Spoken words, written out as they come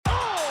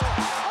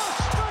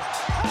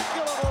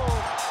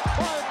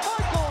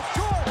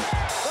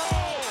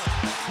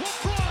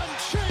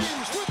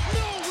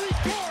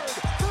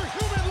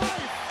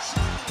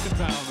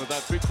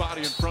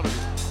in front of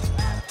you.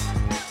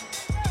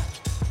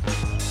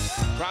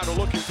 Crowder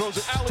looking, throws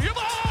it alley-oop.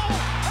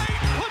 Oh! He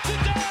puts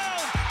it down!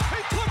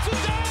 He puts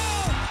it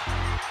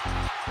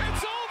down!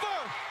 It's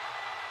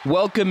over!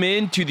 Welcome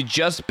in to the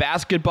Just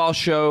Basketball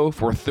Show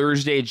for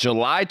Thursday,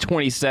 July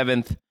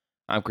 27th.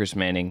 I'm Chris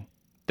Manning.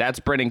 That's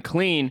Brendan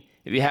Clean.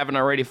 If you haven't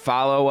already,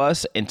 follow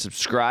us and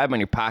subscribe on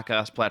your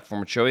podcast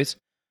platform of choice.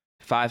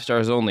 5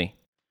 stars only.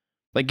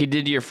 Like you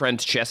did to your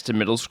friend's chest in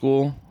middle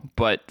school,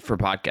 but for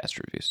podcast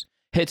reviews.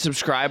 Hit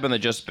subscribe on the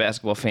Just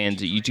Basketball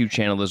Fans YouTube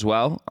channel as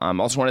well.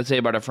 Also want to say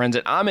about our friends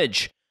at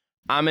Homage.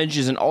 Homage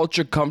is an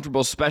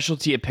ultra-comfortable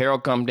specialty apparel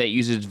company that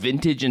uses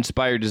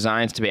vintage-inspired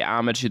designs to pay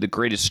homage to the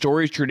greatest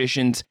stories,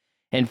 traditions,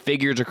 and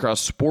figures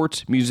across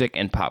sports, music,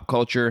 and pop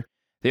culture.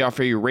 They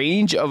offer a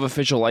range of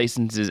official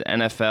licenses,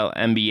 NFL,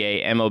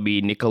 NBA,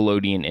 MLB,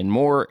 Nickelodeon, and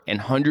more, and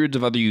hundreds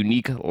of other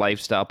unique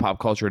lifestyle pop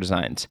culture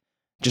designs.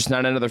 Just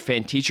not another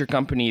fan teacher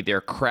company.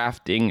 They're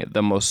crafting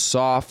the most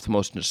soft,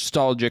 most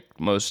nostalgic,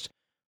 most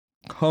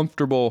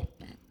comfortable,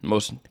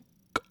 most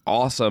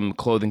awesome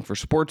clothing for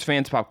sports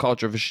fans, pop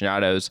culture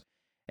aficionados,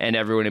 and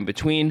everyone in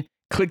between.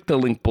 Click the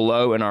link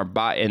below in our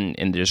in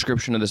the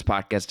description of this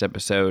podcast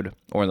episode,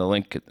 or in the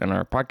link in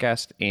our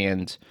podcast,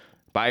 and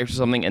buy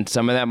something, and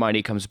some of that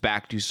money comes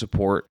back to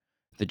support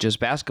the Just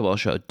Basketball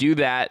Show. Do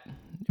that.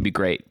 It'd be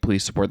great.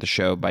 Please support the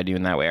show by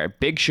doing that way. Our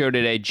big show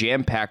today,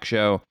 jam-packed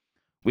show.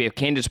 We have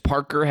Candace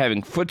Parker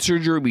having foot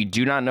surgery. We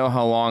do not know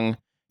how long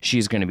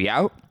she's going to be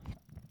out,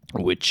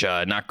 which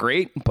not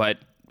great, but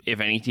if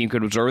any team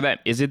could absorb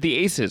that, is it the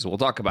Aces? We'll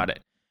talk about it.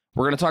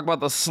 We're going to talk about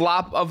the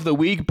slop of the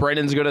week.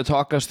 Brendan's going to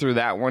talk us through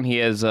that one. He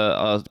has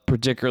a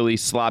particularly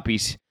sloppy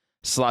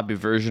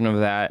version of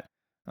that.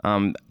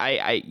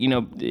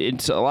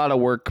 It's a lot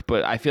of work,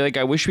 but I feel like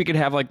I wish we could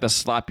have like the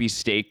sloppy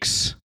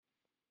steaks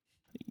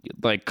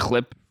like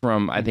clip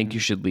from I Think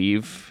You Should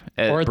Leave.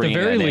 Or at the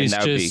very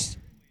least, just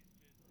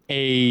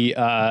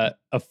a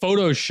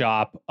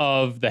Photoshop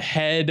of the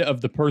head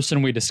of the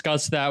person we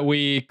discussed that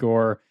week,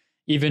 or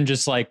even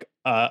just like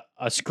a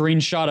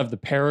screenshot of the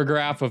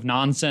paragraph of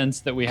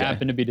nonsense that we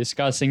happen to be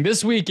discussing.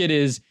 This week it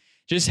is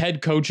just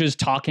head coaches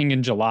talking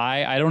in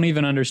July. I don't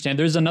even understand.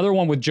 There's another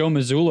one with Joe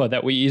Mazzulla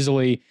that we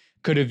easily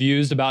could have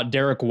used about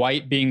Derek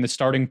White being the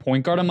starting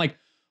point guard. I'm like,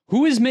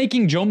 who is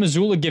making Joe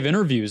Mazzulla give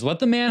interviews? Let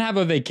the man have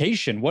a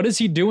vacation. What is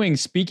he doing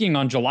speaking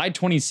on July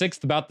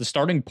 26th about the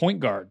starting point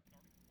guard?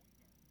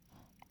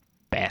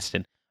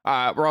 Baston.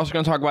 We're also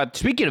going to talk about,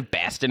 speaking of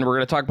Baston, we're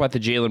going to talk about the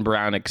Jaylen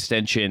Brown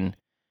extension.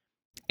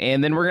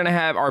 And then we're going to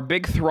have our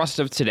big thrust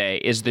of today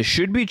is the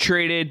should be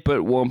traded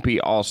but won't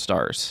be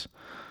all-stars.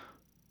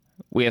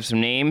 We have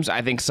some names.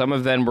 I think some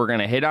of them we're going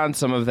to hit on.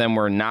 Some of them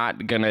we're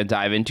not going to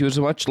dive into as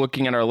much.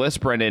 Looking at our list,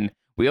 Brendan,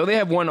 we only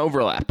have one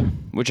overlap,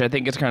 which I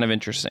think is kind of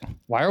interesting.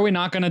 Why are we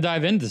not going to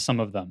dive into some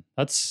of them?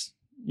 That's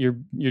you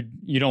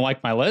don't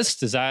like my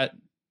list? Is that?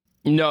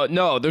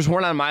 No, there's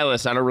one on my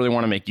list I don't really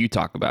want to make you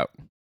talk about.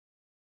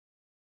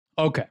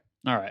 Okay.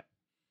 All right.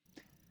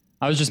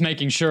 I was just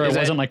making sure it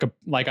wasn't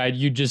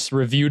you just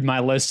reviewed my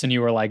list and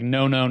you were like,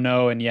 no,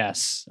 and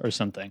yes, or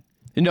something.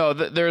 No,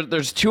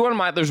 there's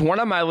one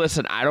on my list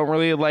that I don't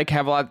really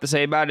have a lot to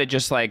say about it.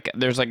 Just like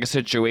there's like a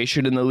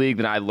situation in the league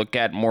that I look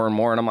at more and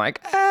more and I'm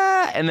like,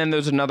 and then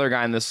there's another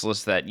guy on this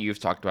list that you've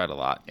talked about a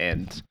lot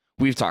and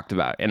we've talked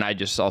about. And I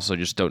just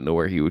don't know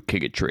where he could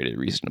get traded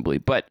reasonably,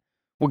 but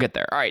we'll get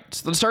there. All right.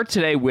 So let's start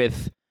today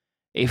with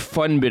a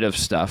fun bit of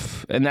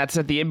stuff, and that's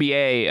that the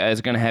NBA is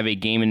going to have a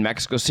game in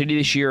Mexico City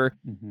this year.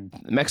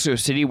 Mm-hmm. Mexico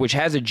City, which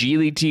has a G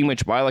League team,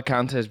 which by all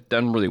accounts has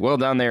done really well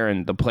down there,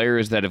 and the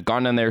players that have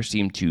gone down there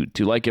seem to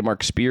like it.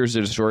 Mark Spears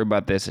did a story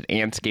about this at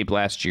Antscape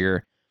last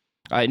year.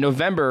 In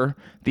November,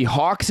 the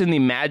Hawks and the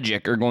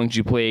Magic are going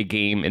to play a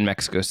game in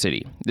Mexico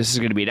City. This is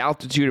going to be at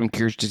altitude. I'm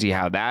curious to see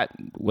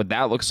what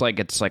that looks like.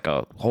 It's like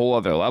a whole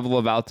other level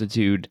of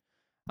altitude.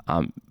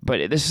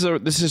 But this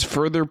is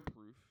further proof,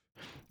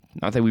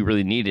 not that we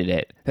really needed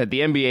it, that the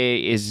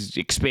NBA is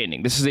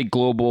expanding. This is a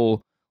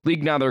global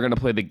league now. They're going to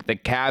play the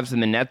Cavs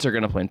and the Nets are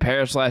going to play in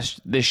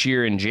Paris this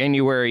year in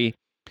January.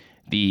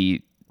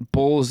 The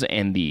Bulls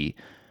and the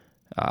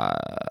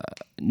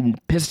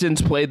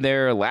Pistons played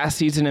there last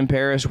season in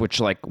Paris, which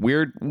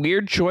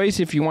weird choice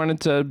if you wanted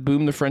to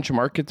boom the French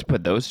market to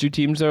put those two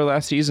teams there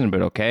last season,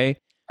 but okay.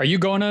 Are you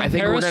going to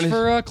Paris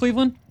for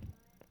Cleveland?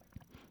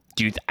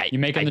 Dude, I do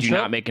trip?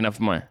 not make enough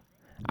money.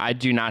 I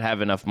do not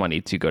have enough money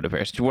to go to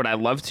Paris. Would I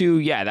love to?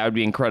 Yeah, that would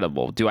be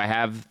incredible. Do I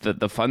have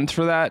the funds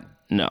for that?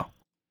 No.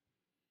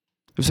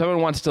 If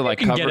someone wants to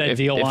get a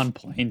deal on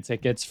plane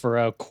tickets for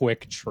a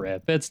quick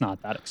trip, it's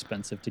not that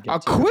expensive to get. A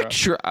quick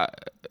trip.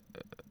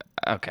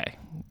 Okay.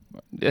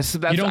 You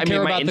don't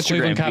care about the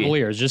Cleveland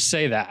Cavaliers. Just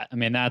say that. I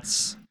mean,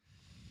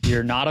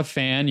 you're not a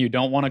fan. You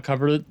don't want to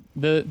cover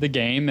the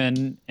game,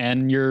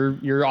 and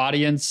your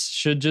audience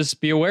should just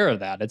be aware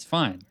of that. It's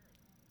fine.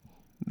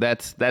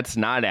 That's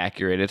not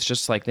accurate. It's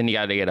just then you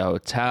got to get a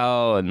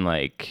hotel and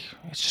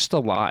it's just a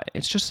lot.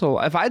 It's just a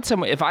lot. If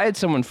I had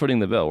someone footing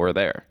the bill, we're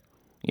there,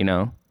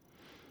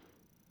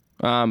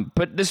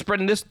 But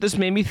this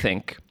made me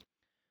think.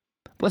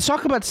 let's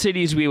talk about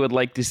cities we would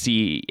like to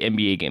see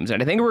NBA games.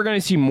 And I think we're going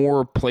to see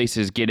more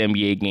places get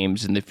NBA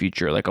games in the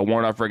future, like a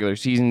one-off regular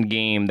season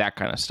game, that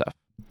kind of stuff.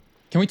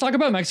 Can we talk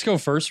about Mexico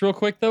first real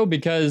quick, though?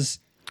 Because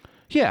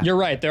you're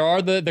right. There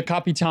are the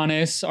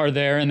Capitanes are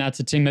there, and that's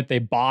a team that they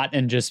bought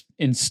and just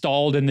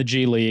installed in the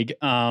G League.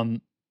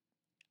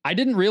 I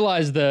didn't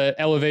realize the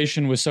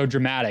elevation was so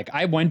dramatic.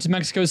 I went to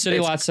Mexico City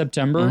last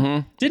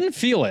September. Didn't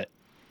feel it,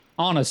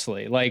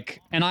 honestly.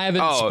 And I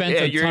haven't spent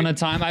a ton of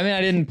time. I mean,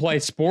 I didn't play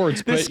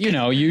sports, but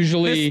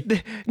usually.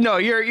 No,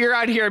 you're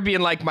out here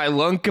being like, my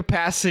lung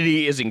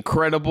capacity is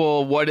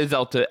incredible. What is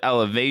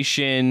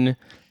elevation?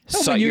 No,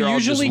 so you're all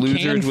just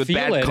losers with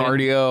bad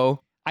cardio.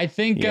 I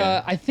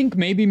think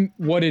maybe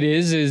what it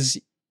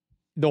is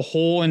the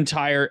whole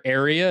entire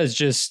area is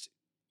just.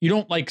 You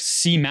don't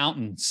see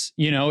mountains,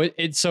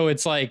 so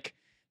it's like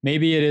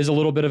maybe it is a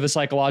little bit of a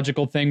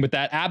psychological thing, but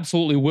that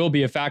absolutely will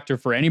be a factor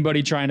for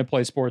anybody trying to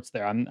play sports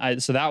there.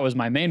 So that was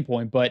my main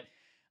point, but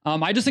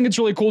I just think it's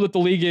really cool that the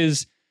league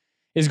is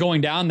going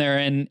down there,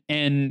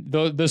 and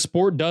the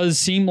sport does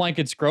seem like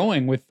it's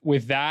growing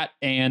with that,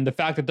 and the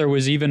fact that there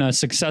was even a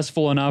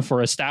successful enough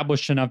or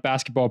established enough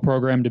basketball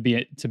program to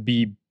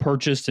be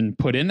purchased and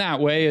put in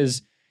that way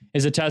is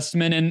a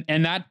testament,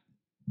 and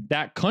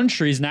that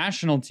country's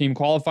national team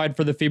qualified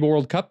for the FIBA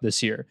World Cup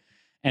this year.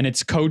 And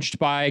it's coached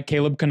by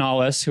Caleb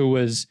Canales, who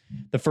was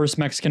the first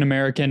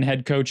Mexican-American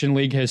head coach in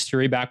league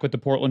history, back with the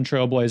Portland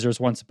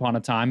Trailblazers once upon a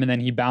time. And then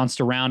he bounced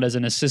around as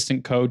an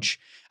assistant coach.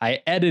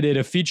 I edited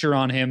a feature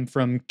on him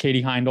from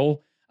Katie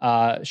Heindel.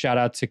 Shout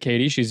out to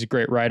Katie. She's a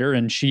great writer.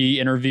 And she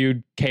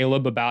interviewed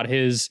Caleb about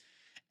his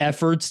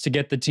efforts to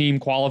get the team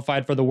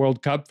qualified for the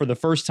World Cup for the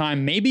first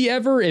time, maybe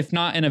ever, if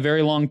not in a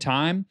very long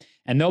time.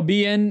 And they'll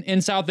be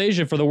in South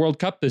Asia for the World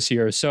Cup this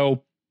year.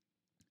 So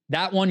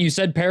that one, you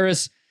said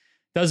Paris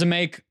doesn't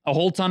make a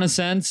whole ton of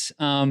sense,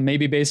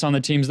 maybe based on the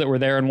teams that were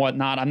there and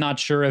whatnot. I'm not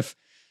sure if,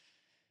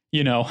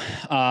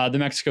 the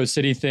Mexico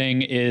City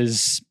thing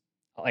is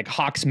like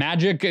Hawks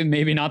magic, and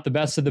maybe not the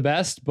best of the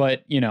best,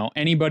 but,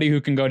 anybody who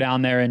can go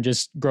down there and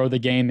just grow the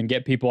game and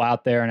get people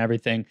out there and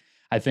everything,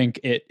 I think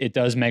it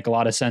does make a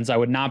lot of sense. I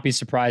would not be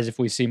surprised if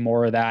we see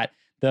more of that.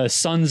 The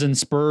Suns and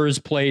Spurs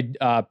played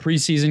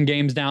preseason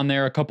games down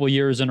there a couple of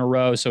years in a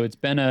row, so it's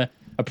been a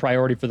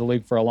priority for the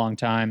league for a long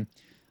time.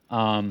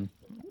 And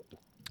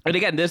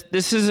again,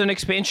 this is an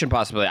expansion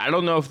possibility. I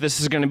don't know if this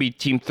is going to be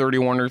team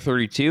 31 or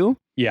 32.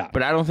 Yeah,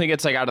 but I don't think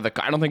it's out of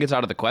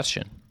the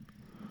question.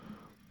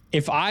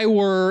 If I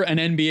were an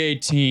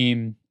NBA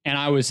team and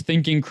I was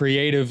thinking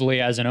creatively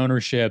as an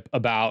ownership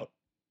about,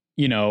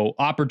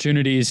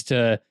 opportunities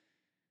to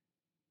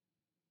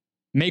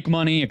make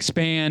money,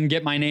 expand,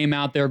 get my name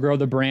out there, grow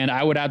the brand,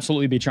 I would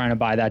absolutely be trying to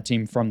buy that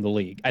team from the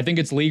league. I think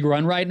it's league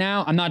run right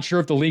now. I'm not sure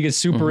if the league is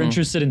super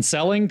interested in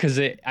selling, because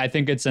I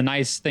think it's a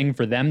nice thing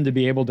for them to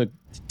be able to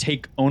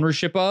take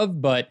ownership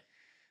of, but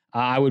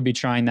I would be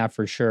trying that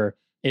for sure.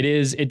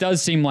 It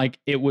does seem like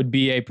it would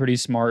be a pretty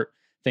smart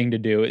thing to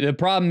do. The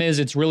problem is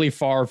it's really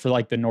far for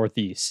the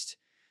Northeast.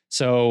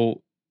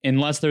 So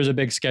unless there's a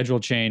big schedule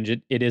change,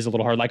 it is a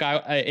little hard.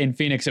 In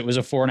Phoenix, it was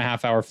a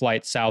 4.5 hour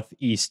flight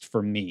southeast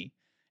for me.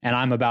 And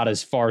I'm about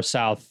as far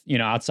south,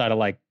 outside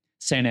of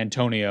San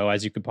Antonio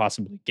as you could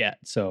possibly get.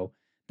 So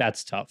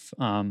that's tough.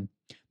 But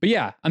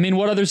yeah, I mean,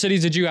 what other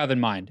cities did you have in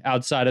mind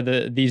outside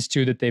of these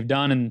two that they've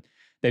done? And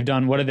they've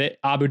done,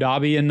 Abu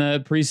Dhabi in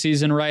the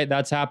preseason, right?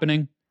 That's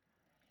happening.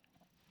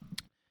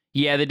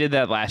 Yeah, they did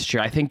that last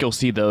year. I think you'll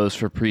see those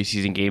for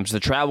preseason games. The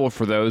travel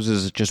for those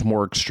is just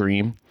more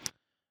extreme.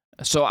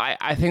 So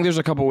I think there's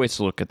a couple ways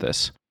to look at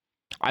this.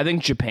 I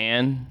think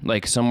Japan,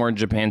 somewhere in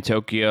Japan,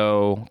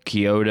 Tokyo,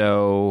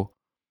 Kyoto,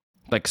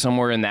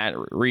 somewhere in that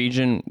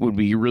region would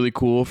be really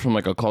cool from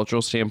a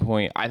cultural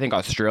standpoint. I think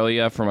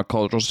Australia from a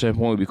cultural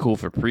standpoint would be cool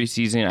for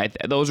preseason.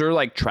 Those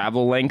are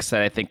travel lengths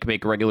that I think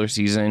make regular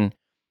season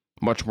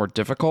much more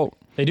difficult.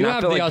 They do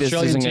have the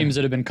Australian teams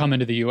that have been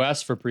coming to the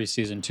U.S. for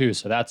preseason too.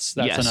 So that's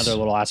another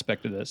little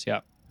aspect of this.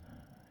 Yeah.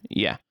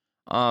 Yeah.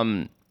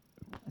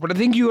 But I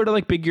think you go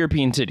to big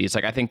European cities.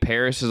 I think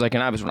Paris is an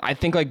obvious one. I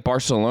think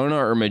Barcelona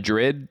or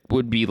Madrid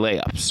would be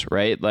layups,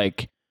 right?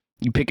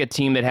 You pick a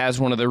team that has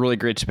one of the really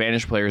great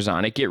Spanish players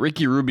on it. Get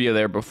Ricky Rubio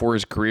there before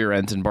his career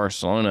ends in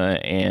Barcelona,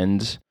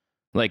 and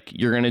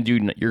you're gonna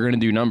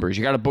do numbers.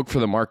 You got to book for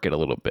the market a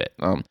little bit.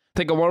 I'm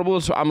a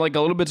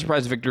little bit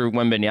surprised Victor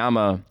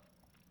Wembanyama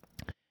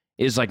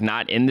is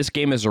not in this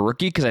game as a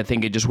rookie, because I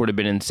think it just would have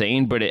been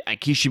insane. But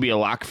he should be a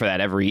lock for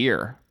that every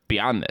year.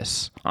 Beyond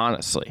this,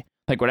 honestly,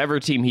 whatever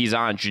team he's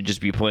on should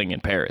just be playing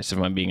in Paris. If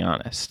I'm being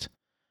honest.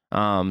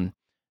 I'd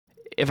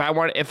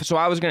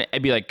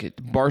be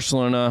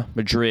Barcelona,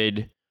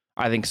 Madrid.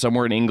 I think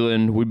somewhere in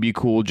England would be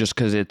cool, just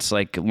because it's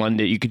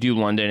London. You could do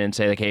London and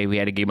say hey, we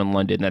had a game in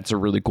London. That's a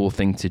really cool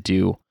thing to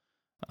do.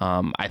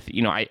 I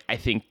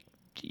think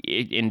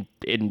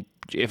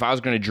if I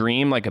was going to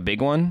dream a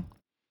big one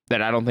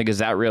that I don't think is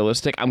that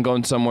realistic, I'm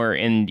going somewhere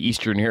in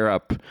Eastern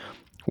Europe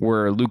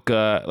where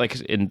Luka,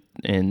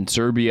 in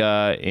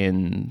Serbia,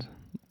 in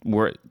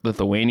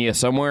Lithuania,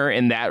 somewhere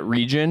in that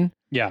region.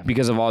 Yeah,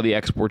 because of all the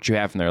exports you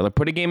have from there. Like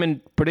put a game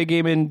in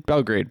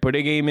Belgrade, put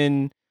a game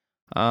in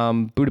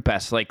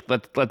Budapest. Like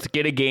let's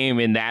get a game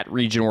in that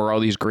region where all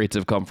these greats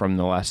have come from in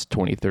the last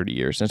 20, 30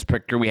 years. And it's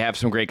particular, we have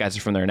some great guys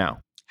from there now.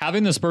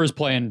 Having the Spurs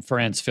play in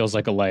France feels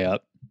like a layup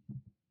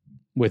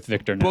with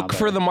Victor now. Book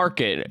for the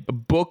market. You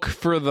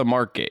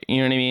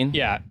know what I mean?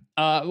 Yeah.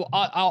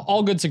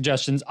 All good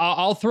suggestions.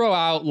 I'll throw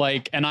out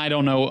and I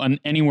don't know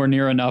anywhere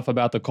near enough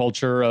about the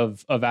culture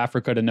of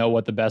Africa to know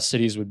what the best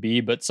cities would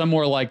be, but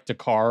somewhere like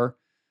Dakar,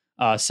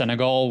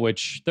 Senegal,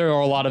 which there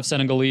are a lot of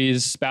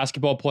Senegalese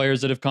basketball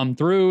players that have come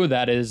through.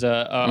 That is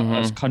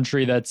a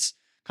country that's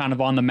kind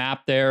of on the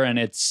map there, and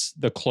it's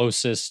the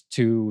closest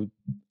to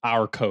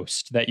our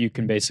coast that you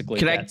can basically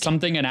get.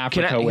 Something in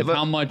Africa with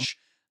how much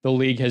the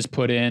league has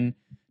put in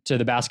to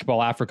the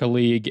Basketball Africa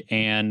League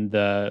and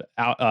the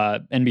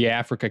NBA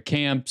Africa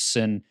camps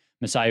and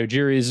Masai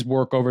Ujiri's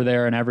work over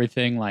there and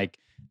everything like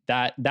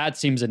that. That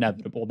seems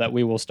inevitable that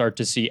we will start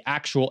to see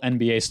actual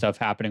NBA stuff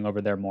happening over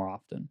there more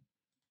often.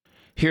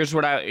 Here's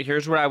what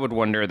I would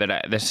wonder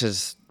this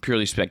is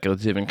purely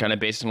speculative and kind of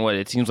based on what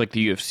it seems like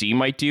the UFC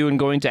might do in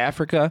going to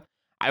Africa.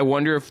 I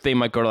wonder if they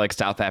might go to like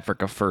South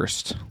Africa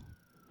first,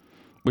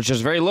 which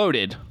is very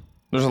loaded.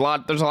 There's a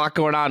lot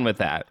going on with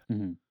that.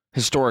 Mm-hmm.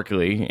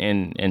 Historically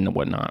and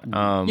whatnot.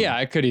 Yeah,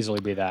 it could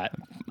easily be that.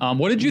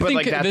 What did you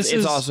think?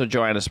 It's also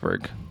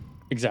Johannesburg.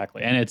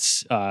 Exactly. And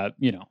it's, a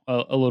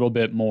little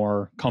bit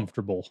more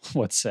comfortable,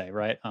 let's say.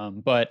 Right.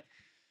 And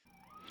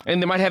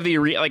they might have the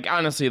arena, like,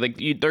 honestly, like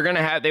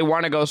they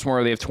want to go somewhere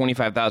where they have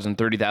 25,000,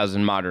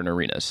 30,000 modern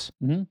arenas.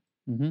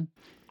 Mm-hmm.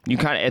 Mm-hmm.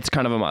 It's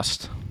kind of a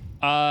must.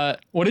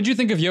 What did you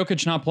think of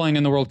Jokic not playing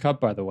in the World Cup,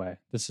 by the way?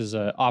 This is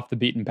off the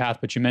beaten path,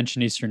 but you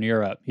mentioned Eastern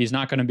Europe. He's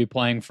not going to be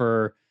playing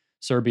for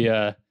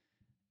Serbia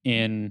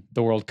in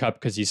the World Cup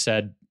because he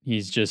said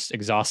he's just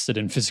exhausted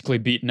and physically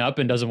beaten up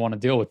and doesn't want to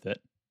deal with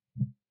it.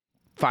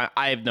 Fine.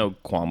 I have no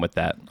qualm with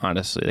that,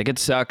 honestly. Like, it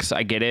sucks.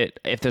 I get it.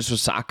 If this was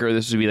soccer,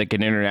 this would be like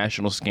an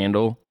international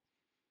scandal.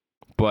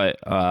 But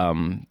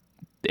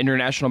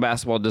international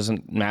basketball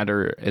doesn't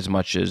matter as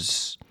much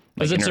as...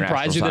 Does it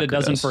surprise you that it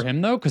doesn't for him,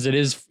 though? Because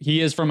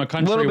he is from a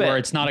country where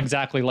it's not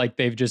exactly like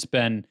they've just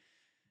been,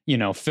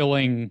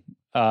 filling,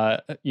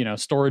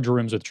 storage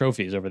rooms with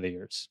trophies over the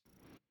years.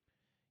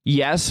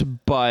 Yes,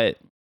 but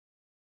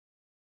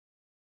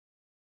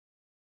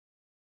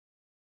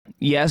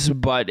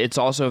it's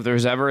also, if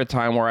there's ever a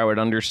time where I would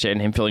understand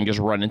him feeling just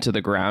run into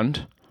the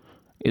ground,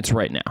 it's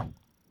right now.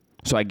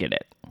 So I get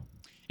it.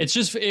 It's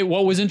just,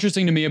 what was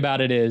interesting to me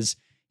about it is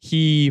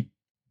it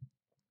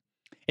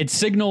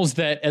signals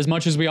that as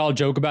much as we all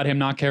joke about him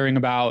not caring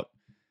about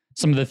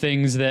some of the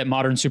things that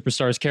modern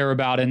superstars care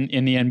about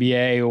in the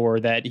NBA,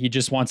 or that he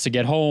just wants to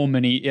get home,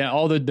 and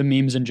all the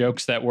memes and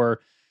jokes that were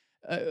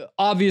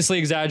obviously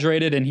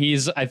exaggerated, and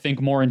he's, I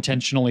think, more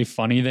intentionally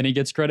funny than he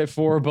gets credit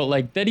for, but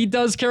like that he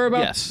does care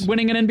about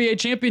winning an NBA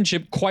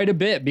championship quite a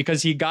bit,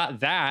 because he got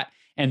that,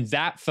 and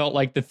that felt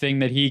like the thing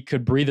that he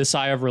could breathe a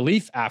sigh of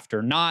relief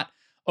after. Not,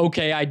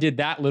 okay, I did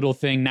that little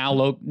thing,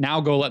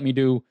 now go let me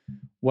do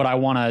what I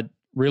want to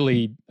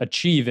really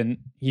achieve. And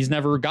he's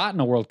never gotten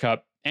a World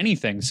Cup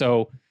anything,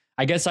 so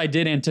I guess I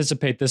did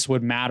anticipate this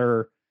would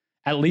matter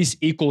at least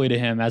equally to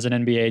him as an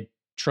NBA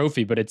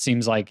trophy, but it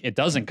seems like it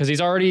doesn't, because he's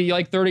already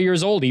like 30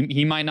 years old.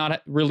 He might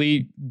not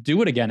really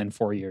do it again in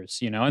 4 years,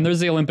 and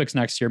there's the Olympics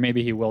next year.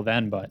 Maybe he will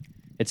then, but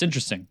it's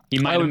interesting. He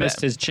might have missed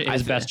his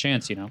best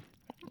chance,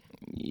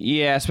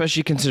 Yeah,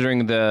 especially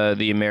considering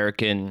the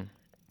American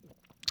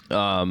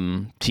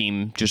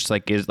team, just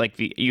like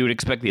you would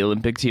expect the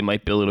Olympic team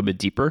might be a little bit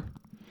deeper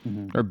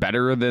or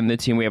better than the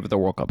team we have at the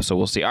World Cup. So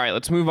we'll see. All right,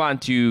 let's move on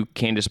to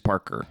Candace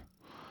Parker.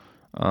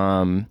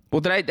 Well,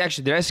 did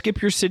I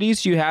skip your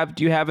cities? Do you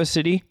have a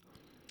city?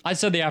 I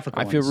said the Africa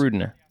I feel rude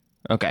now.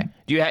 Okay.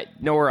 Do you have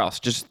nowhere else?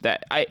 Just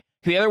that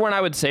the other one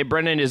I would say,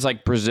 Brendan, is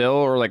like Brazil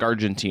or like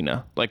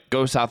Argentina. Like,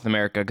 go South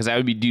America, because that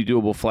would be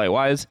doable flight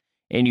wise.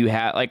 And you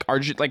have like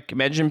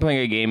imagine playing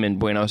a game in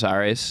Buenos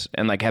Aires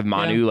and like have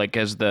Manu like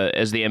as the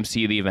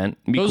MC of the event.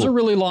 Those are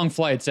really long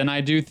flights, and I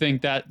do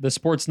think that the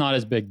sport's not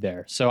as big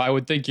there. So I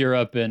would think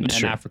Europe and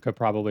Africa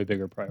probably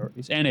bigger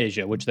priorities, and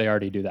Asia, which they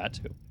already do that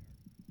too.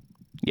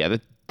 Yeah,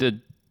 the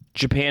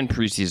Japan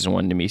preseason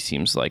one to me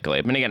seems like, but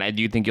again, I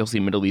do think you'll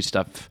see Middle East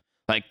stuff.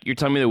 Like, you're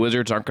telling me the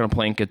Wizards aren't going to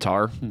play in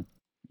Qatar?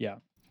 Yeah.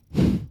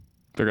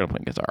 They're going to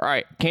play in Qatar. All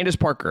right, Candace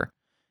Parker,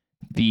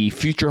 the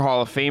future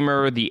Hall of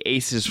Famer, the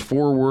Aces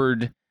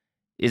forward,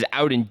 is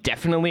out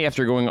indefinitely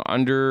after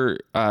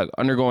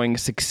undergoing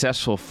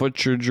successful foot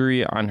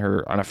surgery on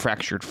a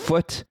fractured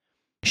foot.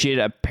 She had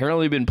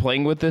apparently been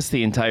playing with this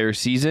the entire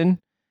season,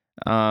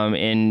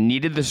 and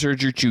needed the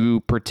surgery to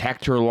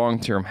protect her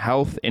long-term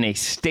health. In a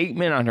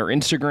statement on her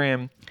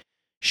Instagram,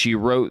 she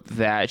wrote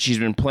that she's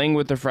been playing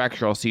with the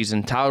fracture all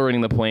season,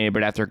 tolerating the pain,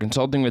 but after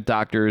consulting with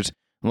doctors,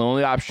 the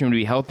only option to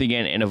be healthy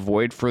again and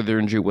avoid further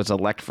injury was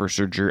elect for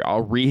surgery.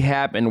 I'll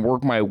rehab and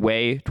work my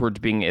way towards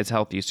being as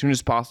healthy as soon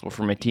as possible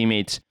for my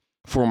teammates,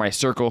 for my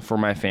circle, for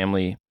my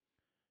family,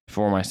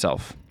 for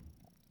myself.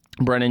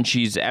 Brennan,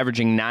 she's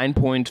averaging 9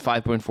 points,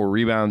 5.4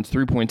 rebounds,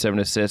 3.7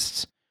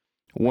 assists,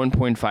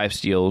 1.5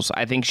 steals.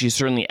 I think she's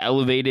certainly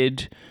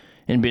elevated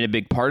and been a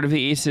big part of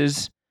the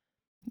Aces,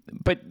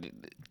 but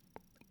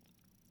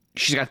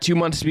she's got 2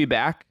 months to be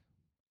back.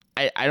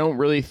 I don't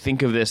really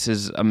think of this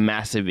as a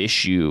massive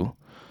issue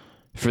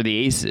for the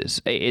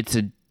Aces. It's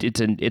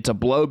a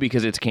blow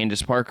because it's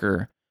Candace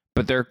Parker,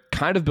 but they're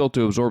kind of built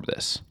to absorb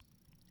this.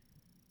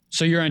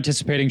 So you're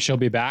anticipating she'll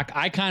be back?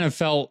 I kind of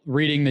felt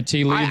reading the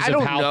tea leaves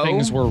of how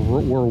things were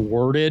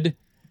worded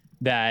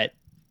that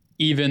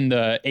even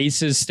the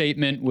Aces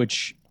statement,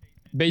 which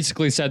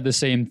basically said the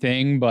same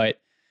thing, but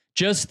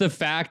just the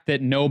fact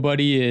that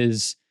nobody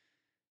is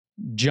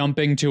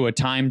jumping to a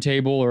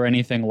timetable or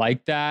anything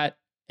like that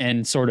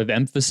and sort of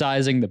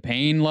emphasizing the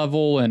pain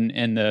level and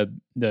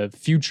the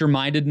future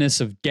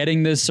mindedness of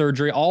getting this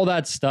surgery, all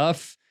that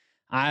stuff.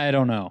 I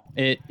don't know.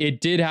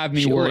 It did have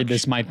me worried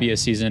this might be a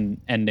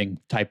season ending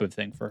type of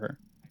thing for her.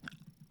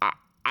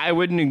 I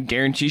wouldn't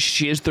guarantee.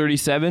 She is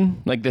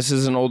 37. Like, this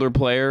is an older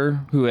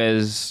player who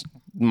has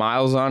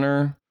miles on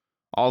her,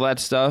 all that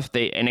stuff.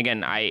 This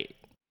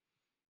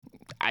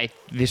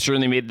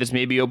certainly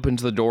maybe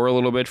opens the door a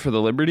little bit for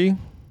the Liberty,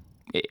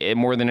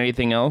 more than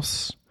anything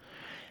else.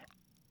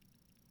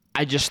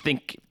 I just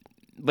think,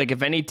 like,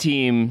 if any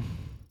team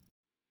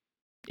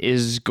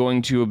is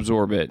going to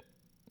absorb it,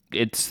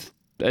 it's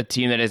a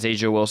team that has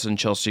Asia Wilson,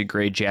 Chelsea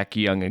Gray,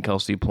 Jackie Young, and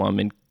Kelsey Plum,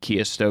 and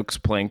Kia Stokes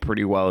playing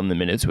pretty well in the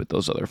minutes with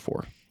those other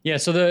four. Yeah,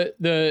 so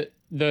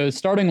the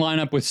starting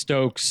lineup with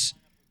Stokes,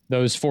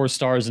 those 4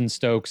 stars in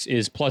Stokes,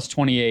 is plus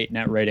 28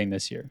 net rating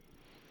this year.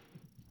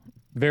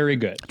 Very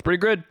good. It's pretty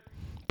good.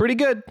 Pretty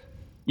good.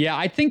 Yeah,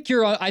 I think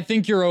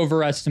you're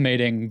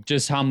overestimating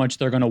just how much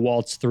they're going to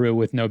waltz through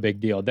with no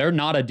big deal. They're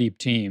not a deep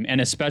team, and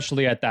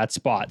especially at that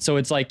spot. So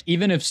it's like,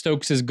 even if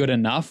Stokes is good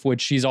enough, which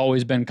she's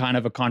always been kind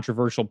of a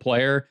controversial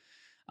player,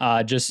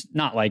 just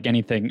not like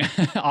anything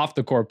off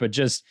the court, but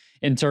just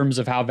in terms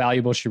of how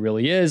valuable she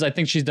really is. I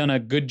think she's done a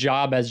good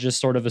job as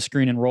just sort of a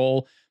screen and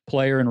roll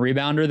player and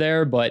rebounder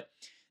there, but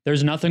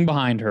there's nothing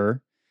behind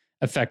her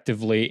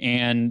effectively.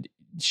 And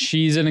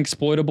she's an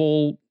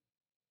exploitable.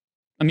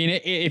 I mean,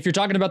 if you're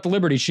talking about the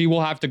Liberty, she will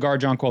have to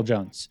guard Jonquel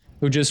Jones,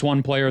 who just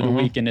won Player of the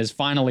Week and is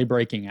finally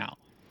breaking out.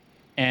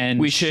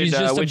 And she's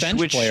just a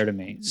bench player to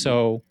me.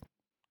 So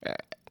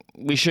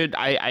we should.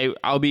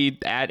 I'll be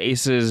at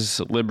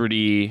Aces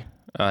Liberty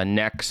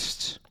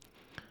next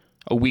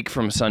a week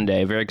from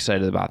Sunday. Very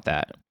excited about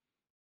that.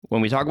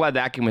 When we talk about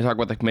that game, we talk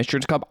about the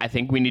Commissioner's Cup. I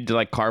think we need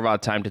to carve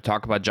out time to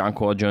talk about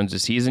Jonquel Jones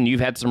this season.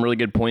 You've had some really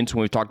good points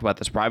when we've talked about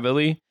this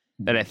privately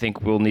that I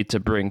think we'll need to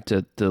bring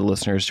to the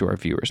listeners, to our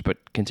viewers, but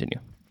continue.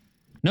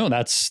 No,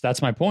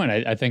 that's my point.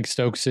 I think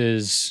Stokes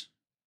is,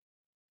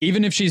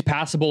 even if she's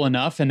passable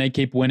enough and they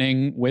keep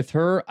winning with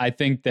her, I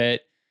think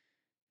that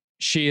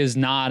she is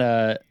not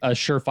a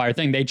surefire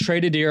thing. They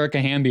traded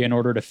Erica Hamby in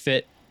order to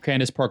fit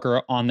Candace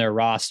Parker on their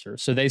roster.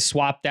 So they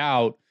swapped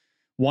out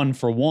 1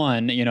 for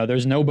 1. You know,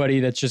 there's nobody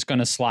that's just going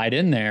to slide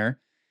in there.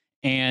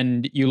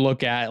 And you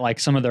look at like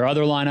some of their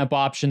other lineup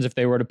options, if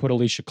they were to put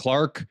Alicia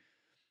Clark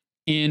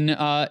in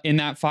that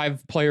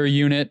 5-player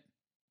unit,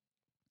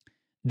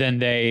 then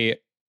they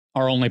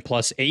are only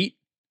plus 8.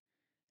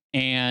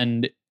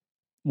 And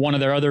one of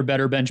their other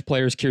better bench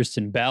players,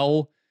 Kirsten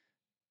Bell,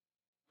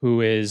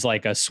 who is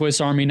like a Swiss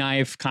Army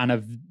knife, kind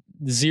of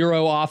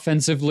zero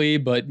offensively,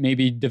 but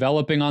maybe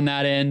developing on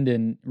that end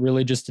and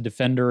really just a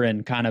defender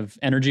and kind of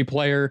energy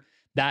player.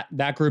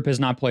 That group has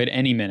not played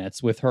any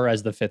minutes with her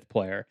as the 5th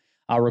player.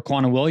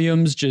 Raquana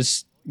Williams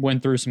just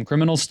went through some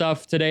criminal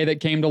stuff today that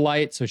came to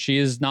light, so she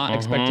is not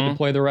expected to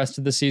play the rest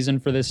of the season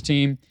for this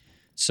team.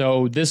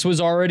 So this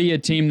was already a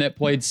team that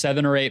played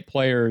 7 or 8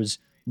 players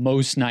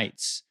most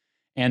nights,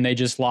 and they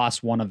just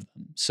lost one of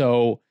them.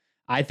 So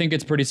I think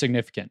it's pretty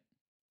significant.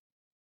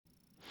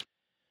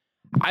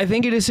 I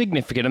think it is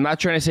significant. I'm not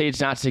trying to say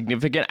it's not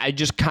significant. I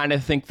just kind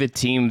of think the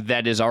team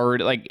that is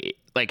already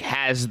like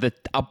has the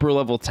upper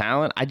level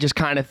talent, I just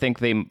kind of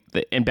think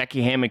and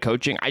Becky Hammond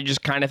coaching, I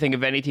just kind of think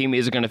if any team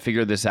is going to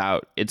figure this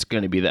out, it's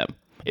going to be them.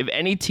 If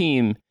any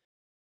team,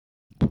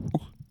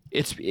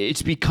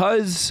 it's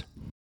because.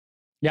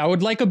 Yeah, I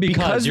would like a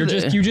because you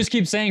just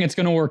keep saying it's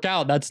going to work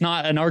out. That's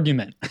not an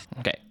argument.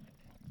 Okay,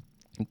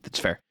 that's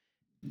fair.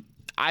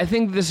 I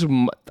think this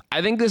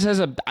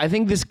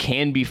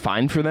can be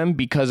fine for them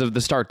because of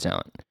the star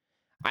talent.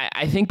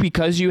 I think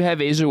because you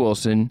have Asia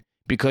Wilson,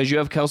 because you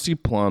have Kelsey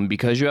Plum,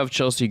 because you have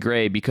Chelsea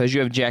Gray, because you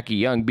have Jackie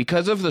Young,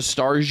 because of the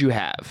stars you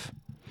have,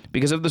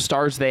 because of the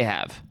stars they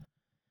have,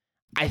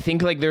 I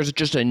think like there's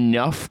just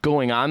enough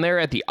going on there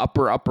at the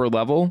upper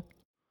level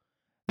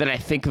that I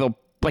think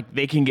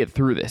they can get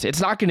through this.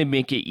 It's not going to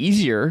make it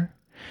easier,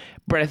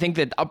 but I think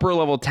that upper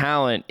level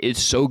talent is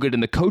so good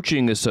and the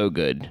coaching is so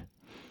good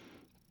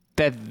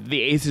that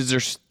the Aces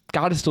are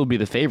got to still be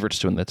the favorites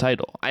to win the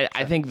title.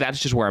 I think that's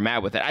just where I'm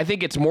at with it. I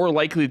think it's more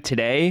likely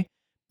today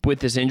with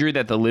this injury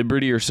that the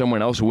Liberty or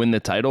someone else win the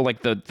title.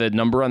 Like the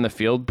number on the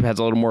field has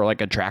a little more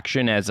like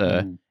attraction as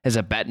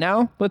a bet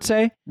now, let's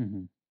say.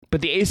 Mm-hmm.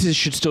 But the Aces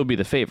should still be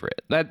the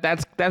favorite.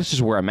 That's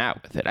just where I'm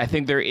at with it. I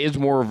think there is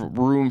more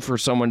room for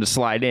someone to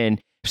slide in.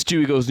 If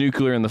Stewie goes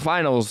nuclear in the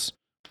finals,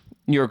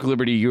 New York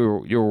Liberty, you're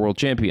world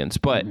champions.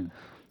 But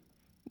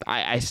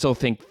I still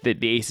think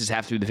that the Aces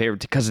have to be the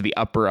favorite because of the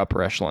upper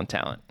echelon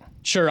talent.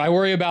 Sure, I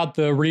worry about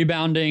the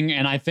rebounding,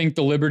 and I think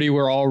the Liberty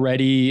were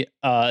already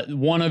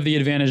one of the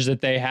advantages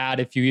that they had,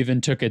 if you even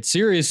took it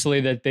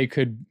seriously, that they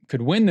could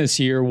win this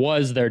year,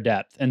 was their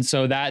depth. And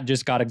so that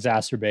just got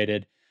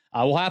exacerbated.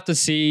 We'll have to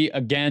see.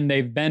 Again,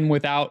 they've been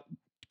without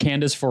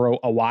Candace for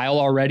a while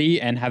already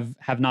and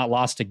have not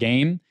lost a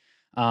game.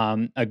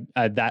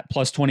 That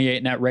plus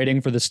 28 net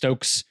rating for the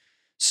Stokes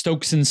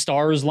and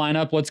Stars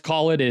lineup, let's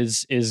call it,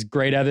 is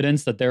great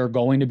evidence that they're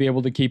going to be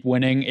able to keep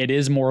winning. It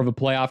is more of a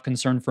playoff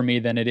concern for me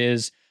than it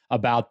is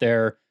about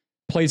their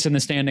place in the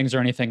standings or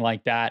anything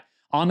like that.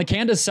 On the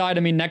Candace side,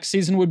 I mean, next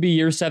season would be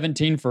year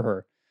 17 for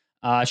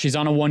her. She's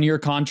on a 1-year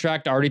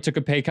contract, already took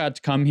a pay cut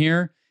to come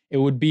here. It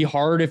would be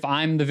hard if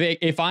I'm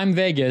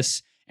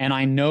Vegas and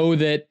I know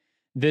that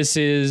this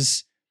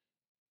is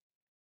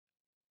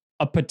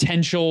a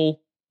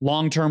potential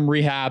long-term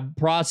rehab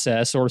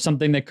process or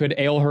something that could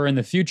ail her in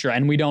the future.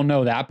 And we don't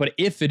know that. But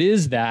if it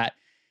is that,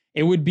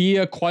 it would be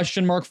a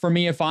question mark for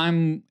me if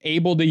I'm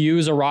able to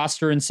use a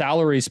roster and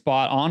salary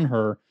spot on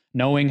her,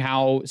 knowing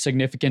how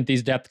significant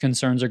these depth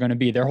concerns are going to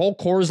be. Their whole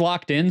core is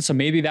locked in, so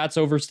maybe that's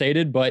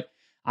overstated, but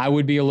I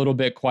would be a little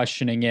bit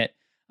questioning it.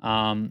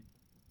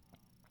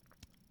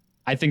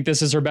 I think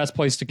this is her best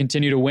place to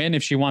continue to win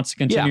if she wants to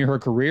continue her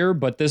career,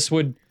 but it's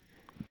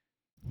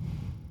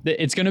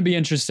going to be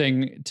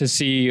interesting to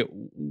see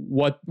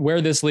where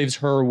this leaves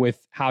her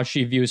with how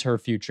she views her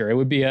future. It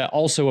would be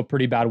also a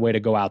pretty bad way to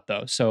go out,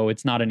 though, so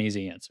it's not an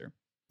easy answer.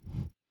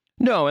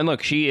 No, and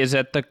look, she's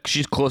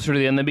closer to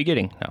the end than the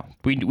beginning now.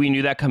 We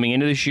knew that coming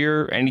into this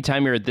year.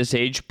 Anytime you're at this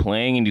age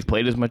playing and you've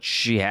played as much as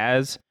she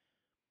has,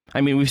 I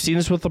mean, we've seen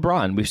this with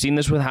LeBron. We've seen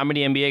this with how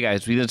many NBA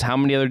guys. We've seen this how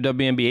many other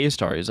WNBA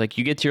stars. Like,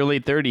 you get to your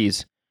late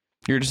 30s,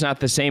 you're just not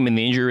the same, and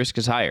the injury risk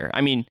is higher. I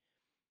mean,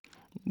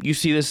 you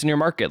see this in your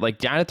market. Like,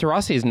 Diana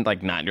Taurasi isn't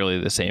like not really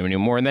the same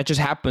anymore, and that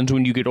just happens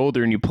when you get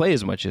older and you play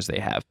as much as they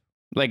have.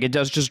 Like, it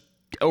does just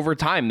over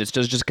time. This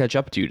does just catch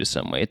up to you to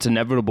some way. It's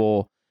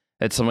inevitable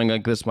that something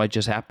like this might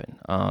just happen.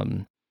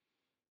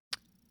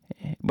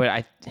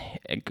 But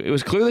it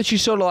was clear that she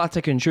showed a lot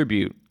to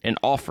contribute and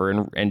offer,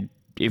 and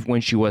if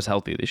when she was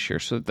healthy this year.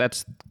 So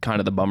that's kind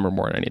of the bummer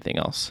more than anything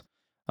else.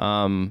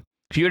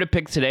 If you were to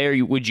pick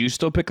today, would you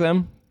still pick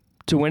them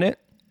to win it?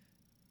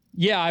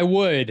 Yeah, I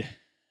would.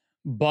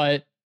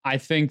 But I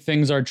think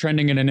things are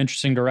trending in an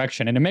interesting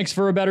direction, and it makes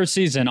for a better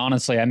season,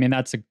 honestly. I mean,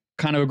 that's a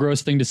kind of a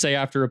gross thing to say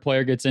after a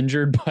player gets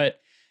injured,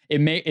 but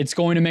it's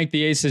going to make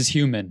the Aces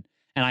human.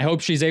 And I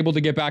hope she's able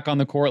to get back on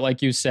the court,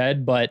 like you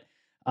said, but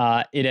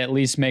it at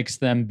least makes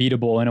them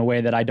beatable in a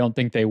way that I don't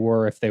think they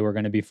were if they were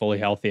going to be fully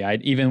healthy.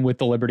 Even with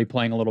the Liberty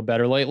playing a little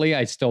better lately,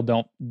 I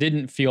still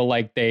didn't feel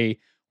like they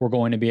were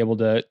going to be able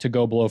to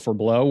go blow for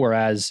blow,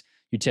 whereas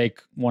you take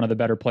one of the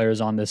better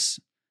players on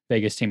this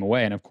Vegas team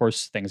away, and of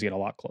course things get a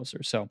lot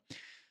closer. So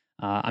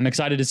I'm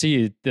excited to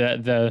see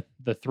the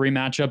three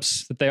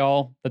matchups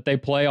that they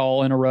play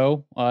all in a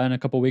row in a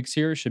couple weeks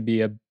here. Should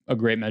be a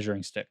great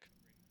measuring stick.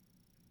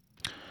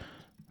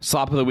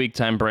 Slop of the week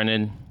time,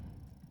 Brendan.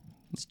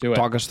 Let's do it.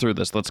 Talk us through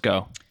this. Let's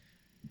go.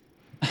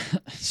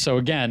 So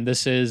again,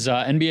 this is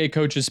NBA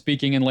coaches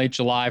speaking in late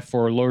July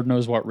for Lord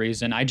knows what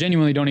reason. I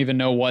genuinely don't even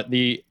know what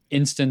the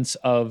instance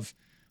of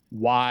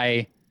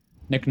why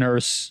Nick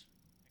Nurse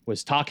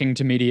was talking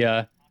to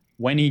media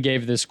when he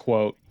gave this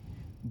quote,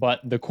 but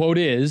the quote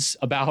is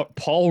about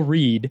Paul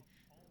Reed.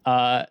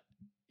 Sorry.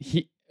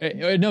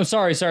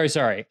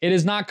 It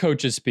is not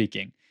coaches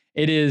speaking.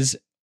 It is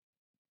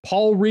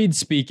Paul Reed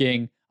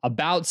speaking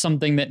about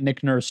something that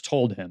Nick Nurse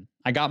told him.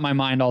 I got my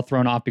mind all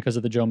thrown off because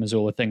of the Joe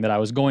Mazzulla thing that I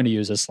was going to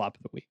use as slop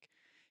of the week.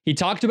 He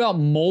talked about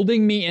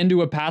molding me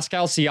into a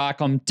Pascal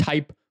Siakam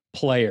type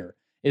player,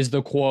 is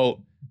the quote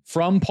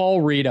from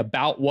Paul Reed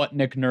about what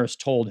Nick Nurse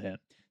told him.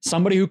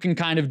 Somebody who can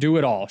kind of do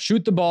it all.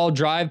 Shoot the ball,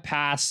 drive,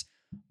 pass,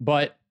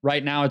 but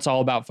right now it's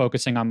all about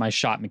focusing on my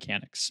shot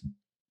mechanics.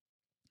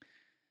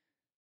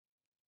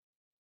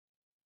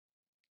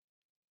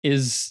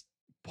 Is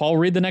Paul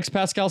Reed the next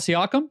Pascal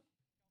Siakam?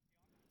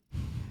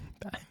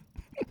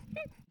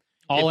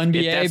 All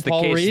NBA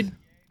Paul Reed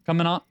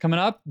coming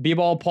up.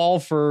 B-ball Paul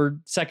for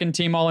second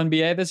team All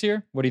NBA this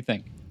year. What do you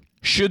think?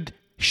 Should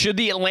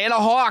the Atlanta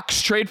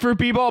Hawks trade for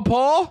B-ball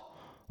Paul?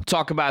 We'll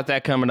talk about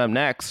that coming up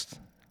next.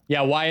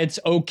 Yeah, why it's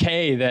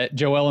okay that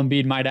Joel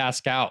Embiid might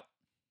ask out.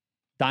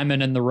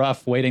 Diamond in the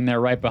rough waiting there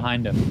right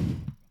behind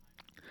him.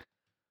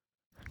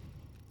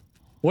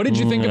 What did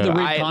you think of the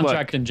Reed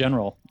contract in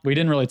general? We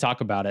didn't really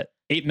talk about it.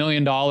 $8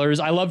 million.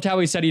 I loved how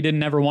he said he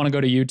didn't ever want to go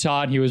to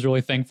Utah, and he was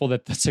really thankful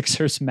that the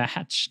Sixers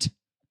matched.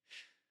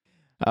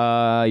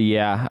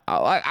 Yeah.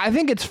 I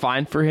think it's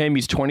fine for him.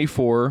 He's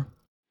 24.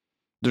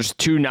 There's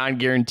 2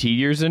 non-guaranteed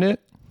years in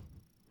it.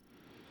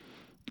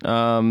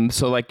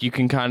 So like you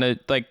can kind of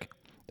like,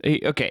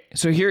 okay.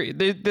 So here,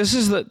 this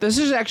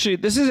is actually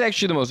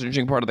the most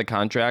interesting part of the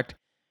contract,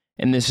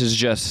 and this is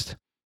just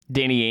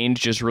Danny Ainge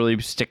just really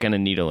sticking a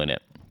needle in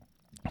it.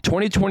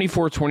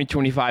 2024,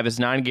 2025 is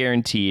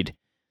non-guaranteed.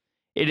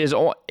 it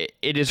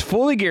is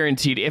fully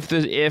guaranteed if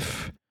the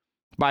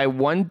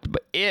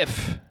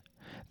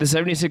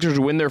 76ers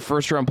win their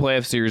first round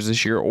playoff series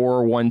this year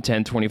or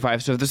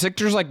 110-25. So if the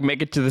Sixers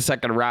make it to the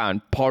second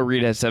round, Paul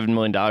Reed has $7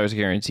 million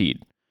guaranteed.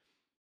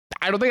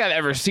 I don't think I've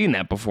ever seen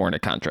that before in a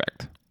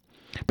contract.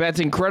 But that's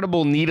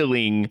incredible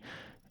needling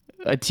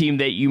a team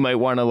that you might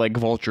want to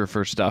vulture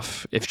for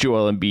stuff if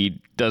Joel Embiid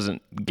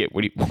doesn't get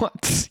what he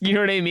wants. You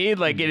know what I mean?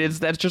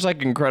 That's just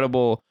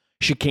incredible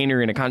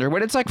chicanery in a contract.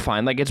 But it's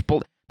fine.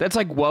 That's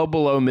well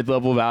below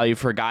mid-level value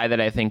for a guy that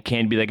I think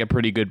can be a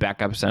pretty good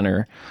backup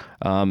center.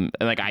 That's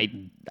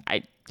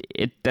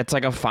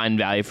a fine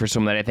value for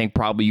someone that I think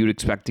probably you'd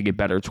expect to get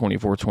better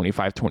 24,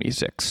 25,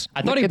 26.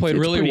 I thought he played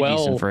really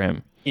well for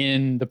him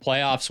in the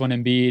playoffs when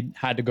Embiid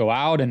had to go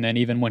out, and then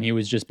even when he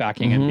was just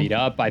backing Embiid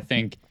up. I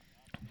think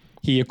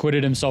he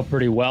acquitted himself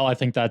pretty well. I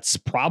think that's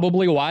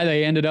probably why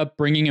they ended up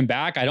bringing him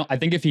back. I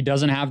think if he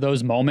doesn't have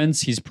those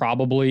moments, he's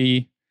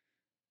probably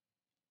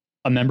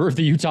a member of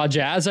the Utah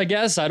Jazz, I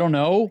guess. I don't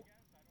know.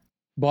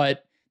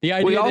 But the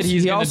idea that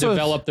he's going to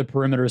develop the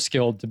perimeter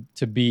skill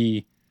to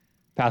be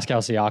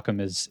Pascal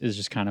Siakam is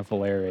just kind of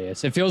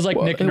hilarious. It feels like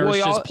Nick Nurse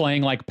just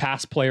playing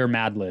pass player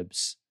Mad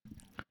Libs.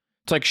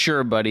 It's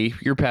sure, buddy,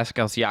 you're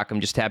Pascal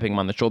Siakam, just tapping him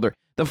on the shoulder.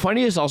 The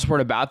funniest also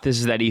part about this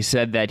is that he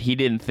said that he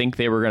didn't think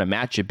they were going to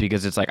match it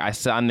because it's I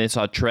saw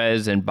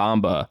Trez and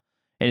Bamba,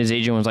 and his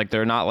agent was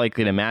they're not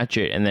likely to match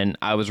it. And then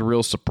I was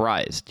real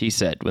surprised, he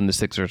said, when the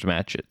Sixers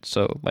match it.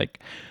 So, but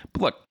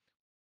look,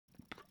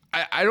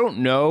 I don't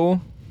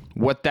know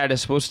what that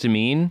is supposed to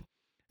mean.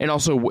 And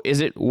also,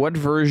 what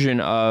version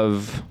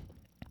of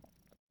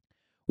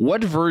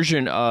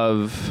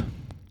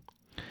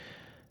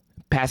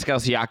Pascal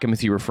Siakam is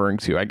he referring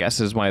to? I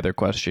guess is my other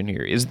question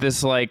here. Is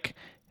this LeBron,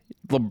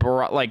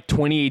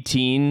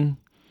 2018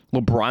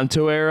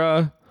 LeBronto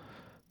era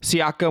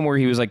Siakam, where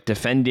he was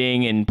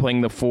defending and playing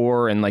the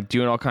four and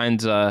doing all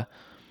kinds of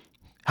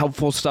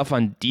helpful stuff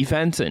on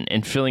defense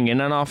and filling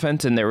in on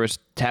offense, and there was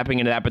tapping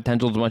into that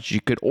potential as much as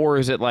you could? Or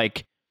is it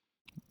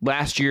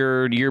last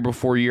year, the year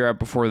before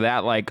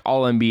that,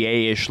 all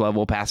NBA-ish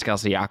level Pascal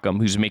Siakam,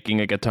 who's making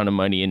a ton of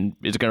money and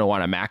is going to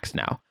want to max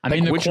now? I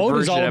mean, the quote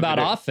is all about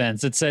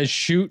offense. It says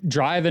shoot,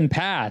 drive, and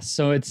pass.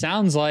 So it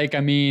sounds like,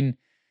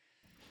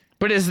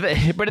 but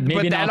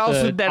that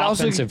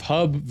offensive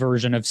hub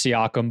version of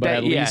Siakam, but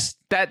at least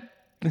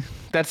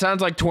that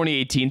sounds like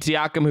 2018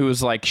 Siakam, who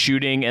was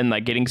shooting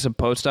and getting some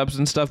post ups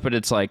and stuff. But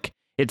it's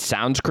it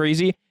sounds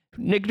crazy.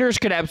 Nick Nurse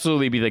could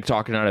absolutely be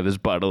talking out of his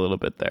butt a little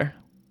bit there.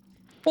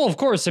 Well, of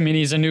course. I mean,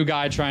 he's a new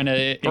guy trying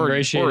to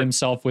ingratiate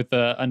himself with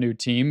a new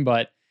team,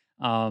 but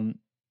we're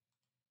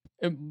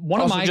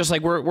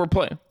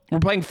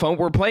playing phone.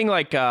 We're playing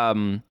I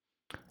can't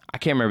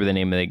remember the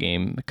name of the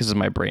game because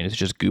my brain is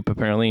just goop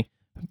apparently.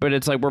 But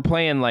it's we're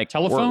playing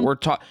telephone. We're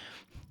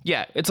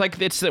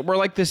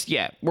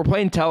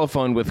playing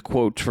telephone with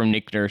quotes from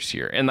Nick Nurse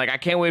here, and I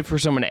can't wait for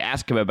someone to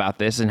ask him about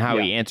this and how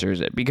he answers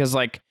it, because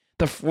one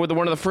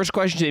of the first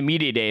questions at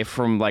media day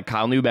from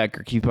Kyle Neubeck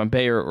or Keith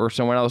Pompey or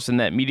someone else in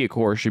that media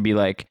corps should be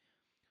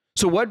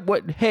so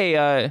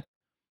hey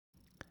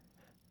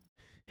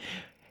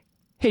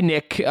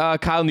Nick,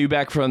 Kyle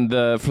Neubeck from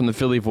the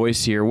Philly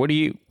Voice here. What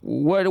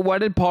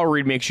did Paul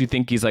Reed makes you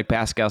think he's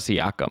Pascal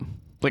Siakam?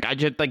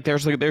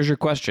 There's your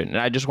question, and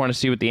I just want to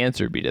see what the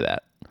answer would be to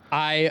that.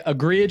 I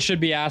agree it should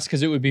be asked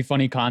because it would be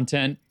funny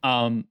content.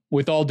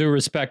 With all due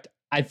respect,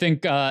 I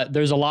think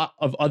there's a lot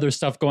of other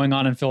stuff going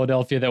on in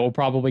Philadelphia that will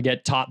probably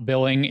get top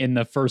billing in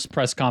the first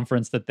press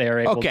conference that they are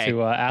able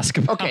to ask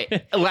about. Okay,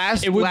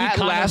 it would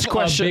be last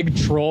question. A big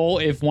troll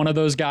if one of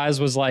those guys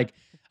was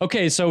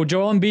okay, so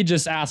Joel Embiid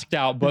just asked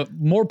out, but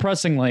more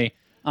pressingly,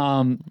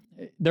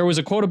 there was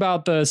a quote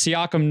about the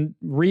Siakam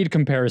Reed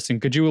comparison.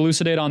 Could you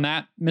elucidate on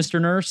that, Mr.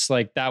 Nurse?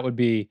 That would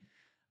be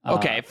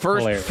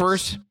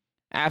first.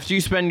 After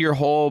you spend your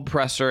whole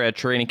presser at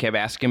training camp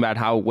asking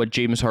about what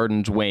James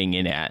Harden's weighing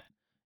in at,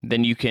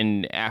 then you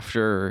can,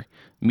 after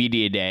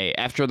media day,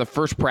 after the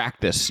first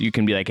practice, you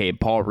can be hey,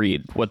 Paul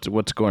Reed,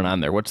 what's going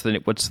on there? What's the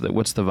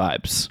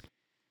vibes?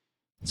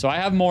 So I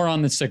have more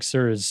on the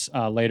Sixers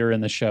later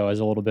in the show as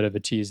a little bit of a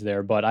tease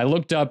there, but I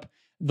looked up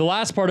the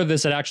last part of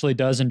this. It actually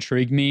does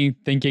intrigue me,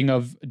 thinking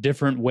of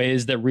different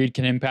ways that Reed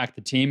can impact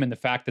the team, and the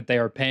fact that they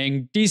are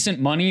paying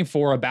decent money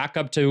for a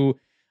backup to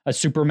a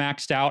super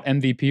maxed out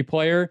MVP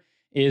player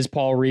is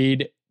Paul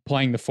Reed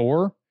playing the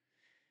four.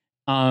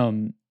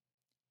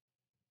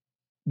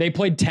 They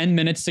played 10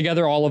 minutes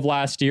together all of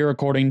last year,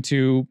 according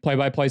to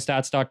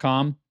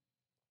playbyplaystats.com.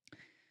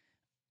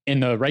 In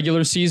the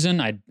regular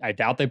season, I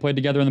doubt they played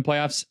together in the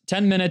playoffs.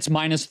 10 minutes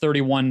minus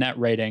 31 net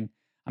rating.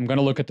 I'm going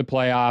to look at the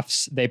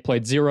playoffs. They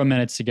played 0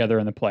 minutes together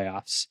in the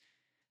playoffs.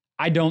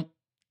 I don't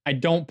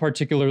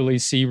particularly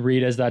see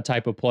Reed as that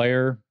type of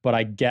player, but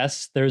I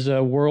guess there's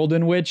a world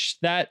in which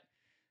that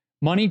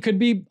money could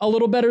be a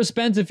little better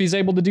spent if he's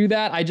able to do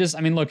that.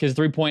 Look, his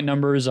 3-point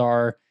numbers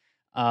are,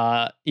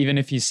 even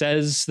if he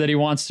says that he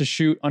wants to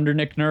shoot under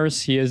Nick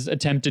Nurse, he has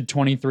attempted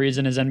 23s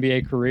in his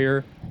NBA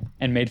career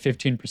and made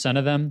 15%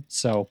 of them.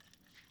 So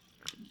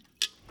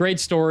great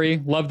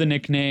story. Love the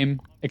nickname.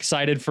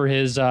 excited for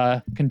his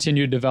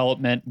continued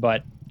development,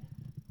 but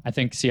I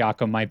think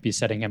Siakam might be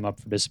setting him up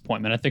for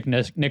disappointment. I think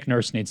Nick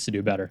Nurse needs to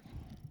do better.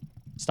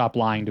 Stop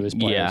lying to his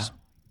players.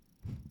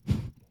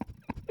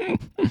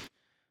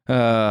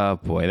 Yeah.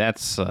 Boy,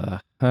 that's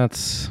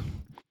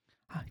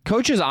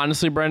coaches.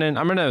 Honestly, Brendan,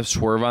 I'm gonna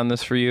swerve on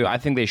this for you. I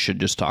think they should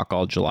just talk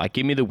all July.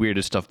 Give me the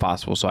weirdest stuff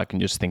possible, so I can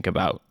just think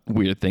about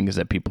weird things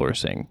that people are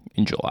saying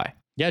in July.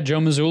 Yeah, Joe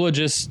Mazzulla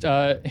just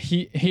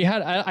he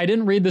had. I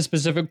didn't read the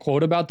specific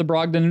quote about the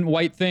Brogdon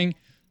White thing,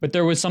 but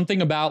there was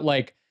something about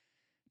like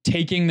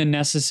taking the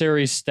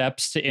necessary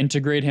steps to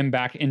integrate him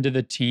back into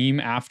the team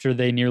after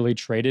they nearly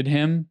traded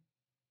him.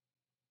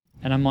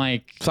 And I'm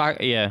like,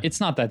 yeah,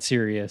 it's not that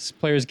serious.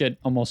 Players get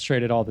almost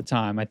traded all the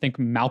time. I think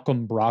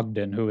Malcolm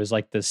Brogdon, who is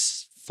like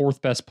this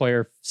fourth best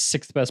player,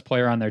 sixth best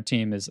player on their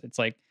team, it's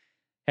like,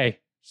 hey,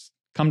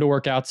 come to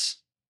workouts.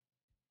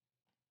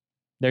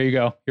 There you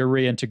go. You're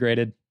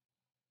reintegrated.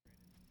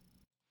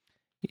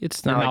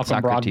 It's not like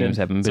soccer Brogdon. Teams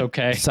haven't been.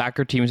 Okay.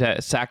 Soccer teams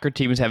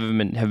have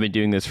been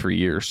doing this for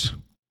years.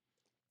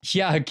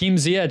 Yeah, Hakeem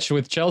Ziyech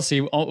with Chelsea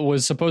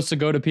was supposed to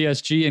go to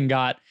PSG and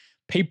got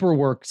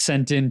paperwork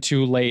sent in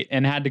too late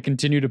and had to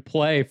continue to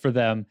play for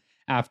them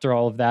after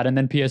all of that. And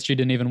then PSG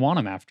didn't even want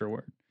him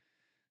afterward.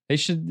 They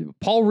should,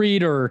 Paul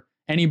Reed or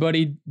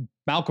anybody,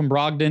 Malcolm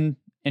Brogdon,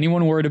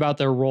 anyone worried about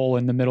their role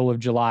in the middle of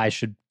July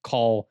should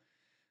call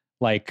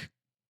like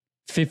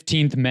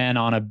 15th men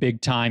on a big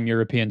time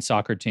European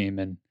soccer team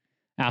and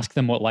ask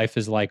them what life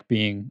is like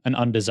being an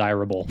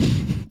undesirable.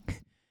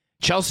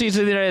 Chelsea's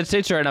in the United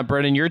States right now,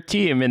 Brendan. Your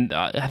team, and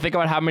think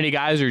about how many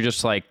guys are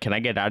just like, can I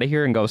get out of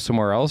here and go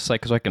somewhere else,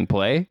 like, so I can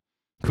play?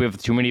 If we have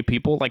too many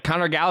people, like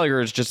Conor Gallagher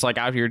is just like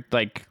out here,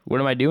 like, what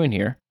am I doing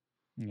here?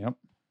 Yep.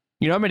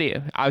 You know how many?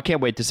 I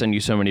can't wait to send you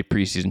so many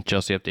preseason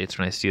Chelsea updates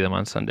when I see them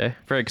on Sunday.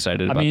 Very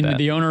excited about that.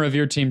 The owner of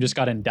your team just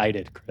got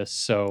indicted, Chris.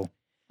 So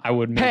I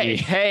would maybe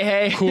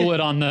hey, cool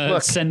it on the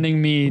sending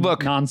me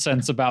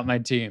nonsense about my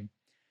team.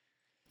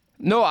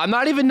 No, I'm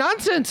not even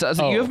nonsense.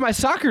 You have my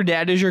soccer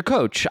dad as your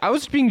coach. I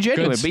was being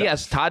genuine, but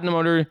yes, Tottenham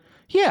owner.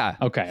 Yeah.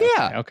 Okay.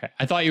 Yeah. Okay.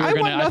 I thought you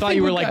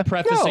were like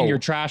prefacing your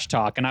trash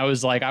talk, and I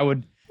was like, I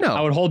would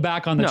hold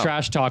back on the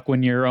trash talk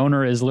when your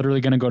owner is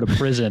literally going to go to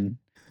prison.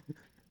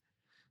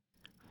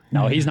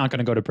 No, he's not going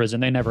to go to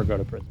prison. They never go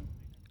to prison.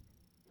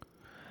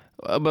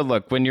 But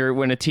look,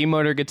 when a team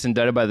owner gets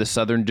indicted by the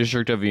Southern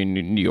District of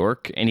New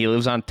York, and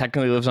he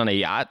technically lives on a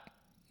yacht.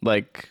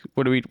 Like,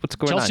 what's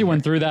going on? Chelsea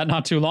went through that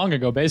not too long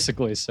ago,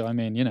 basically. So, I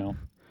mean, you know.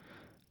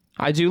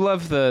 I do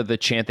love the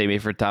chant they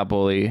made for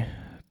Taboli,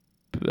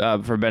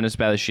 for Benes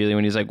Balashili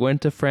when he's like,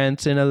 went to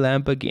France in a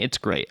Lamborghini. It's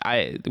great.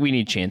 We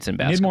need chants in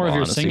basketball. Need more of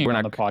your honestly. singing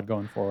on the pod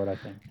going forward, I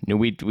think. No,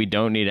 we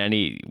don't need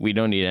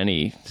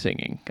any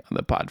singing on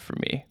the pod for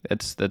me.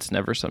 That's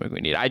never something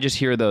we need. I just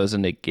hear those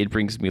and it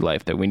brings me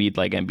life that we need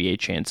like NBA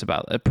chants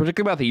about,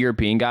 particularly about the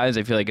European guys.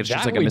 I feel like it's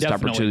just like a missed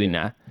opportunity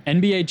now.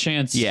 NBA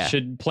chants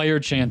player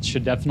chants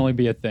should definitely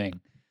be a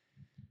thing.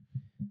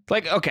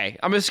 Like, okay,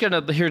 I'm just gonna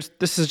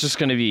this is just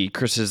gonna be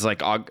Chris's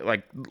like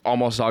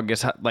almost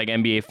August like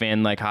NBA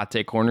fan like hot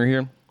take corner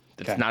here.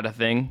 It's not a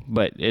thing,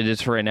 but it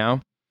is for right now.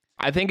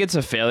 I think it's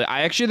a failure.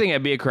 I actually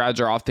think NBA crowds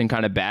are often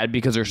kind of bad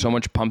because there's so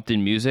much pumped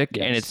in music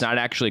and it's not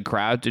actually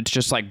crowds. It's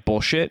just like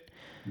bullshit.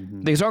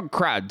 Mm-hmm. These aren't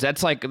crowds.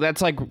 That's like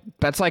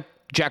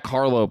Jack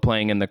Harlow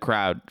playing in the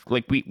crowd.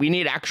 Like we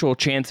need actual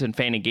chants and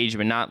fan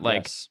engagement, not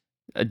like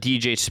a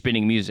DJ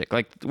spinning music.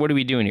 Like, what are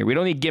we doing here? We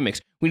don't need gimmicks.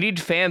 We need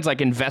fans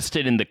like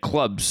invested in the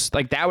clubs.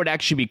 Like, that would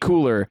actually be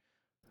cooler.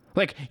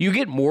 Like, you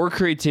get more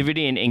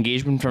creativity and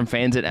engagement from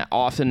fans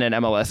often at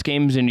MLS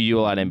games than you do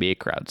a lot of NBA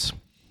crowds.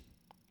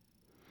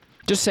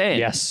 Just saying.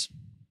 Yes.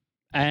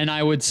 And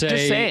I would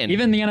say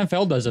even the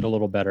NFL does it a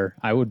little better.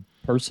 I would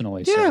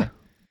personally say.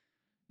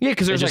 Yeah,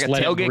 because there's like a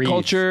tailgate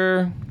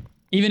culture.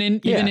 Even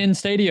in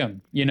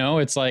stadium, you know,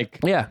 it's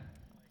like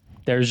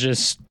there's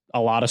just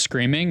a lot of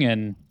screaming,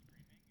 and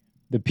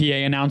the PA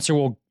announcer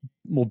will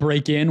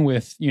break in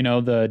with, you know,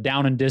 the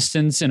down and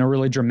distance in a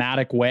really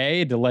dramatic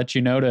way to let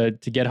you know to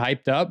get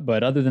hyped up.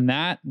 But other than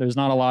that, there's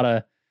not a lot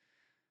of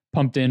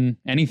pumped in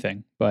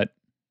anything. But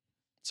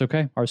it's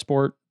okay. Our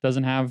sport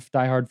doesn't have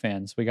diehard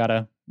fans. We got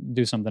to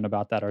do something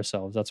about that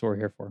ourselves. That's what we're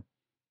here for.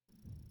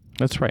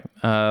 That's right.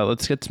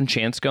 Let's get some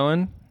chants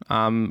going.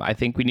 I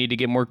think we need to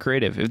get more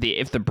creative.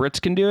 If the Brits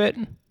can do it,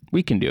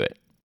 we can do it.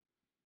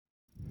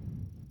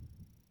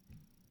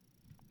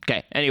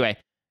 Okay. Anyway,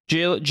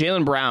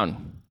 Jaylen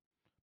Brown.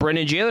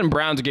 Brendan, Jaylen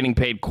Brown's getting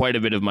paid quite a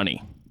bit of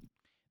money.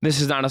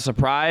 This is not a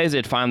surprise.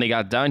 It finally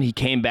got done. He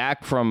came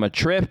back from a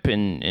trip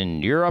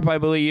in Europe, I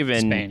believe,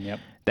 and Spain. Yep.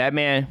 That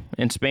man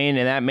in Spain,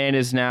 and that man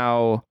is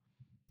now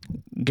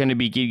going to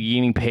be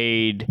getting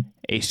paid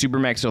a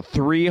supermax of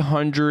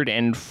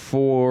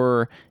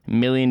 $304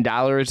 million.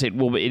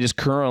 It is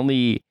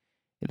currently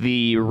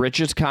the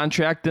richest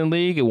contract in the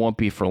league. It won't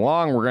be for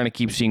long. We're going to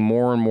keep seeing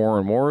more and more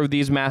and more of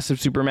these massive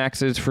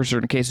supermaxes. For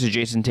certain cases,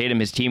 Jason Tatum,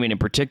 his teammate in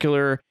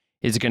particular,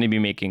 is going to be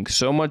making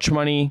so much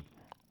money.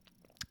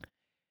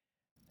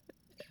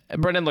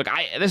 Brendan, look,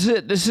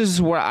 this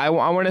is what I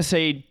want to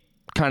say,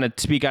 kind of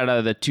speak out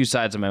of the two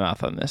sides of my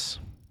mouth on this.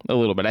 a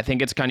little bit. I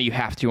think it's kind of you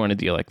have to on a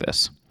deal like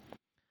this.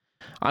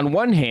 On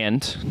one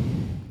hand,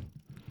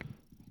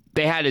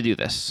 they had to do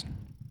this.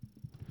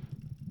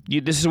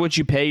 This is what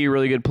you pay your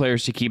really good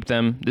players to keep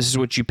them. This is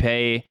what you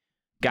pay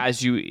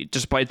guys who,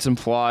 despite some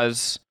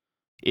flaws,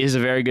 is a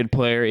very good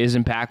player, is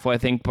impactful. I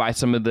think by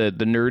some of the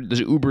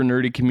uber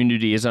nerdy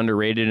community is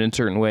underrated in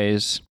certain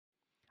ways.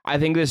 I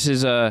think this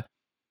is a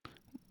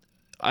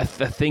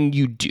thing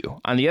you do.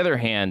 On the other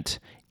hand,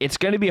 it's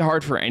going to be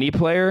hard for any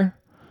player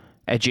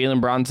at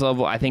Jaylen Brown's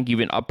level. I think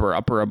even up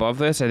or above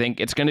this. I think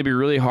it's going to be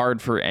really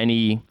hard for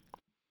any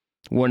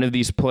one of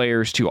these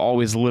players to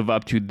always live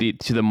up to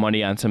the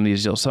money on some of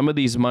these deals. Some of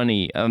these the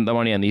money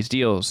on these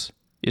deals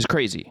is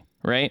crazy,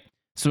 right?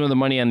 Some of the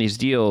money on these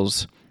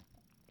deals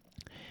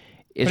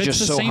is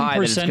just so high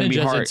that it's going to be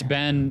hard. It's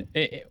been.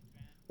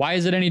 Why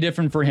is it any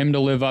different for him to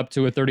live up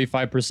to a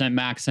 35%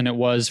 max than it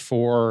was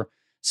for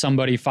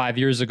somebody 5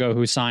 years ago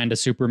who signed a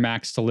super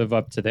max to live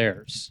up to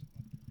theirs?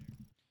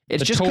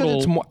 It's just because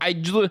it's more.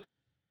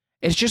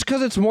 It's just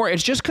because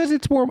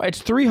it's more.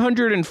 It's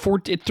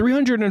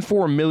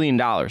 $304 million.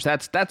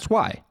 That's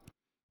why.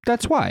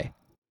 That's why.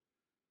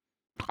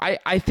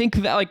 I think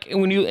that like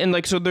when you and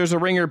like so there's a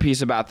Ringer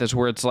piece about this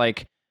where it's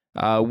like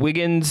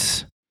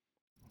Wiggins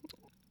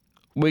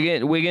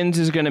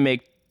is going to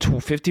make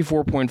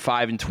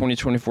 54.5 in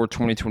 2024,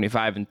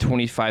 2025, and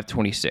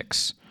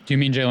 25-26. Do you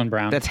mean Jaylen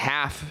Brown? That's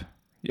half.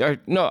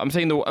 No, I'm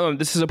saying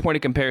this is a point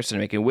of comparison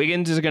making.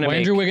 Wiggins is going to make.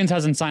 Andrew Wiggins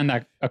hasn't signed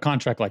a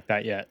contract like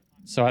that yet,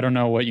 so I don't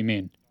know what you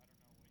mean.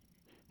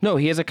 No,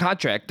 he has a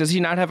contract. Does he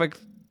not have a?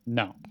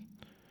 No.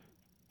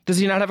 Does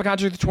he not have a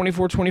contract for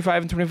 24,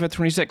 25, and 25,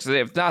 26?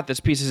 If not, this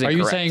piece is incorrect. Are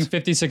you saying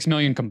 56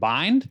 million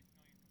combined?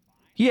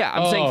 Yeah,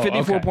 I'm saying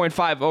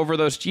 54.5 over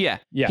those. Yeah.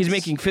 Yes. He's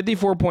making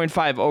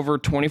 54.5 over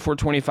 24,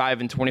 25,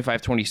 and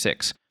 25,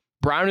 26.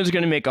 Brown is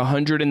going to make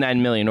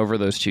 109 million over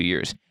those 2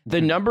 years. The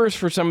numbers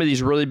for some of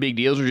these really big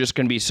deals are just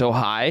going to be so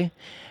high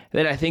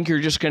that I think you're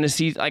just going to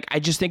see, like, I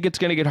just think it's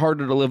going to get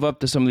harder to live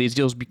up to some of these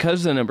deals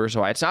because the numbers are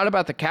so high. It's not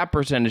about the cap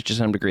percentage to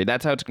some degree.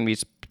 That's how it's going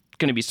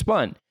to be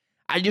spun.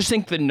 I just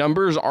think the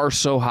numbers are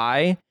so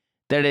high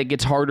that it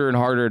gets harder and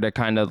harder to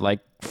kind of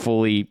like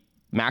fully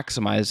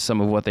maximize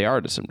some of what they are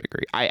to some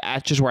degree.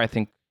 That's just where I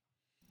think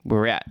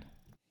we're at.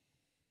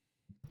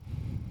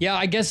 Yeah,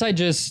 I guess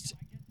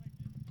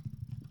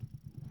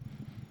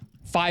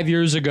 5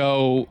 years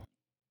ago,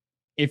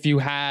 if you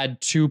had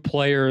two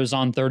players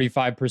on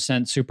 35%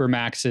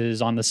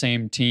 supermaxes on the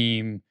same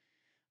team,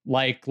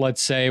 like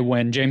let's say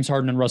when James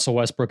Harden and Russell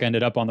Westbrook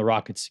ended up on the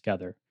Rockets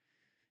together,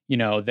 you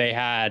know, they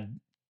had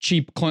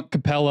cheap Clint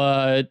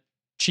Capella,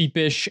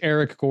 cheapish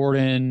Eric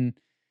Gordon,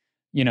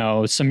 you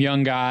know, some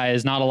young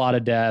guys, not a lot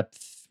of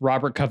depth.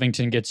 Robert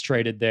Covington gets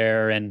traded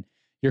there, and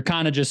you're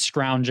kind of just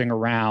scrounging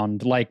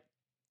around. Like,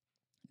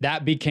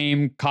 that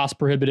became cost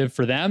prohibitive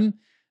for them.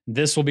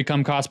 This will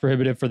become cost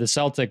prohibitive for the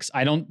Celtics.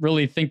 I don't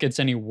really think it's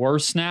any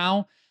worse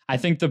now. I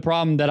think the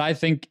problem that I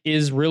think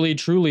is really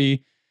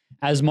truly,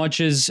 as much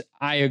as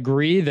I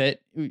agree that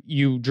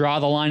you draw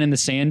the line in the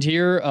sand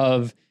here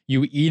of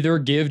you either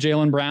give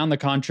Jaylen Brown the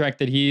contract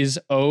that he's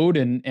owed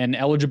and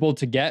eligible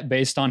to get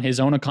based on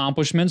his own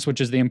accomplishments, which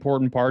is the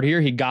important part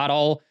here. He got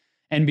all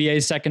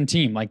NBA second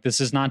team. Like,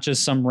 this is not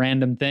just some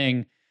random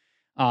thing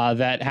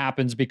that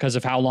happens because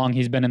of how long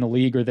he's been in the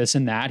league or this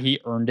and that.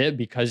 He earned it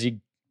because he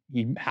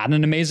had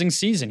an amazing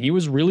season. He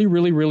was really,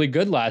 really, really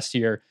good last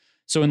year.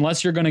 So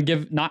unless you're going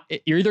to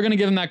you're either going to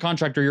give him that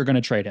contract or you're going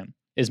to trade him,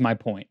 is my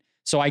point.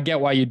 So I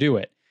get why you do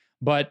it.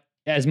 But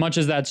as much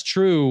as that's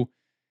true,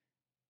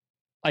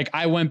 like,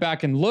 I went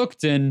back and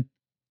looked, and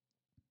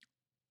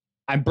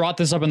I brought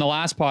this up in the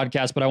last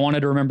podcast, but I wanted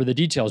to remember the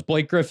details.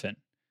 Blake Griffin.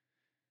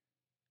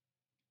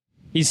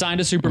 He signed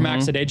a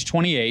supermax at age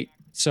 28.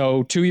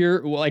 So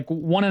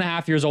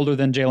 1.5 years older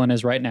than Jaylen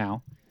is right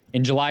now,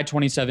 in July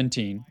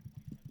 2017.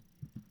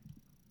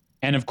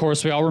 And of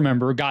course, we all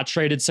remember, got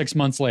traded 6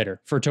 months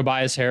later for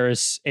Tobias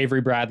Harris,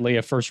 Avery Bradley,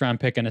 a first-round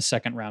pick, and a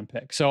second-round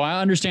pick. So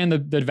I understand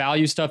the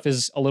value stuff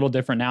is a little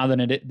different now than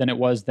it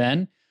was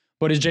then.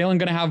 But is Jaylen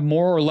going to have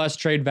more or less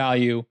trade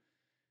value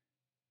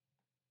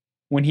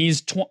when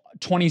he's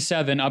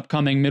 27,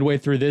 upcoming midway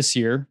through this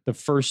year, the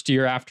first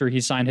year after he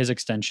signed his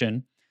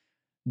extension,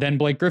 than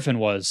Blake Griffin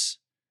was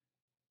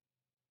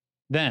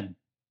then?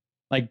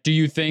 Like, do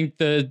you think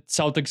the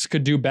Celtics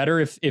could do better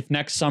if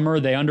next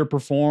summer they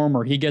underperform,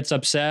 or he gets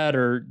upset,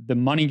 or the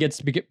money gets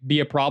to be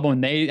a problem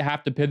and they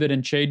have to pivot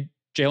and trade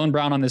Jaylen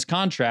Brown on this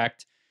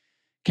contract?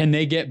 Can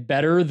they get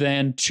better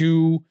than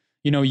two,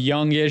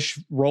 youngish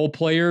role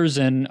players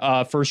and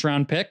a first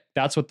round pick?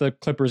 That's what the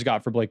Clippers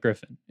got for Blake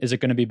Griffin. Is it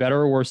going to be better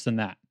or worse than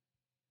that?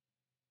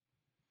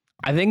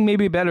 I think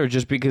maybe better,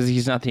 just because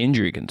he's not the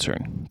injury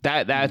concern.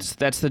 That's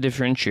the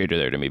differentiator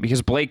there to me,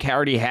 because Blake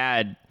already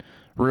had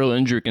real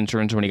injury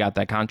concerns when he got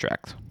that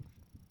contract.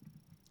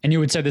 And you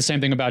would say the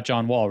same thing about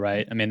John Wall,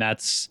 right? I mean,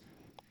 that's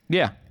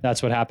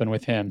what happened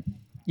with him.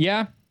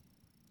 Yeah.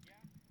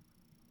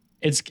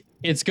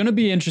 It's going to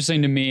be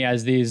interesting to me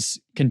as these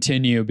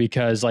continue,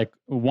 because like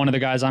one of the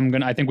guys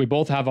I think we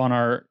both have on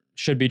our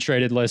should be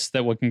traded list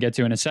that we can get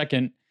to in a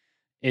second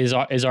is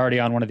already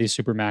on one of these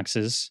super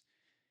maxes.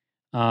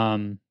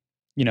 The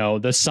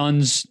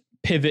Suns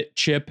pivot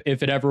chip,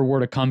 if it ever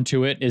were to come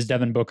to it, is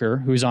Devin Booker,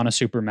 who's on a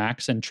super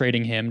max, and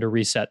trading him to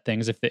reset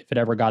things if it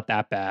ever got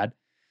that bad.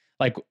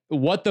 Like,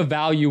 what the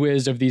value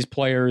is of these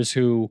players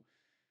who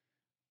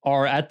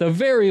are at the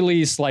very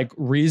least like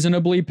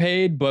reasonably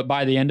paid, but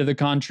by the end of the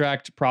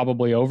contract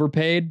probably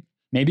overpaid.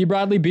 Maybe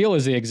Bradley Beal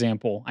is the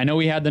example. I know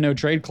he had the no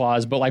trade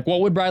clause, but like,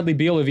 what would Bradley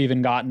Beal have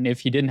even gotten if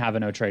he didn't have a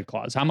no trade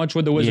clause? How much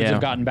would the Wizards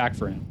have gotten back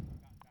for him?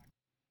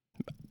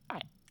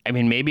 I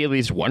mean, maybe at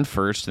least one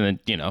first, and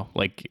then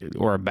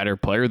or a better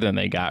player than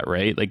they got,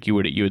 right? Like you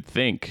would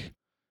think,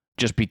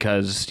 just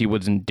because he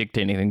wasn't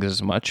dictating things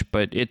as much.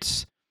 But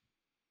it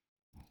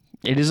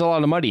is a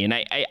lot of money, and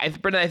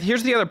but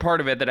here's the other part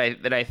of it that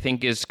I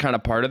think is kind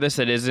of part of this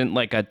that isn't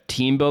like a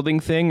team building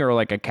thing or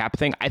like a cap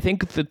thing. I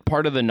think that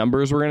part of the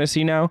numbers we're going to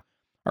see now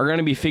are going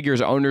to be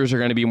figures owners are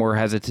going to be more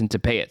hesitant to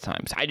pay at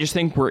times. I just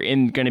think we're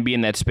going to be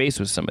in that space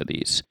with some of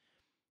these.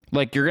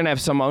 Like, you're going to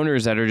have some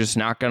owners that are just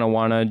not going to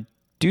want to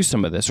do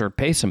some of this or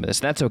pay some of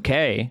this. That's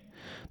okay.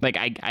 Like,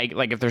 I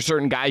like, if there's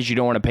certain guys you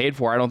don't want to pay it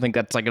for, I don't think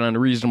that's like an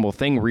unreasonable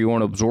thing where you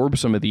want to absorb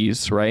some of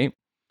these, right?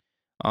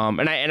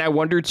 And I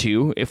wonder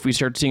too if we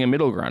start seeing a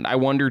middle ground. I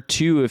wonder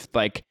too if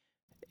like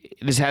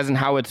this hasn't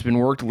how it's been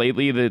worked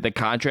lately. The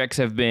contracts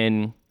have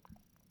been,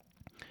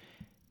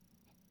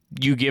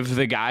 you give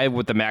the guy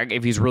with the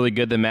if he's really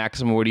good, the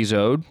maximum of what he's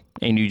owed,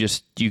 and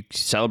you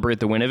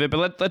celebrate the win of it.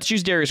 But let's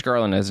use Darius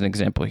Garland as an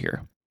example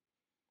here.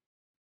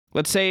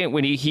 Let's say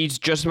when he's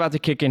just about to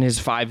kick in his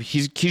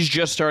he's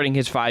just starting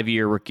his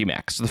 5-year rookie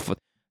max,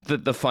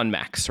 the fun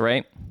max,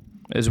 right?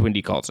 As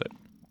Wendy calls it.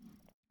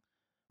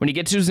 When he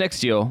gets to his next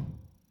deal,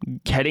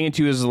 heading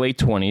into his late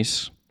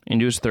 20s,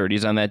 into his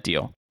 30s on that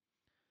deal,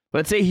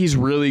 let's say he's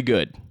really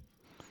good,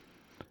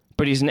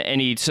 but he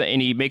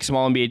makes some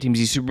All-NBA teams,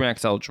 he's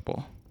Supermax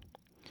eligible.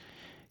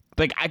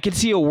 Like, I could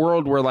see a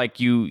world where like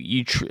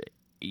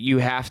you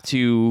have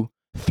to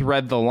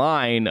thread the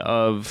line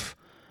of,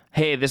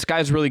 hey, this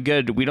guy's really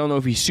good. We don't know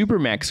if he's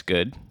Supermax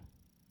good.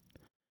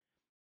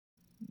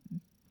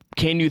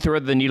 Can you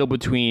thread the needle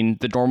between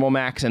the normal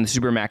max and the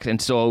Supermax and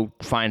still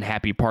find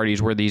happy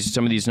parties where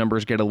some of these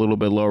numbers get a little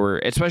bit lower,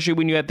 especially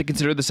when you have to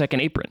consider the second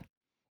apron?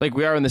 Like,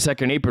 we are in the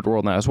second apron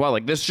world now as well.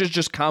 Like, this is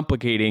just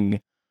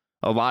complicating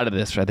a lot of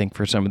this, I think,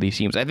 for some of these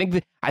teams. I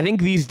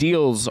think these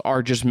deals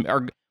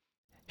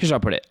here's how I'll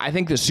put it. I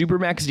think the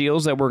Supermax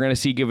deals that we're going to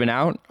see given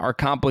out are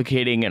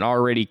complicating an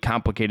already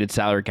complicated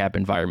salary cap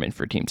environment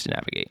for teams to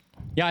navigate.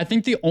 Yeah, I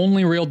think the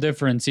only real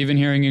difference, even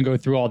hearing you go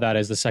through all that,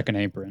 is the second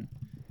apron.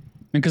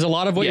 Because a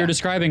lot of what you're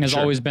describing has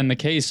always been the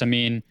case. I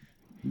mean,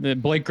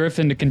 Blake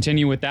Griffin, to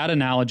continue with that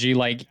analogy,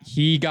 like,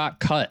 he got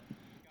cut.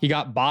 He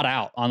got bought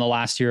out on the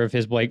last year of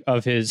his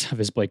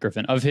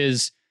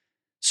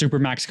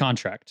Supermax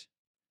contract.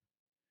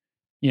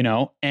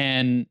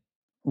 And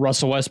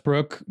Russell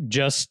Westbrook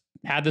just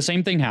had the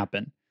same thing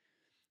happen.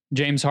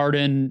 James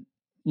Harden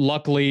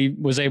luckily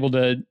was able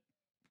to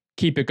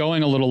keep it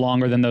going a little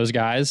longer than those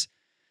guys.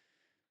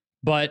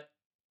 But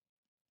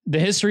the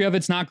history of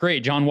it's not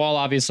great. John Wall,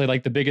 obviously,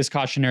 like the biggest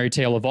cautionary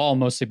tale of all,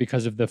 mostly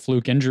because of the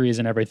fluke injuries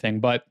and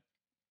everything. But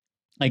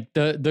like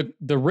the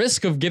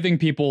risk of giving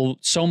people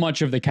so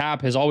much of the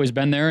cap has always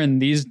been there, and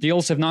these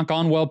deals have not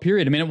gone well,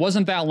 period. I mean, it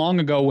wasn't that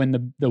long ago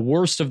when the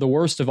worst of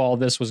all of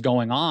this was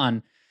going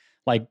on,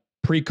 like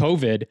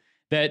pre-COVID,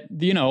 that,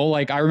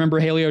 like, I remember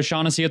Haley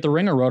O'Shaughnessy at The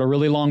Ringer wrote a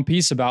really long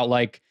piece about,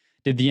 like,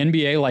 did the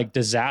NBA like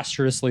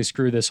disastrously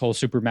screw this whole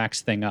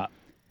Supermax thing up?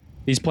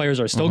 These players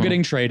are still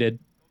getting traded.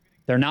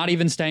 They're not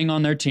even staying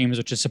on their teams,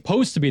 which is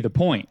supposed to be the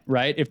point,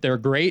 right? If they're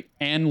great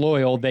and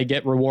loyal, they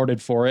get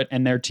rewarded for it,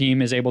 and their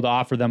team is able to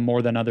offer them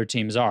more than other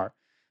teams are.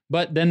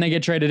 But then they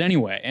get traded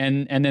anyway,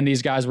 and then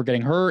these guys were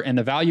getting hurt, and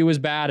the value is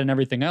bad and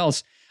everything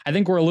else. I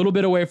think we're a little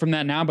bit away from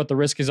that now, but the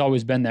risk has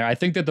always been there. I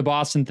think that the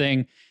Boston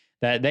thing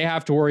that they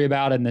have to worry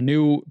about, and the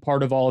new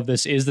part of all of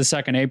this, is the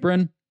second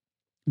apron.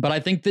 But I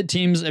think that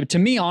teams, to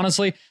me,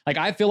 honestly, like,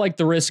 I feel like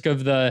the risk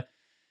of the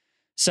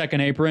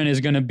second apron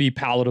is going to be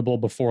palatable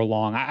before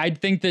long. I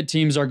think that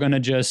teams are going to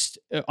just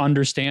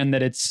understand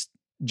that it's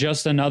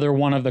just another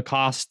one of the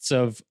costs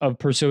of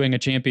pursuing a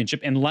championship.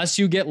 Unless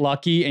you get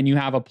lucky and you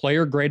have a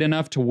player great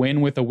enough to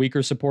win with a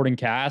weaker supporting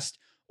cast,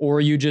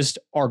 or you just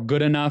are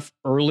good enough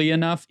early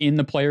enough in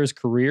the players'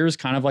 careers,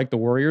 kind of like the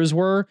Warriors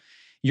were,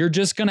 you're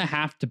just going to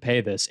have to pay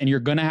this, and you're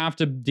going to have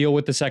to deal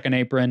with the second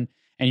apron,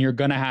 and you're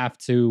going to have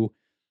to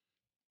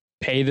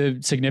pay the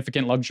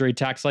significant luxury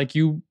tax like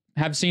you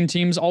have seen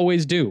teams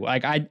always do.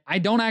 Like, I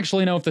don't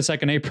actually know if the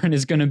second apron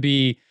is going to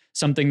be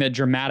something that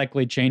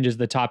dramatically changes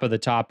the top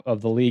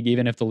of the league,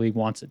 even if the league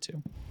wants it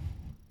to.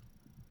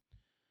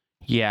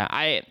 Yeah,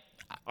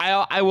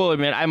 I will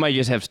admit I might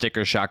just have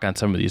sticker shock on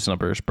some of these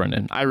numbers,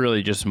 Brendan. I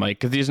really just might,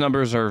 because these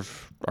numbers are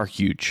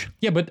huge.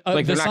 Yeah, but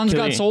like, the Suns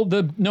got sold.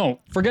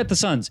 Forget the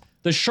Suns.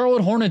 The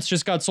Charlotte Hornets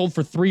just got sold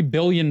for $3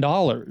 billion.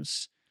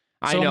 So,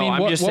 I know.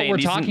 I'm just saying what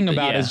we're talking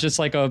about is just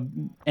like a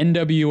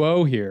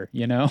NWO here,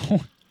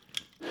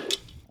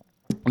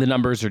 The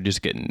numbers are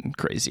just getting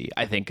crazy.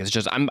 I think it's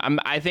just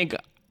I think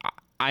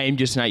I am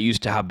just not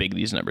used to how big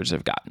these numbers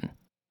have gotten.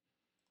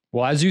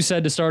 Well, as you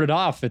said to start it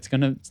off, it's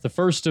the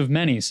first of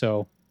many,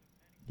 so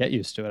get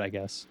used to it, I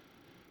guess.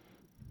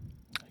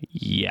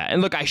 Yeah,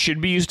 and look, I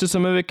should be used to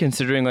some of it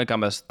considering like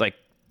I'm a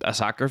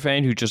soccer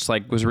fan who just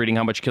like was reading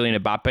how much Kylian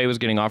Mbappe was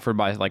getting offered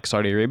by like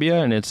Saudi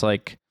Arabia, and it's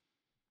like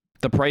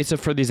the price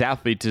for these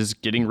athletes is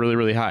getting really,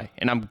 really high.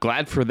 And I'm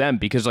glad for them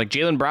because like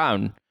Jaylen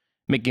Brown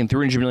making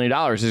 $300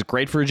 million is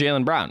great for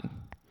Jaylen Brown.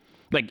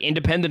 Like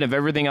independent of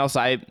everything else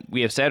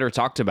we have said or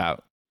talked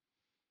about.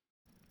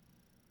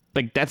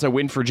 Like that's a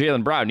win for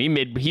Jaylen Brown.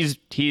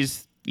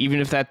 He's even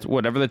if that's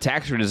whatever the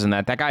tax rate is in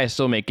that guy is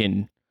still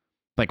making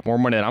like more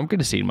money than I'm going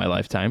to see in my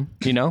lifetime,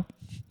 you know?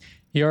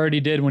 He already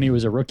did when he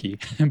was a rookie,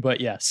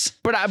 but yes.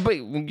 But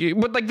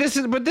this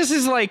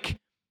is like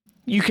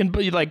you can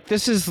be like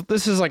this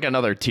is like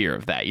another tier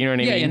of that. You know what I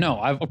mean? Yeah, you know.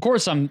 Of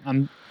course,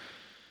 I'm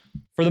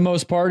for the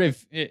most part,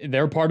 if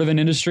they're part of an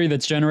industry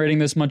that's generating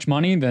this much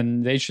money,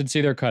 then they should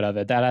see their cut of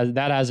it. That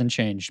hasn't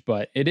changed,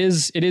 but it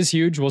is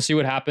huge. We'll see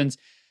what happens.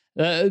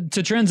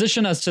 To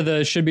transition us to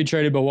the should be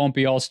traded but won't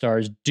be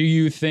all-stars, do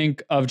you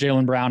think of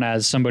Jaylen Brown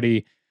as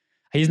somebody?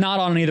 He's not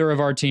on either of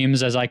our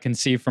teams, as I can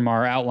see from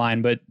our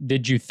outline, but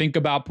did you think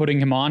about putting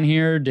him on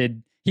here?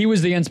 He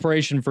was the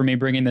inspiration for me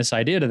bringing this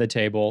idea to the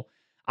table.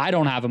 I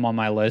don't have him on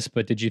my list,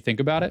 but did you think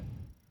about it?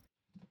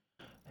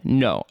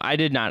 No, I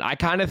did not. I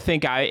kind of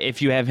think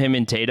if you have him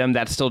and Tatum,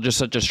 that's still just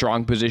such a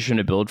strong position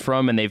to build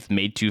from, and they've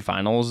made two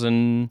finals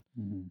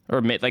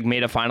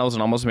made a finals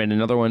and almost made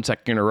another one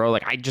second in a row.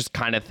 Like I just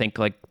kind of think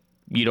like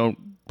you don't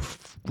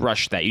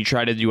rush that. You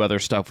try to do other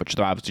stuff, which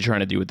they're obviously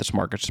trying to do with the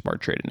smart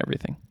trade and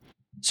everything.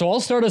 So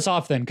I'll start us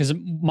off then, because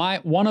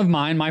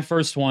my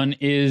first one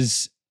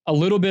is a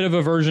little bit of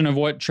a version of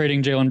what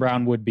trading Jaylen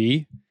Brown would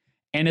be,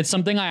 and it's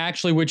something I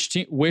actually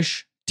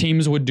wish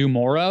teams would do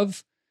more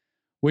of,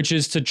 which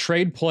is to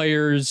trade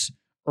players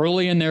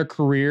early in their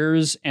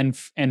careers and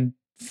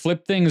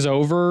flip things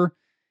over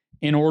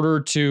in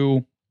order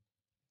to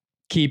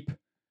keep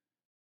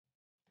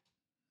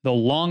the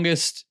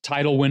longest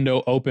title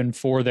window open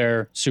for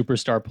their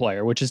superstar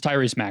player, which is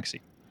Tyrese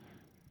Maxey.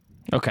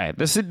 Okay,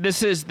 this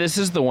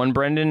is the one,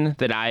 Brendan,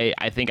 that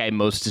I think I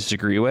most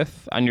disagree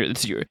with.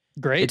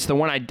 Great. It's the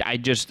one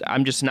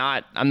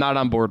I'm not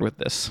on board with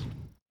this.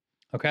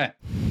 Okay.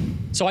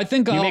 So I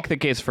think you make the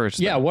case first.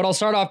 Yeah, what I'll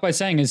start off by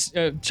saying is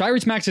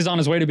Tyrese Maxey is on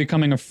his way to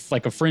becoming a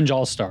fringe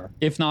all-star,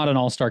 if not an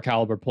all-star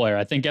caliber player.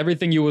 I think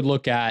everything you would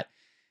look at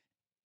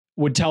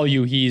would tell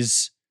you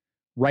he's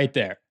right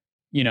there.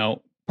 You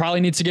know,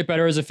 probably needs to get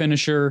better as a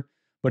finisher,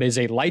 but is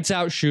a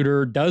lights-out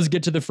shooter, does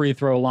get to the free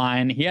throw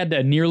line. He had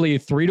a nearly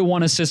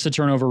 3-to-1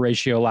 assist-to-turnover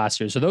ratio last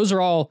year. So those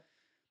are all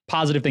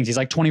positive things. He's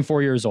like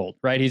 24 years old,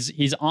 right?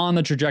 He's on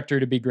the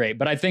trajectory to be great.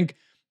 But I think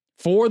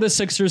for the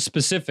Sixers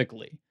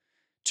specifically,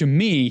 to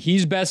me,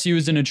 he's best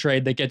used in a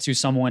trade that gets you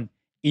someone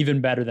even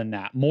better than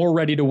that. More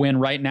ready to win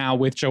right now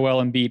with Joel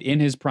Embiid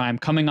in his prime,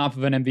 coming off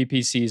of an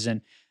MVP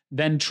season,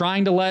 than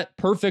trying to let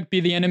perfect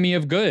be the enemy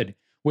of good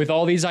with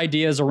all these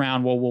ideas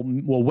around, well,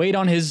 we'll wait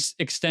on his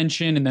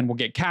extension and then we'll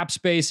get cap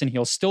space and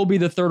he'll still be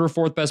the third or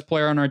fourth best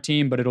player on our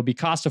team, but it'll be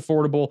cost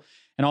affordable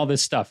and all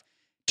this stuff.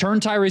 Turn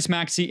Tyrese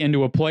Maxey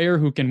into a player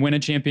who can win a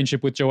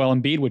championship with Joel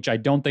Embiid, which I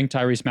don't think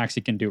Tyrese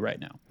Maxey can do right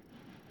now.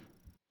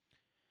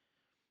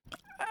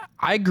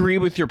 I agree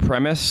with your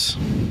premise.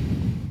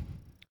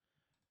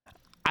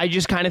 I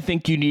just kind of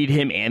think you need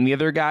him and the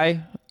other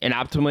guy. And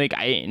optimally,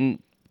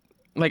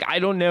 I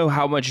don't know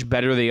how much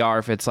better they are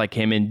if it's like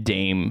him and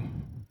Dame.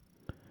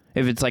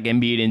 If it's like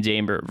Embiid and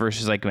Dame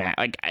versus like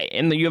Matt.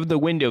 And you have the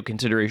window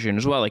consideration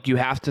as well. Like you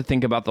have to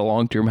think about the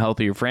long-term health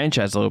of your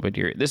franchise a little bit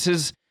here. This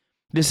is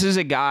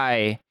a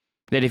guy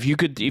that if you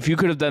could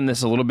have done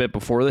this a little bit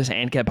before this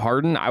and kept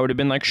Harden, I would have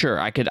been like, sure,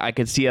 I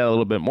could see that a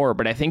little bit more.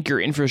 But I think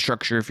your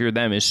infrastructure, if you're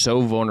them, is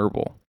so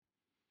vulnerable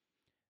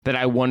that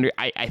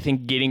I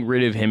think getting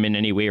rid of him in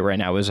any way right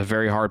now is a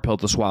very hard pill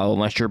to swallow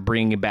unless you're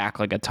bringing back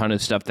like a ton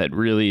of stuff that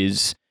really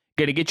is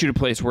going to get you to a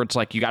place where it's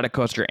like you got a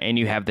coaster and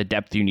you have the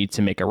depth you need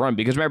to make a run.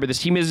 Because remember,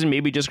 this team isn't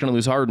maybe just going to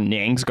lose Harden.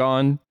 Niang's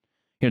gone.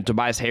 You know,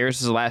 Tobias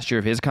Harris is the last year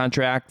of his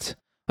contract.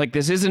 Like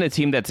this isn't a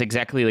team that's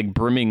exactly like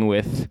brimming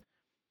with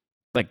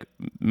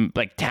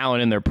like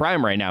talent in their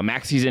prime right now.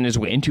 Maxey's in his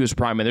way into his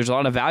prime, and there's a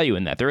lot of value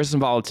in that. There is some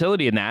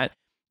volatility in that.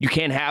 You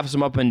can't have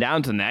some up and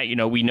downs in that. You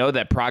know, we know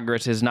that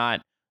progress is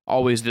not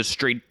always the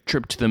straight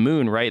trip to the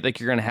moon, right? Like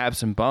you're going to have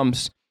some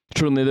bumps.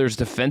 Certainly there's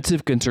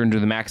defensive concerns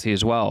with Maxey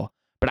as well.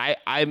 But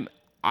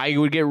I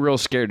would get real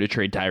scared to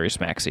trade Tyrese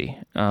Maxey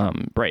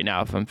right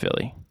now if I'm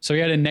Philly. So he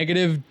had a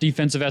negative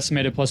defensive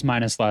estimated plus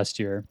minus last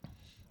year.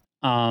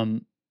 To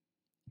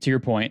your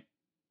point,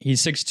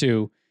 he's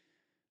 6'2".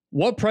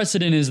 What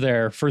precedent is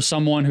there for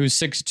someone who's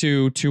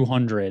 6'2",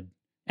 200,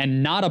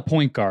 and not a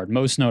point guard,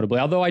 most notably?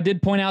 Although I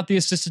did point out the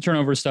assisted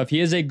turnover stuff. He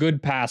is a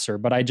good passer,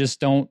 but I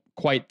just don't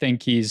quite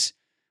think he's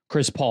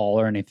Chris Paul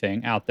or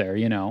anything out there,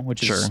 you know,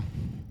 which is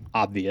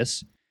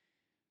obvious.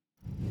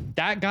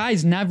 That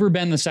guy's never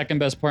been the second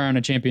best player on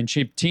a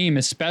championship team,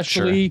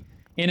 especially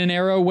in an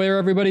era where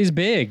everybody's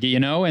big, you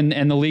know,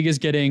 and the league is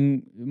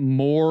getting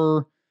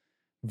more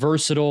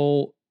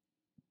versatile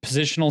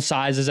positional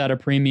sizes at a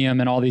premium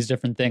and all these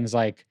different things.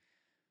 Like,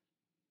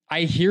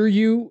 I hear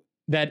you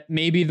that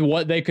maybe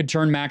what they could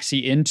turn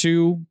Maxey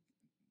into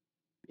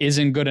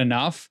isn't good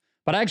enough,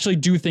 but I actually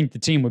do think the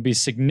team would be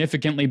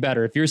significantly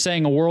better. If you're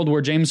saying a world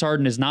where James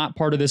Harden is not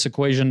part of this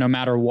equation no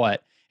matter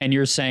what, and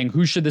you're saying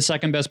who should the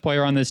second best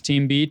player on this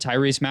team be,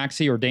 Tyrese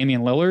Maxey or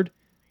Damian Lillard?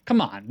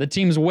 Come on, the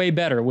team's way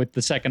better with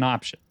the second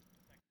option.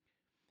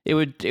 It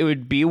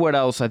would be what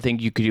else I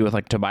think you could do with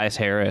like Tobias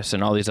Harris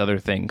and all these other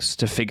things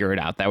to figure it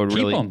out. That would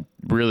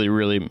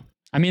really.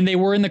 I mean, they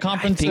were in the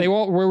conference. They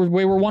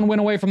were one win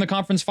away from the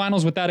conference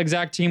finals with that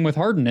exact team with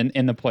Harden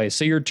in the place.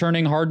 So you're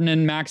turning Harden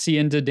and Maxey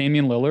into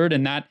Damian Lillard,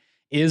 and that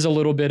is a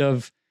little bit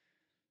of,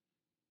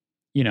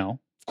 of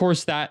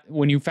course, that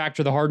when you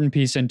factor the Harden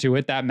piece into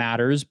it, that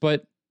matters.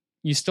 But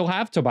you still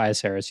have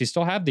Tobias Harris. You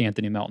still have the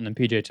Anthony Melton and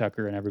PJ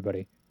Tucker and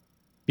everybody.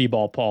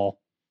 B-ball Paul,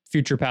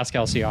 future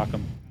Pascal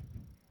Siakam.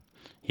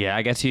 Yeah,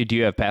 I guess you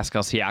do have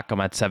Pascal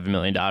Siakam at $7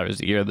 million a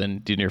year,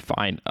 then you're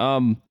fine.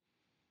 I'm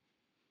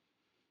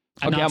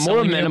more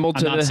amenable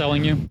to not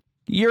selling you.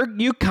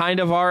 You kind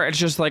of are. It's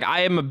just like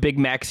I am a big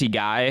Maxey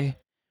guy,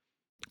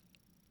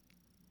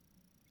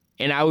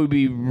 and I would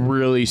be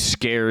really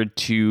scared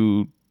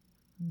to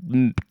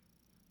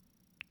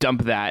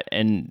dump that,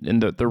 and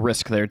the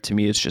risk there to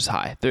me is just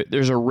high.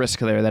 There's a risk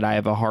there that I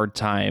have a hard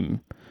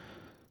time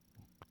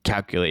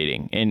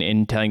calculating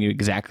and telling you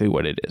exactly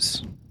what it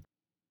is.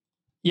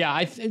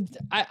 Yeah,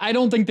 I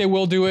don't think they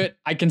will do it.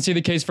 I can see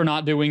the case for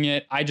not doing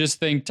it. I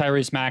just think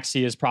Tyrese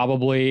Maxey is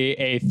probably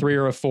a 3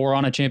 or a 4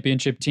 on a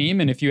championship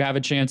team, and if you have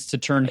a chance to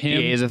turn him,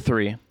 he is a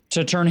 3,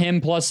 to turn him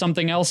plus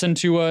something else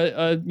into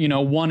a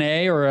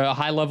 1A or a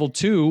high level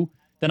 2,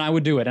 then I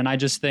would do it. And I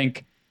just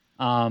think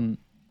they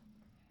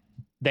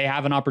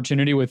have an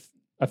opportunity with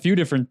a few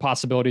different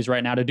possibilities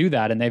right now to do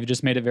that, and they've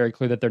just made it very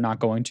clear that they're not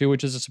going to,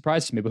 which is a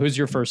surprise to me. But who's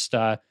your first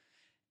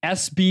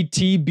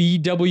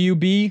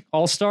SBTBWB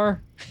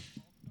All-Star?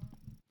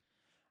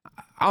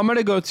 I'm going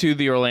to go to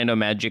the Orlando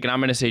Magic, and I'm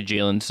going to say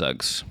Jalen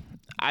Suggs.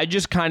 I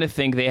just kind of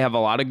think they have a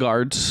lot of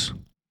guards.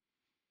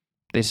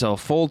 They sell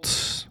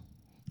Fultz.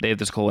 They have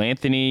this Cole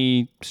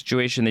Anthony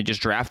situation. They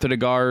just drafted a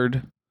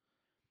guard.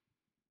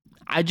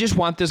 I just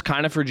want this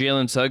kind of for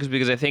Jalen Suggs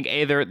because I think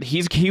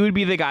he would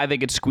be the guy that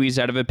gets squeezed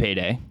out of a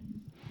payday.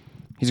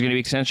 He's going to be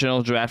extension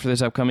eligible after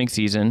this upcoming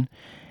season.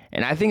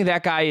 And I think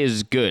that guy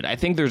is good. I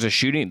think there's a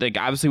shooting. Like,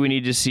 obviously, we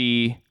need to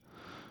see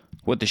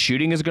what the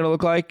shooting is going to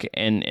look like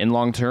and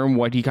long term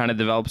what he kind of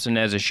develops in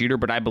as a shooter.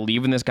 But I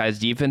believe in this guy's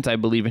defense. I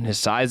believe in his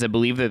size. I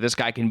believe that this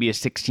guy can be a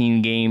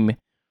 16-game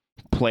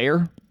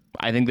player.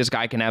 I think this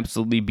guy can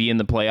absolutely be in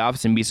the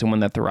playoffs and be someone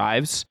that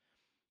thrives.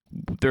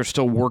 There's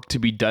still work to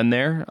be done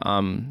there.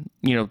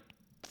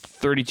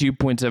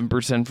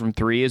 32.7% from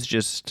 3 is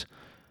just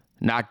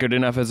not good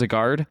enough as a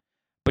guard.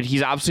 But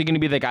he's obviously going to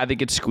be the guy that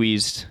gets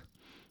squeezed.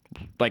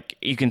 Like,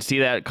 you can see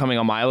that coming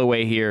a mile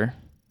away here.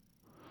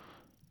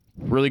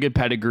 Really good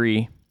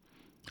pedigree.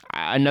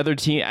 Another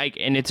team,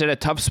 and it's at a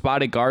tough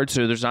spot at guard,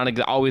 so there's not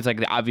always like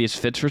the obvious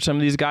fits for some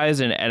of these guys.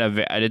 And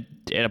at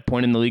a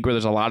point in the league where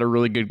there's a lot of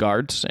really good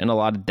guards and a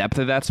lot of depth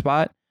at that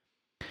spot.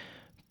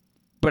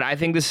 But I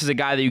think this is a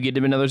guy that you get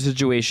him another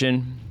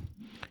situation.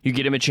 You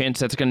get him a chance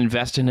that's going to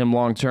invest in him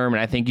long term, and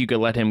I think you could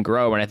let him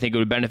grow, and I think it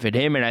would benefit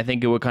him, and I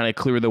think it would kind of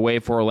clear the way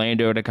for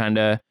Orlando to kind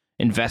of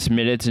invest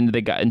minutes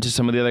into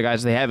some of the other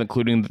guys they have,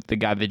 including the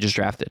guy they just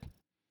drafted.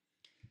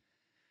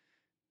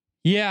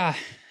 Yeah,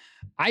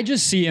 I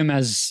just see him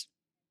as,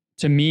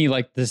 to me,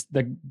 like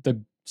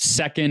the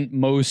second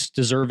most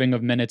deserving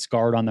of minutes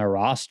guard on their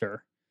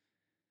roster.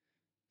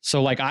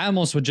 So, like, I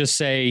almost would just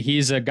say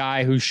he's a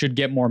guy who should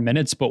get more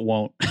minutes but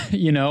won't,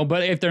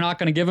 But if they're not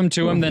going to give him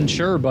to him, then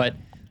sure. But,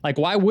 like,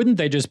 why wouldn't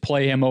they just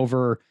play him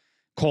over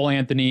Cole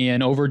Anthony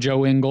and over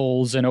Joe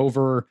Ingles and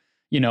over,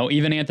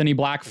 even Anthony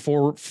Black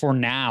for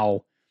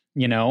now,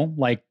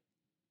 Like,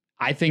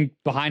 I think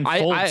behind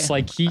Fultz,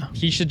 like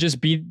he should just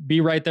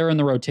be right there in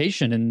the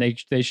rotation, and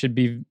they should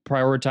be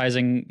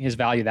prioritizing his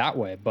value that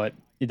way. But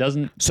it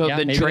doesn't. So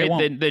then trade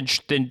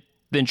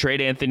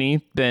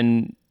Anthony,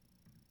 then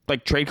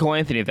like trade Cole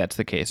Anthony if that's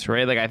the case,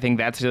 right? Like, I think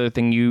that's the other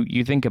thing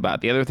you think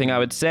about. The other thing I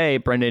would say,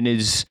 Brendan,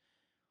 is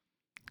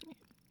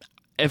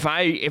if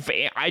I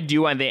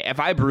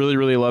really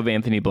really love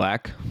Anthony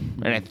Black,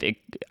 and I think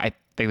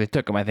they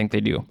took him, I think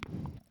they do.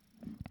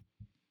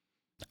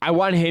 I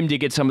want him to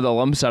get some of the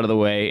lumps out of the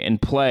way and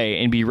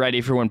play and be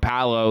ready for when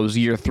Paolo's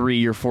year 3,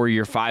 year 4,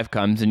 year 5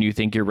 comes and you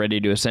think you're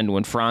ready to ascend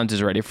when Franz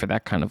is ready for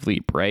that kind of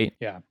leap, right?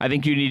 Yeah. I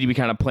think you need to be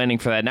kind of planning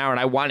for that now, and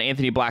I want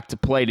Anthony Black to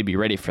play to be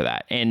ready for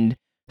that. And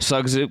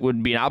Suggs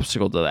would be an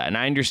obstacle to that. And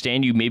I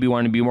understand you maybe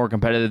want to be more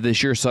competitive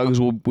this year. Suggs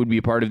would be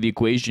a part of the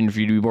equation for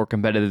you to be more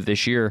competitive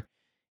this year.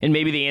 And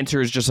maybe the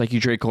answer is just like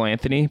you trade Cole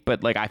Anthony,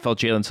 but like I felt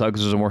Jalen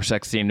Suggs was a more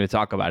sexy name to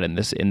talk about in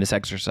this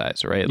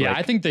exercise, right? Yeah,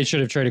 I think they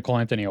should have traded Cole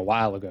Anthony a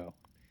while ago.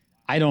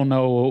 I don't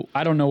know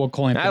what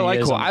Cole Anthony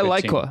is. I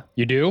like Cole.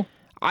 You do?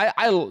 I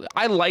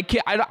like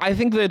it. I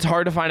think that it's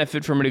hard to find a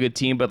fit for him in a good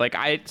team, but like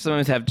I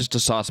sometimes have just a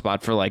soft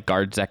spot for like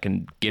guards that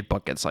can get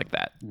buckets like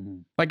that.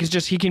 Mm-hmm. Like it's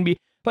just he can be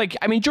like,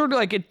 I mean, Jordan,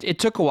 like, it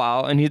took a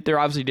while, and they're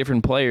obviously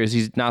different players.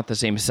 He's not the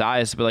same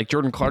size, but like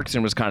Jordan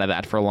Clarkson was kind of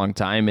that for a long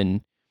time,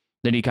 and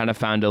then he kind of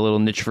found a little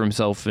niche for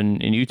himself in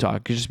Utah.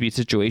 It could just be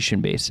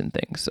situation based and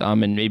things.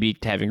 And maybe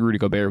having Rudy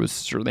Gobert was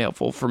certainly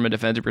helpful from a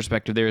defensive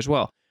perspective there as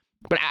well.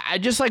 But I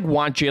just like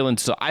want Jalen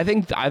Suggs. I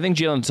think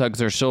Jalen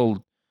Suggs are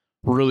still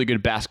really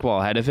good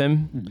basketball ahead of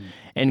him,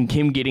 and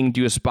him getting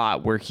to a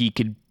spot where he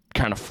could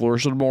kind of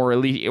flourish a little more,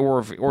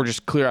 or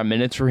just clear out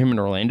minutes for him in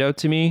Orlando.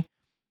 To me,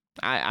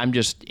 I'm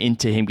just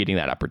into him getting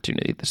that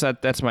opportunity. So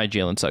that's my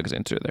Jalen Suggs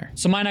answer there.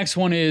 So my next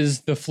one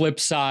is the flip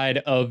side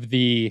of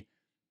the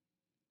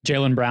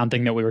Jaylen Brown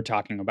thing that we were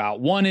talking about.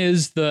 One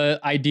is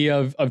the idea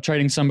of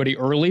trading somebody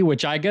early,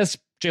 which I guess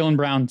Jaylen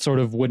Brown sort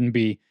of wouldn't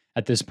be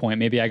at this point.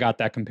 Maybe I got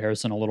that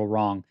comparison a little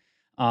wrong.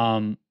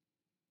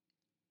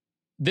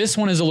 This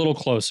one is a little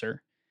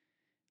closer.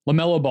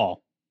 LaMelo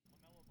Ball.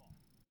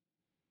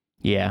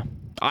 Yeah,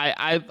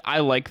 I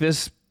like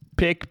this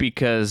pick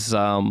because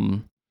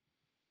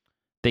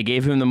they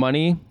gave him the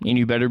money, and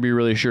you better be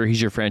really sure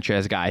he's your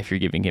franchise guy if you're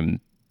giving him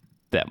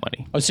that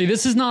money. Oh, see,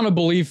 this is not a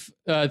belief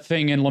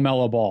thing in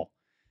LaMelo Ball.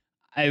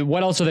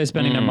 What else are they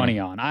spending their money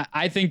on?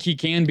 I think he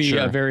can be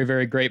a very,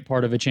 very great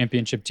part of a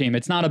championship team.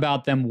 It's not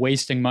about them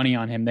wasting money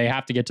on him. They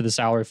have to get to the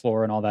salary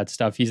floor and all that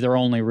stuff. He's their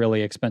only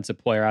really expensive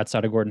player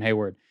outside of Gordon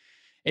Hayward.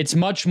 It's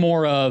much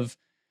more of,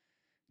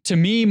 to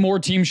me, more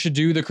teams should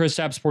do the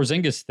Kristaps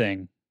Porzingis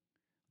thing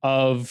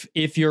of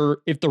if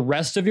the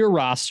rest of your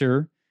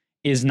roster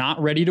is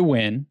not ready to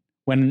win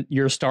when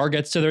your star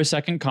gets to their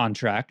second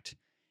contract,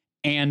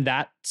 and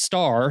that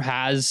star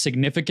has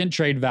significant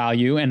trade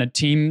value and a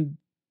team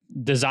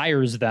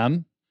desires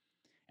them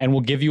and will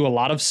give you a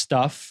lot of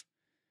stuff,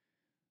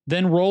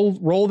 then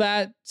roll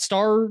that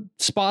star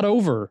spot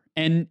over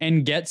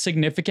and get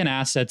significant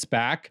assets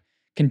back.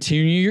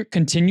 Continue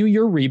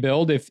your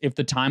rebuild if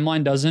the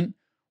timeline doesn't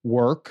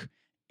work,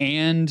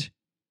 and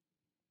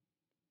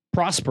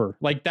prosper.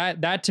 Like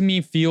that to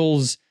me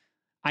feels,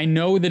 I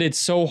know that it's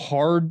so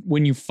hard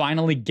when you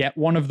finally get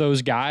one of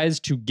those guys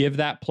to give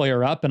that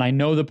player up. And I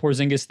know the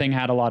Porzingis thing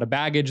had a lot of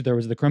baggage. There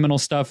was the criminal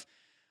stuff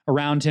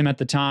around him at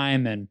the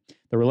time, and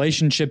the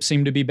relationship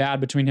seemed to be bad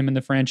between him and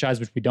the franchise,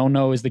 which we don't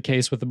know is the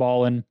case with the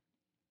Ball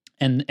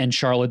and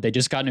Charlotte. They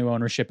just got new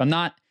ownership.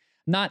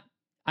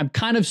 I'm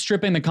kind of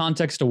stripping the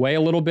context away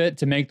a little bit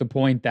to make the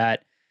point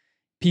that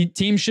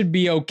teams should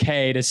be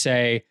okay to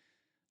say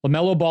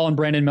LaMelo Ball and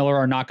Brandon Miller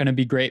are not going to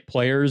be great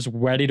players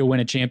ready to win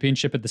a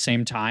championship at the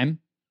same time.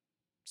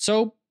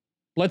 So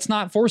let's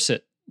not force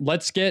it.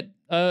 Let's get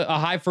a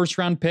high first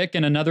round pick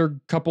and another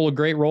couple of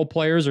great role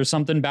players or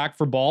something back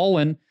for Ball,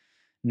 and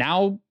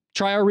now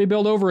try our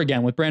rebuild over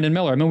again with Brandon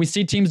Miller. I mean, we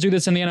see teams do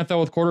this in the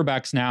NFL with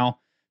quarterbacks now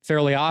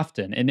fairly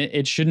often, and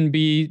it shouldn't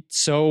be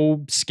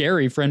so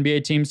scary for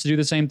NBA teams to do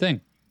the same thing.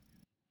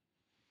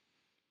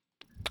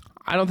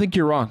 I don't think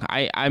you're wrong.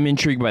 I'm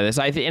intrigued by this.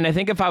 I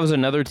think if I was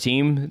another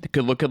team that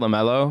could look at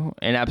LaMelo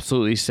and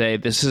absolutely say,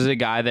 this is a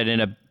guy that in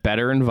a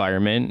better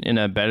environment, in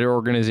a better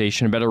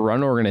organization, a better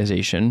run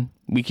organization,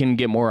 we can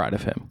get more out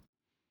of him.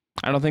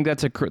 I don't think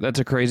that's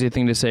a crazy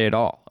thing to say at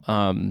all.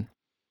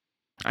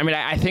 I mean,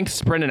 I think,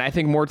 Brendan, I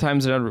think more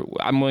times than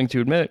I'm willing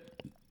to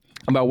admit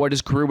about what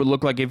his career would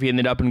look like if he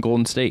ended up in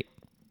Golden State.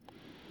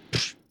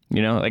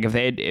 You know, like if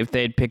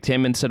they had picked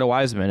him instead of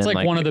Wiseman. It's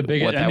like one of the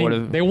biggest. I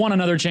mean, they won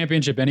another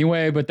championship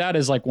anyway, but that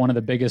is like one of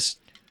the biggest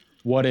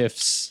what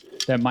ifs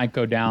that might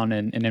go down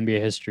in NBA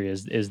history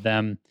is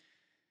them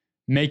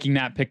making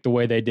that pick the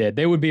way they did.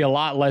 They would be a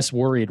lot less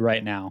worried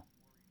right now.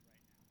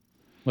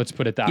 Let's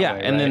put it that way. Yeah,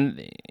 and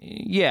then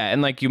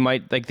and like you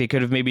might like they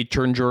could have maybe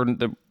turned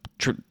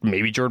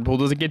maybe Jordan Poole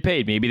doesn't get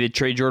paid. Maybe they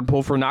trade Jordan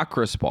Poole for not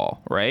Chris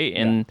Paul, right?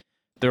 And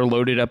they're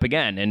loaded up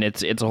again, and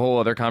it's a whole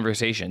other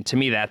conversation. To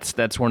me,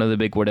 that's one of the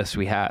big what ifs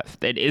we have.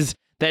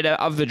 That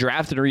of the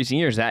draft in recent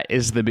years, that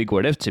is the big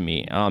what if to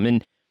me.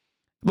 And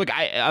look,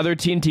 other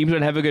teams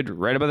would have a good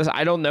right about this.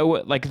 I don't know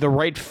what like the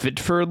right fit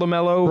for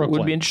LaMelo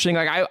would be interesting.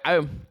 Like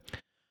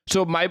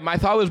so my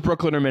thought was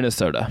Brooklyn or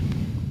Minnesota.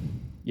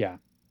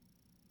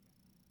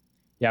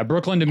 Yeah,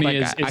 Brooklyn to me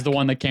is the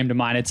one that came to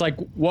mind. It's like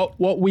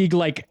what we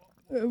like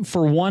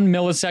for 1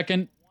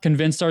 millisecond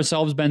convinced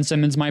ourselves Ben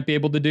Simmons might be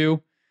able to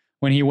do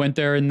when he went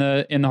there in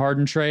the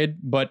Harden trade,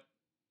 but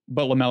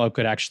LaMelo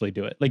could actually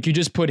do it. Like you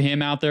just put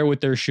him out there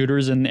with their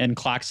shooters and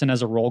Claxton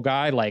as a role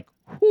guy, like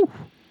whew.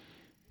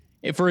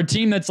 For a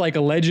team that's like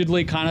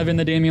allegedly kind of in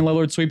the Damian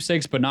Lillard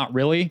sweepstakes, but not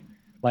really.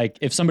 Like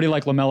if somebody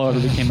like LaMelo ever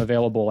became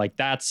available, like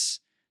that's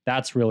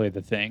really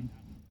the thing.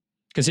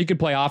 Because he could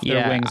play off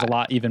their wings a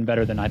lot even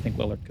better than I think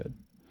Lillard could.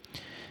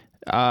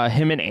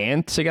 Him and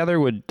Ant together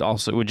would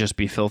just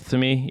be filth to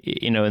me,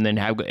 you know. And then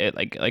have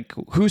like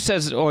who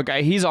says? Oh,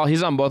 guy, he's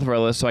on both of our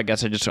lists. So I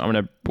guess he's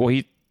on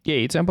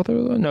both our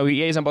lists. No,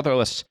 he's on both our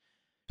lists.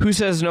 Who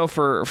says no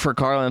for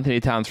Karl Anthony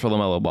Towns for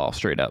LaMelo Ball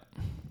straight up?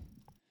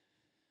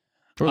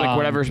 Or like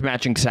whatever's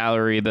matching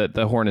salary that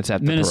the Hornets have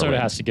to Minnesota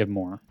has to give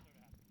more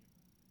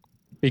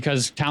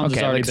because Towns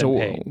has already been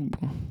paid.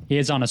 He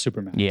is on a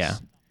supermax. Yeah,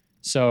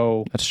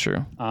 so that's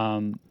true.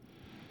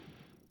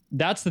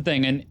 that's the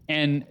thing.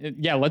 And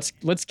yeah, let's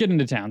get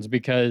into Towns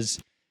because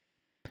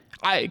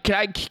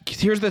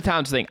here's the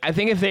Towns thing. I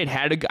think if they'd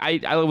had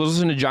I was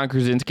listening to John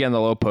Krasinski on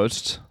the Low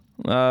Post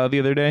the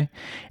other day,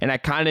 and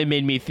it kind of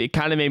made me think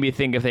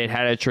if they'd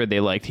had a trade they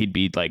liked, he'd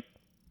be like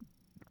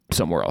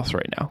somewhere else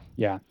right now.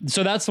 Yeah.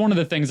 So that's one of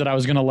the things that I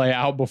was going to lay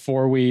out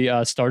before we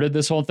started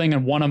this whole thing.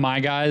 And one of my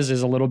guys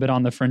is a little bit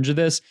on the fringe of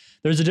this.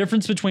 There's a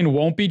difference between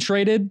won't be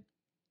traded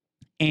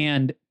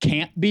and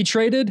can't be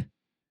traded.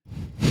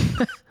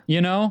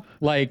 You know,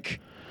 like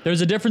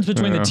there's a difference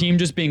between the team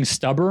just being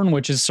stubborn,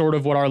 which is sort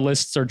of what our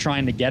lists are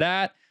trying to get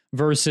at,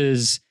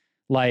 versus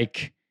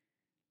like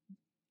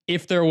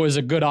if there was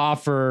a good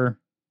offer,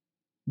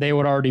 they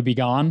would already be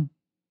gone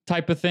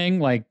type of thing.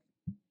 Like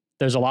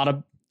there's a lot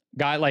of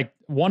like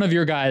one of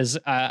your guys,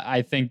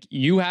 I think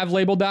you have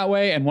labeled that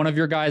way. And one of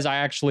your guys, I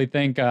actually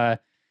think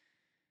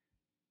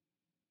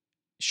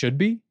should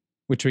be,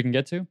 which we can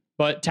get to,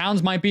 but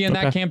Towns might be in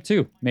that camp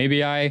too.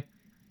 Maybe I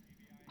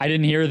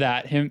didn't hear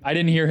that I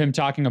didn't hear him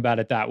talking about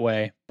it that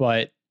way,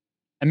 but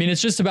I mean,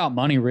 it's just about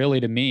money really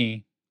to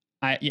me.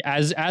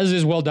 As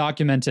is well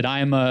documented,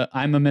 I'm a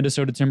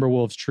Minnesota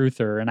Timberwolves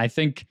truther. And I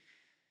think,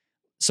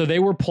 so they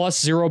were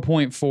plus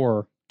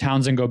 0.4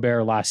 Towns and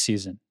Gobert last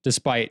season,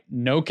 despite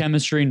no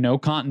chemistry, no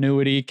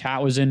continuity.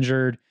 Cat was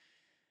injured.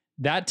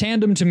 That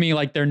tandem to me,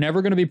 like they're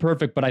never going to be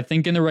perfect, but I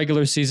think in the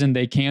regular season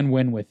they can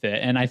win with it.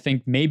 And I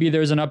think maybe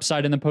there's an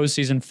upside in the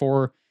postseason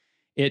for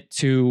it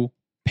to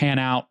pan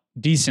out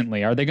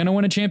decently. Are they going to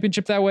win a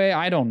championship that way?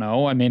 I don't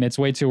know. I mean, it's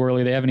way too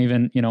early. They haven't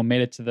even,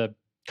 made it to the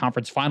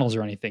conference finals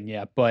or anything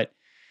yet, but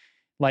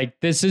like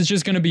this is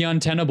just going to be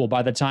untenable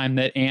by the time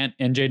that Ant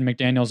and Jaden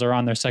McDaniels are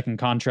on their second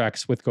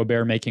contracts with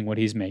Gobert making what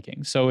he's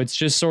making. So it's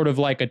just sort of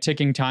like a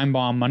ticking time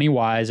bomb money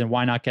wise, and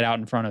why not get out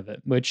in front of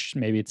it? Which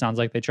maybe it sounds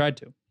like they tried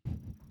to.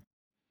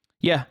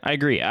 Yeah, I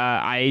agree.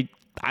 I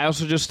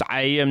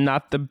am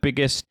not the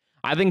biggest.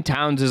 I think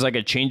Towns is like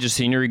a change of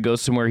scenery, go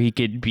somewhere he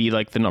could be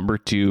like the number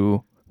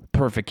 2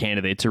 perfect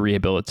candidate to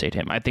rehabilitate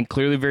him. I think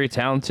clearly very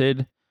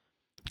talented,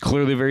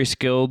 clearly very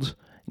skilled.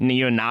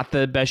 Not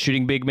the best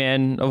shooting big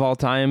man of all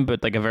time,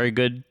 but like a very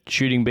good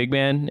shooting big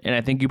man. And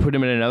I think you put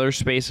him in another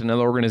space,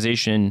 another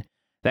organization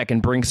that can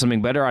bring something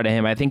better out of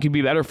him. I think he'd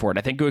be better for it.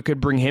 I think it could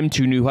bring him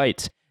to new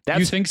heights.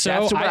 You think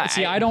so?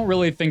 I don't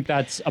really think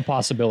that's a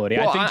possibility.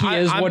 Well, I think he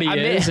is what he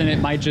is, and it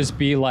might just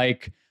be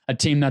like a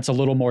team that's a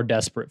little more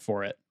desperate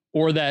for it,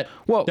 or that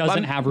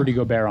doesn't have Rudy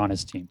Gobert on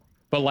his team.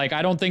 But like,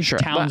 I don't think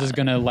Towns is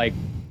going to like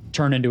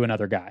turn into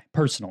another guy,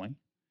 personally.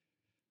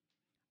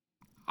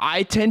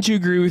 I tend to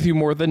agree with you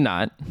more than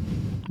not,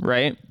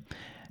 right?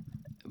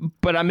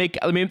 But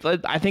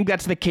I think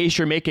that's the case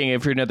you're making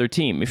if you're another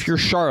team. If you're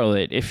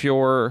Charlotte, if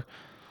you're,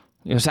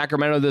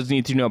 Sacramento doesn't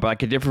need to know, but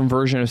like a different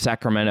version of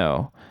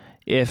Sacramento.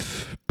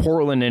 If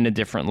Portland in a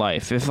different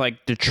life, if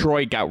like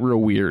Detroit got real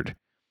weird,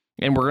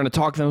 and we're going to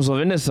talk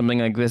themselves into something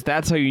like this,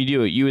 that's how you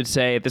do it. You would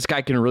say, this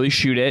guy can really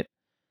shoot it.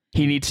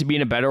 He needs to be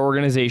in a better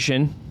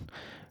organization.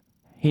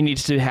 He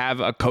needs to have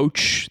a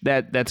coach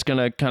that's going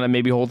to kind of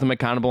maybe hold him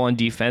accountable on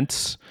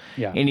defense.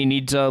 Yeah. And he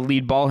needs a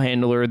lead ball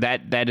handler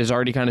that has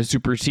already kind of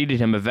superseded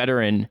him, a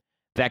veteran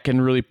that can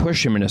really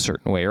push him in a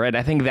certain way, right?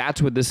 I think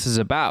that's what this is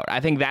about. I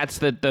think that's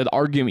the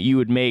argument you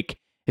would make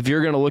if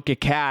you're going to look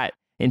at Cat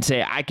and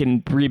say, I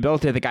can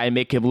rehabilitate the guy and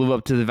make him live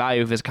up to the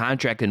value of his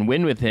contract and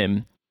win with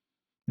him.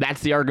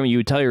 That's the argument you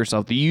would tell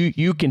yourself, that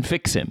you can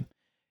fix him.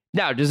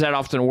 Now, does that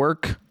often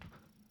work?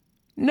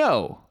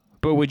 No.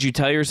 But would you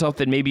tell yourself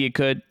that maybe it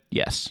could?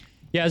 Yes.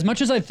 Yeah, as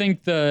much as I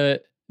think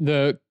the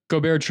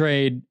Gobert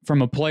trade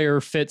from a player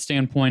fit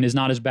standpoint is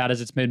not as bad as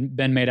it's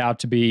been made out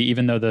to be,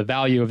 even though the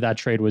value of that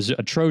trade was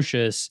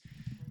atrocious,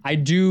 I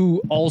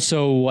do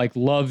also like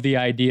love the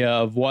idea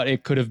of what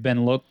it could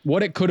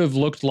have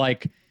looked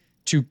like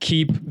to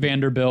keep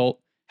Vanderbilt,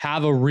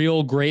 have a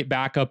real great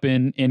backup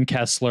in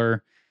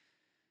Kessler,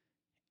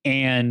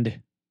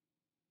 and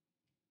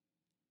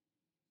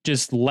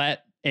just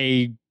let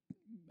a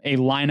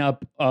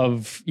lineup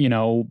of,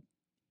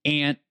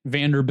 Ant,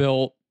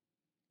 Vanderbilt,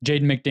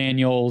 Jaden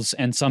McDaniels,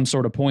 and some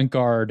sort of point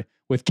guard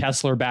with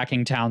Kessler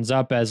backing Towns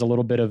up as a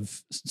little bit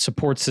of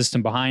support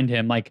system behind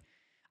him. Like,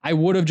 I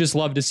would have just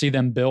loved to see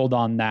them build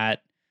on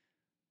that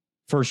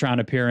first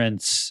round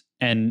appearance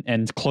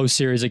and close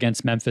series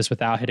against Memphis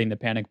without hitting the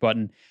panic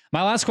button.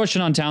 My last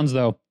question on Towns,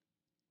 though,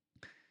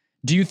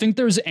 do you think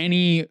there's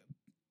any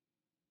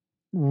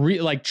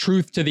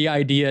truth to the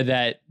idea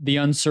that the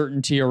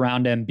uncertainty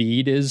around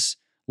Embiid is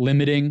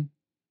limiting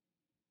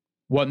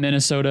what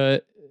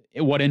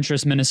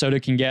interest Minnesota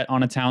can get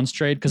on a Towns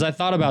trade? Because I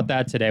thought about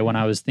that today when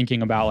I was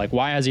thinking about like,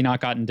 why has he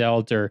not gotten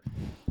dealt, or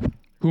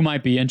who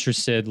might be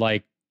interested?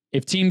 Like,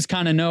 if teams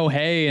kind of know,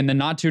 hey, in the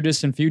not too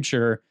distant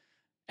future,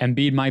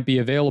 Embiid might be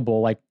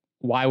available, like,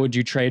 why would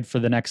you trade for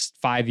the next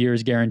 5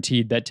 years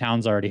guaranteed that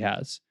Towns already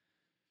has?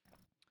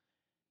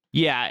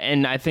 Yeah,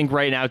 and I think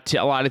right now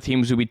a lot of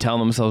teams would be telling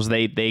themselves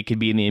they could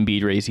be in the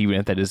Embiid race, even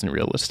if that isn't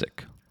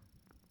realistic.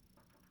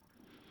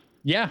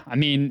 Yeah, I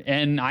mean,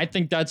 and I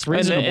think that's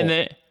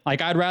reasonable.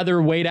 Like, I'd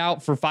rather wait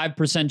out for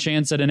 5%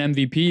 chance at an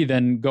MVP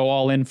than go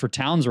all in for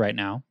Towns right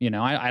now. You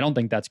know, I don't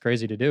think that's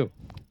crazy to do.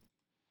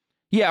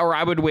 Yeah, or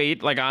I would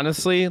wait, like,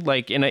 honestly,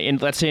 like, in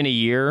let's say in a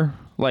year,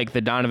 like,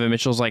 the Donovan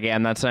Mitchell's like, yeah,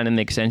 I'm not signing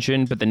the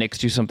extension, but the Knicks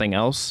do something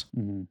else.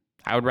 Mm-hmm.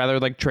 I would rather,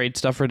 like, trade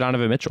stuff for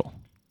Donovan Mitchell.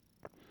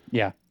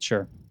 Yeah,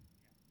 sure.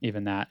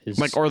 Even that is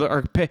like,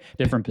 or pick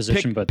different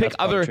position, but pick that's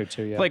other true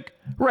too, yeah. Like,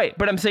 right,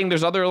 but I'm saying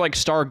there's other, like,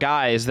 star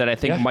guys that I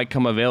think might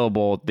come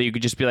available that you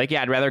could just be like,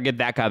 yeah, I'd rather get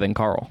that guy than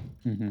Carl.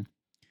 Mm-hmm.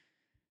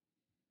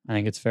 I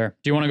think it's fair.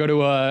 Do you want to go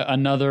to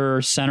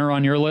another center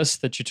on your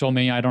list that you told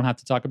me I don't have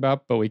to talk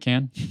about, but we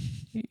can?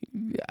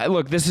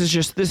 Look, this is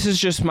just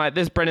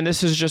Brendan.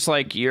 This is just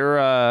like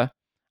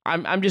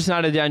I'm just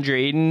not a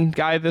DeAndre Ayton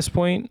guy at this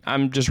point.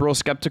 I'm just real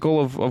skeptical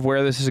of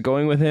where this is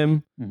going with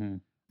him. Mm-hmm.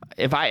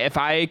 If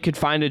I could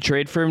find a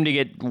trade for him to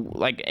get,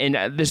 like, and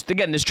this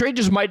trade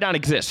just might not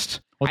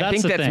exist. Well, I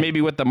think that's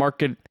maybe what the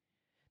market.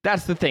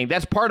 That's the thing.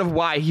 That's part of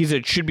why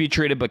should be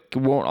traded but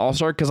won't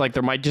all-star, because, like,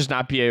 there might just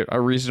not be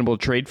a reasonable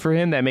trade for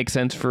him that makes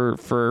sense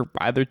for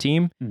either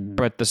team,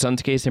 but the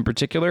Suns case in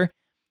particular.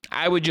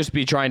 I would just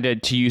be trying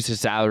to use his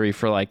salary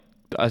for, like,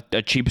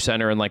 a cheap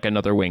center and, like,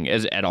 another wing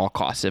at all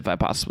costs if I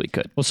possibly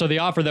could. Well, so the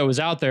offer that was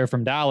out there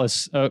from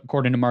Dallas,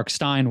 according to Mark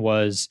Stein,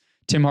 was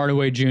Tim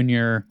Hardaway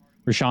Jr.,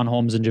 Richaun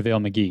Holmes, and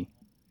JaVale McGee.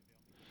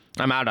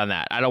 I'm out on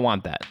that. I don't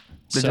want that.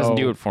 That doesn't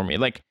do it for me.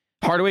 Like,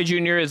 Hardaway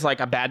Jr. is, like,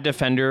 a bad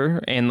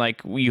defender, and,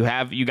 like, you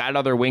got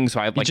other wings.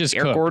 So I like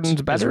Eric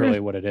Gordon's better. That's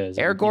really what it is.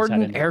 Eric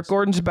Gordon's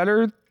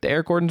better.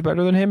 Eric Gordon's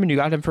better than him, and you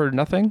got him for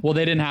nothing. Well,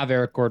 they didn't have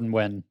Eric Gordon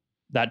when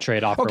that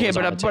trade offer. Okay, was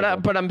on the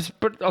table.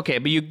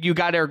 but you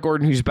got Eric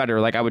Gordon who's better.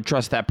 Like, I would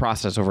trust that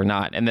process over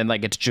not. And then,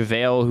 like, it's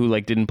JaVale who,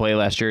 like, didn't play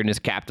last year and is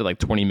capped at, like,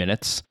 20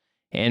 minutes,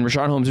 and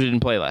Richaun Holmes who didn't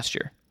play last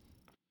year.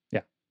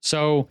 Yeah.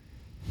 So.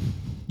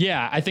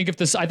 Yeah, I think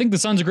the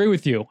Suns agree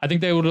with you. I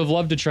think they would have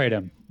loved to trade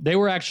him. They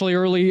were actually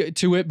early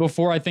to it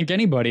before I think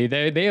anybody.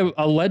 They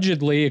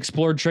allegedly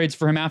explored trades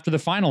for him after the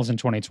finals in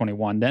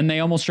 2021. Then they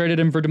almost traded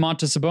him for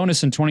Domantas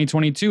Sabonis in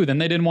 2022. Then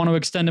they didn't want to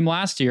extend him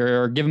last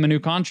year or give him a new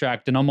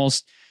contract, and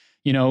almost,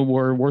 you know,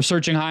 were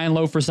searching high and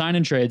low for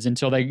sign-in trades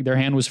until their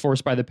hand was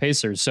forced by the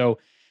Pacers. So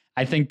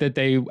I think that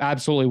they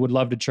absolutely would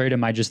love to trade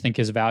him. I just think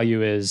his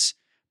value is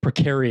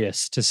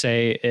precarious, to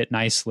say it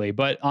nicely.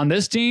 But on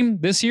this team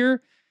this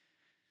year,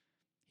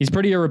 he's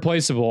pretty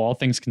irreplaceable, all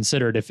things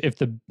considered. If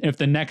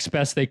the next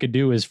best they could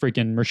do is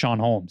freaking Richaun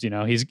Holmes, you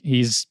know,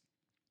 he's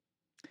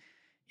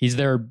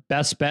their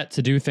best bet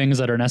to do things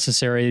that are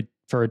necessary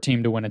for a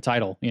team to win a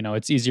title. You know,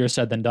 it's easier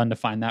said than done to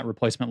find that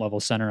replacement level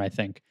center, I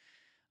think.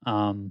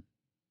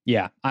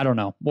 Yeah, I don't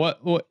know.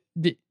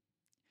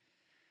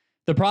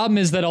 The problem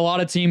is that a lot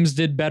of teams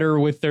did better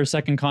with their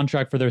second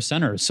contract for their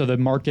centers. So the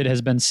market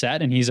has been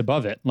set and he's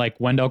above it. Like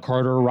Wendell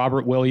Carter,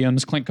 Robert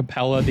Williams, Clint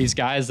Capella, these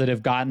guys that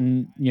have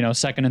gotten, you know,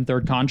 second and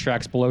third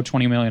contracts below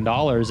 $20 million.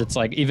 It's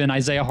like even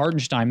Isaiah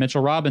Hartenstein,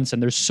 Mitchell Robinson.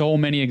 There's so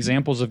many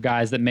examples of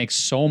guys that make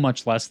so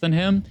much less than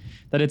him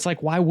that it's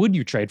like, why would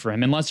you trade for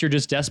him unless you're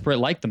just desperate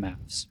like the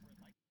Mavs?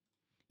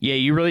 Yeah,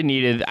 you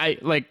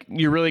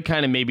really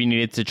kind of maybe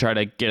needed to try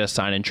to get a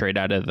sign and trade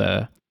out of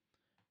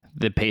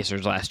the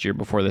Pacers last year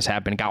before this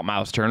happened, got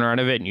Miles Turner out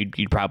of it, and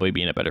you'd probably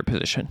be in a better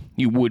position.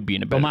 You would be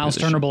in a better position. But Miles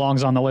Turner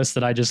belongs on the list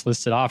that I just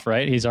listed off,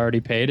 right? He's already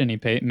paid, and he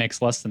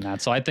makes less than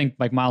that. So I think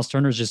like Miles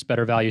Turner's just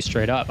better value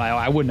straight up.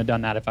 I wouldn't have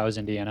done that if I was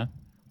Indiana.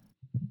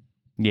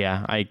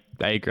 Yeah, I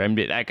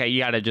agree. You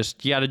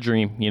gotta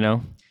dream, you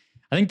know?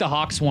 I think the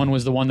Hawks one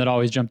was the one that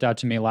always jumped out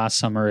to me last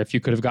summer. If you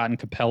could have gotten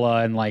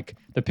Capella and like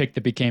the pick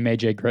that became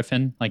AJ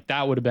Griffin, like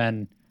that would have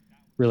been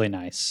really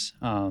nice.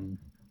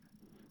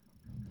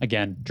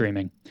 Again,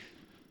 dreaming.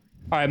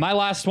 All right, my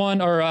last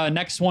one, or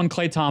next one,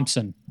 Klay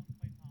Thompson.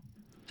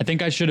 I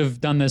think I should have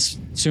done this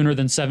sooner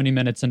than 70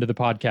 minutes into the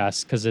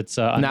podcast because it's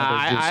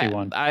another juicy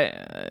one.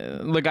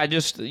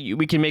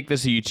 We can make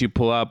this a YouTube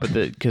pull-out, but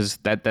because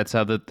that's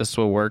how this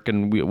will work,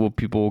 and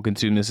people will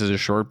consume this as a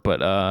short.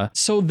 But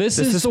so this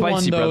is the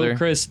one though, brother.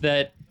 Chris,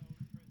 that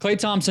Klay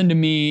Thompson to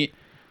me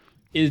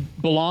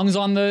belongs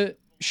on the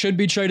should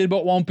be traded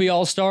but won't be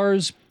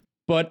all-stars.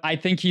 But I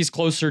think he's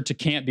closer to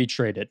can't be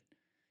traded.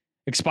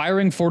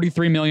 Expiring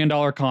 $43 million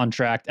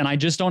contract, and I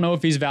just don't know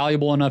if he's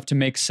valuable enough to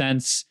make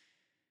sense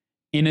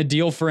in a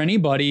deal for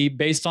anybody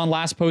based on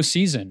last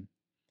postseason.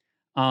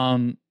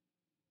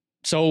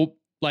 So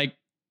like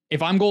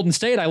if I'm Golden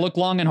State, I look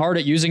long and hard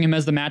at using him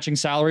as the matching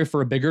salary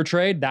for a bigger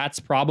trade. That's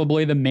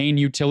probably the main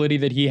utility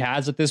that he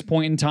has at this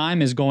point in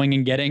time, is going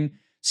and getting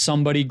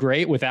somebody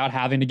great without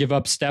having to give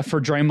up Steph or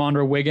Draymond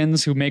or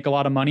Wiggins, who make a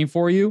lot of money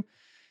for you,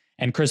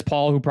 and Chris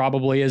Paul, who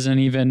probably isn't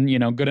even,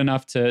 good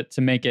enough to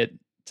make it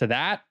to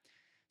that.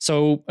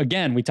 So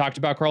again, we talked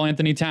about Karl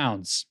Anthony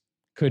Towns.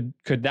 Could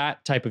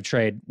that type of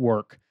trade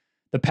work?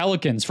 The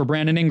Pelicans for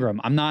Brandon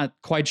Ingram. I'm not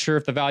quite sure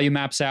if the value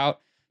maps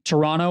out.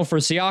 Toronto for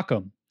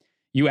Siakam.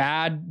 You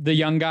add the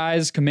young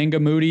guys,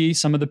 Kuminga, Moody,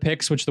 some of the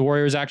picks, which the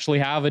Warriors actually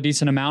have a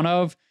decent amount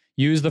of.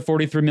 Use the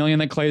 $43 million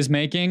that Klay's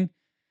making.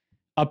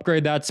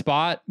 Upgrade that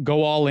spot.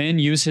 Go all in.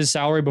 Use his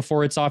salary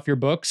before it's off your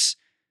books.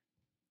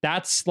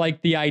 That's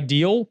like the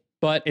ideal.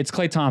 But it's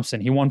Klay Thompson.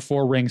 He won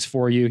 4 rings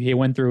for you. He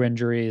went through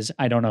injuries.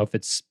 I don't know if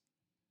it's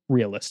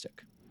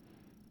realistic.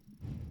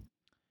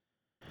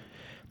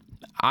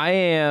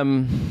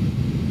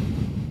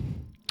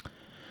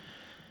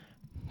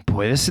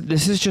 Boy, this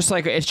is just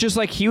like, it's just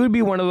like he would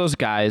be one of those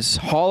guys,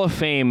 Hall of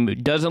Fame,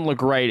 doesn't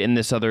look right in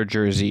this other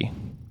jersey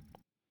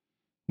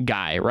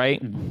guy,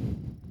 right?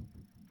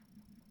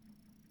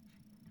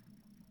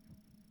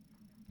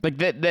 Like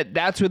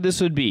that's what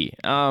this would be.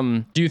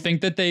 Do you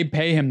think that they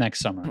pay him next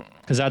summer?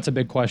 Because that's a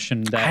big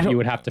question that you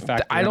would have to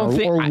factor in.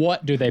 Or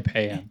what do they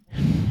pay him?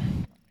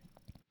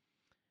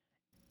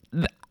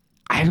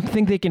 I don't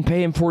think they can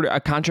pay him for a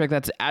contract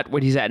that's at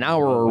what he's at now,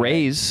 or a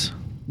raise.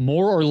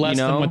 More or less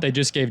than what they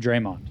just gave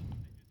Draymond.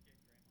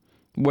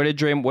 What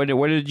did you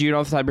know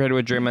off the top of your head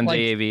what Draymond's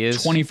AAV is?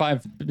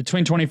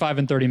 Between 25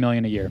 and 30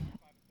 million a year.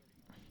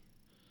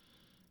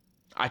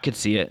 I could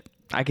see it.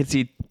 I could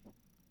see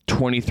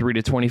 23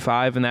 to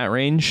 25 in that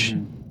range.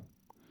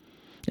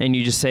 And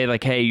you just say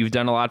like, hey, you've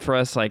done a lot for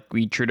us. Like,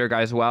 we treat our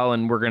guys well,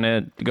 and we're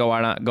gonna go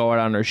out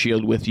on our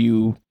shield with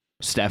you,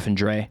 Steph and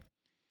Dre.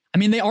 I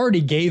mean, they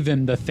already gave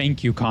him the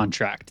thank you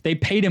contract. They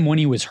paid him when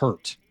he was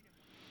hurt.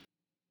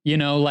 You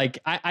know, like,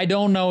 I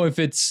don't know if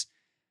it's,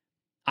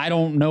 I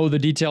don't know the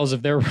details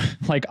of their,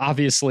 like,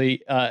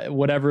 obviously,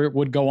 whatever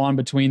would go on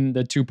between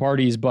the two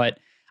parties, but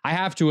I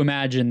have to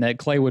imagine that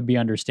Klay would be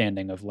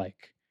understanding of,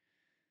 like,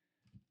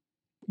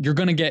 you're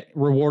going to get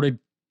rewarded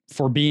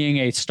for being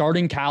a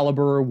starting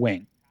caliber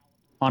wing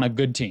on a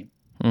good team.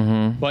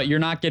 But you're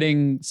not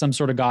getting some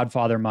sort of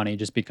Godfather money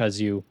just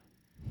because you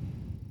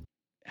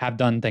have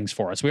done things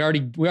for us. We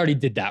already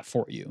did that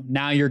for you.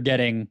 Now you're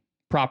getting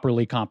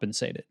properly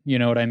compensated. You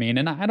know what I mean?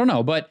 And I don't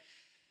know, but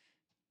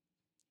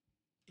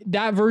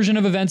that version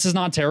of events is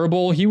not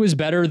terrible. He was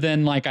better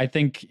than, like, I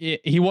think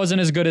he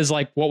wasn't as good as,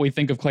 like, what we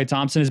think of Klay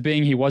Thompson as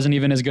being. He wasn't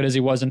even as good as he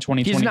was in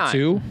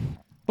 2022,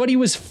 but he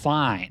was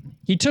fine.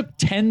 He took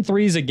 10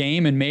 threes a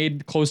game and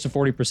made close to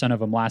 40% of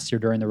them last year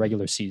during the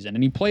regular season.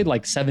 And he played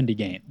like 70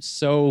 games.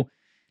 So,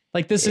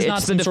 like, this is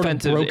not some sort of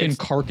broken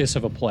carcass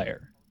of a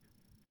player.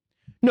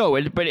 No,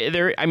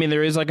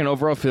 there is like an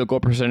overall field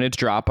goal percentage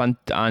drop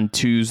on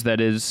twos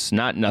that is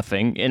not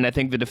nothing, and I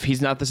think that if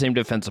he's not the same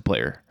defensive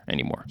player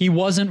anymore. He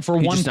wasn't for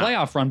one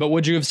playoff run, but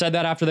would you have said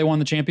that after they won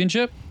the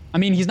championship? I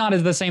mean, he's not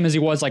as the same as he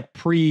was like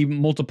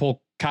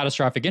pre-multiple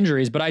catastrophic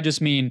injuries, but I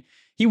just mean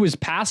he was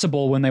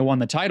passable when they won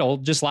the title.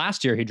 Just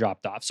last year he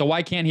dropped off. So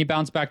why can't he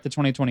bounce back to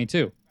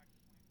 2022?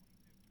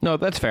 No,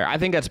 that's fair. I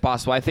think that's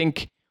possible. I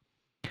think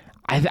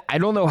I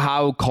don't know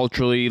how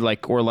culturally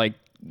or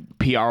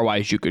PR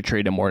wise you could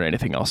trade him more than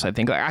anything else. I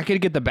think I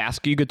could get the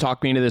basket. You could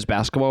talk me into this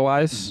basketball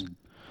wise,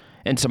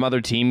 and some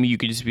other team. You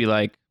could just be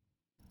like,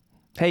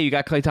 "Hey, you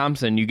got Klay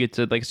Thompson. You get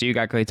to so you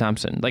got Klay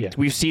Thompson."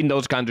 We've seen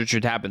those kinds of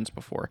shit happens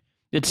before.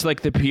 It's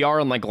like the PR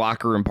and like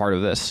locker room part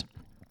of this.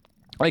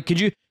 Like,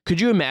 could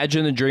you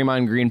imagine the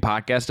Draymond Green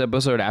podcast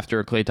episode after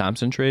a Klay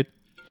Thompson trade?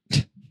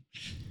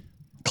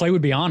 Klay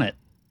would be on it.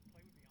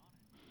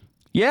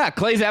 Yeah,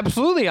 Klay's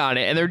absolutely on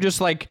it, and they're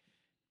just like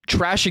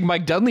trashing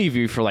Mike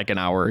Dunleavy for like an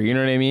hour. You know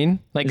what I mean?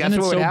 Like, Isn't that's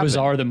it what would happen.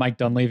 Bizarre that Mike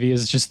Dunleavy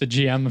is just the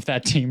GM of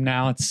that team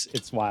now.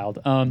 It's wild.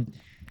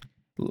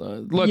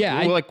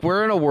 Look,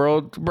 we're in a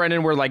world,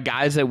 Brendan, where like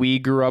guys that we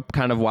grew up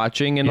kind of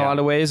watching in a lot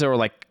of ways, or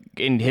like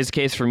in his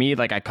case for me,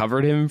 like I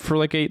covered him for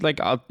like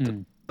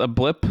a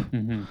blip.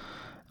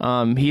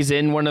 He's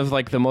in one of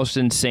like the most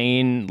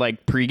insane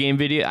like pregame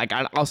video. Like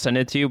I'll send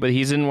it to you, but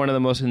he's in one of the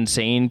most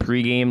insane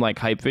pregame like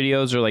hype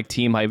videos or like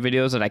team hype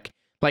videos that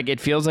like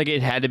it feels like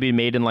it had to be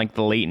made in like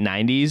the late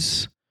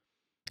 90s.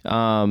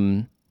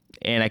 And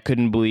I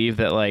couldn't believe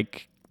that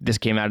like this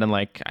came out in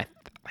like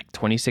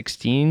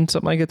 2016,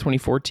 something like that,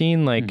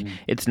 2014. Like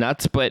it's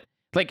nuts, but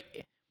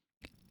like,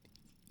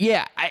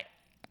 yeah,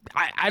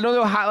 I don't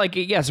know how, like,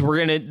 yes,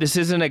 this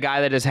isn't a guy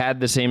that has had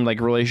the same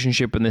like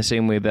relationship in the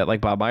same way that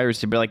like Bob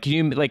Myers did, but like, can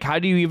you, like, how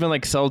do you even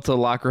like sell to the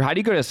locker? How do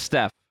you go to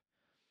Steph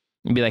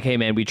and be like, hey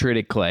man, we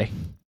traded Klay.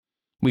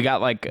 We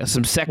got like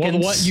some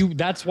seconds. Well,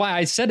 that's why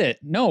I said it.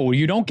 No,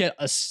 you don't get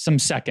some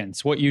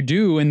seconds. What you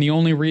do, and the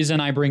only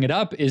reason I bring it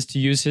up, is to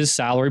use his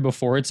salary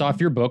before it's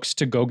off your books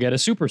to go get a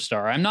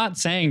superstar. I'm not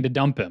saying to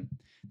dump him.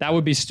 That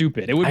would be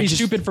stupid. It would be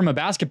stupid from a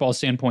basketball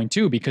standpoint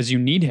too, because you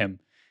need him.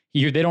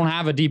 They don't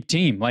have a deep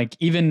team. Like,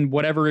 even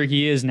whatever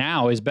he is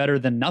now is better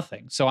than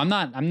nothing. So I'm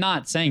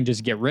not saying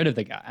just get rid of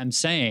the guy. I'm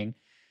saying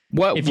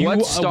what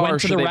star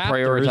should they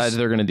prioritize?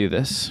 They're going to do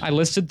this. I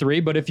listed 3,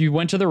 but if you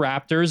went to the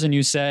Raptors and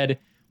you said,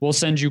 we'll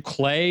send you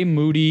Klay,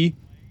 Moody,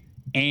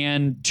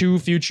 and 2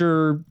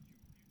 future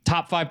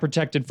top 5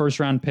 protected first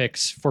round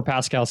picks for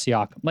Pascal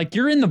Siakam. Like,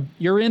 you're in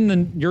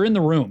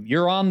the room.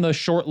 You're on the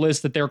short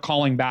list that they're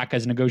calling back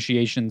as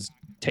negotiations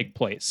take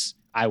place,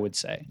 I would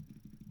say.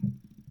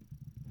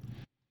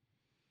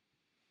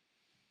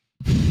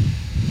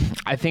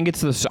 I think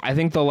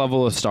the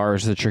level of star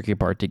is the tricky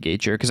part to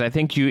gauge here, because I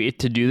think to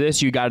do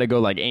this, you got to go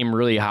like aim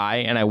really high,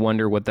 and I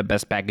wonder what the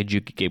best package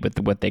you could get with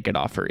what they could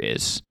offer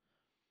is.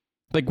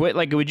 Like, what,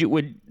 like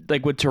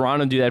would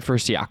Toronto do that for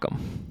Siakam?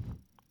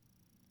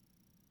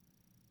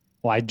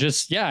 Well,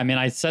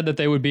 I said that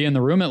they would be in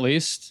the room at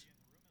least.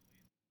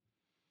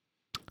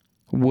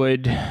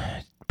 Would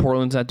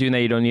Portland's not doing that?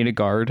 You don't need a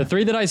guard. The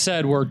three that I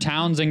said were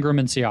Towns, Ingram,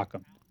 and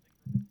Siakam.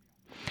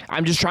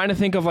 I'm just trying to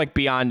think of like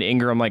beyond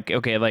Ingram. Like,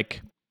 okay,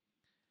 like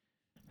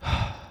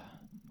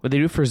what they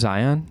do for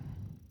Zion?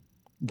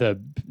 The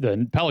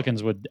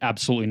Pelicans would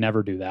absolutely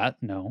never do that.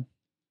 No,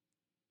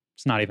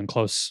 it's not even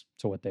close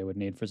to what they would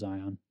need for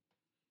Zion.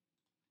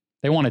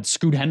 They wanted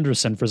Scoot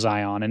Henderson for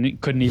Zion and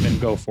couldn't even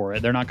go for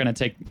it. They're not going to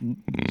take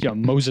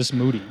Moses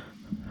Moody.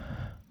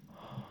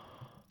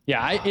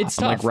 Yeah, it's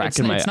tough. Like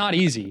it's not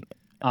easy.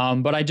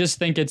 But I just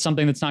think it's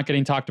something that's not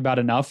getting talked about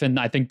enough. And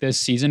I think this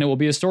season it will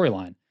be a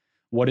storyline.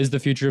 What is the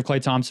future of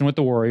Klay Thompson with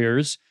the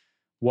Warriors?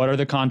 What are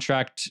the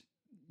contract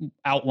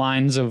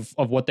outlines of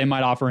what they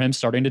might offer him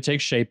starting to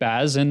take shape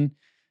as? And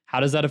how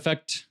does that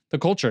affect the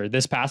culture?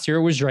 This past year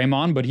it was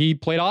Draymond, but he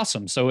played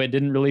awesome. So it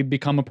didn't really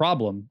become a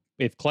problem.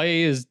 If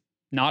Klay is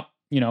not,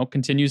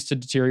 continues to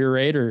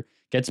deteriorate or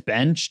gets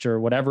benched or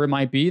whatever it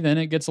might be, then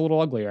it gets a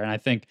little uglier. And I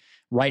think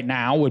right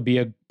now would be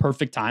a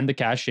perfect time to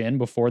cash in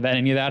before that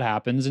any of that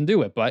happens and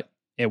do it. But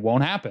it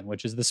won't happen,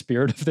 which is the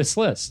spirit of this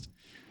list.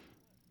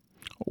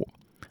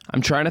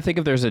 I'm trying to think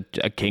if there's a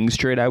Kings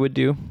trade I would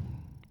do,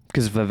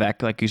 because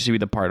Vivek used to be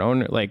the part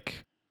owner.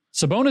 Like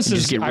Sabonis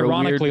is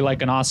ironically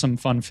like an awesome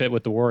fun fit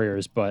with the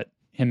Warriors, but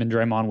him and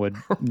Draymond would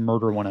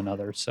murder one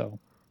another. So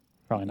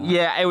probably not.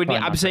 Yeah, it would.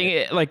 I'm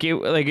saying would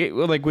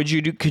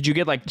you do? Could you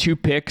get like 2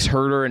 picks,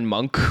 Herter and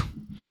Monk,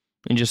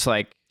 and just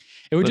like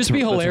it would just be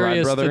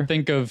hilarious to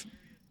think of.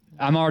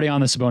 I'm already on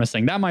the Sabonis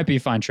thing. That might be a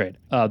fine trade,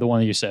 the one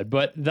that you said.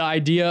 But the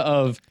idea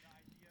of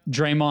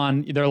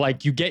Draymond, they're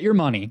like, you get your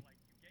money,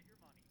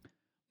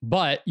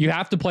 but you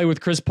have to play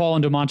with Chris Paul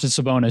and Domantas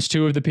Sabonis,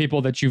 2 of the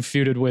people that you've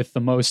feuded with the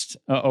most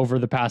over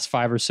the past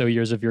 5 or so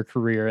years of your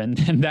career. And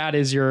that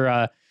is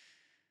your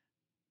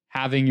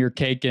having your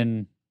cake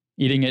and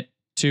eating it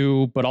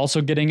too, but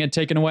also getting it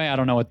taken away. I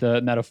don't know what the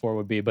metaphor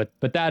would be, but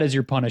that is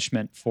your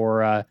punishment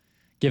for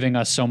giving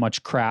us so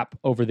much crap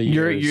over the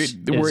years.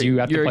 You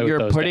have to play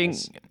with those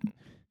guys.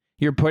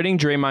 You're putting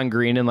Draymond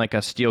Green in like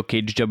a steel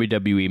cage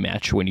WWE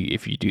match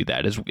if you do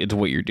that is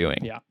what you're doing.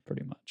 Yeah,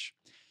 pretty much.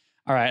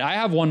 All right, I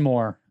have one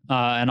more,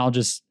 and I'll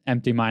just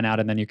empty mine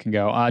out and then you can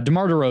go.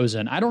 DeMar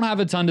DeRozan. I don't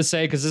have a ton to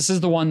say because this is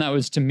the one that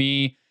was to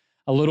me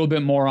a little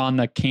bit more on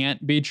the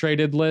can't be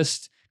traded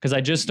list because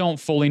I just don't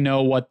fully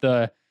know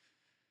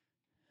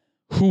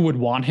who would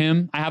want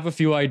him. I have a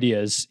few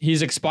ideas.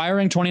 He's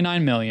expiring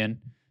 $29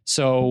 million,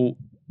 so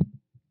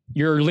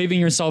you're leaving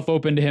yourself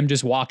open to him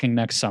just walking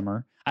next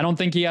summer. I don't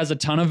think he has a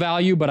ton of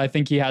value, but I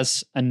think he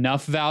has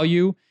enough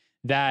value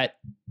that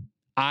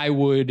I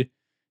would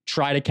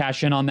try to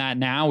cash in on that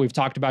now. We've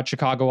talked about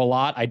Chicago a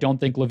lot. I don't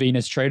think LaVine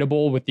is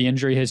tradable with the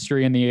injury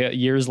history and the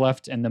years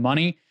left and the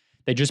money.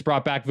 They just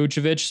brought back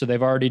Vucevic, so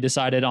they've already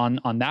decided on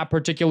that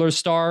particular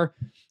star.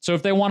 So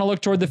if they want to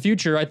look toward the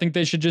future, I think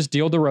they should just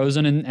deal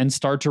DeRozan and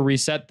start to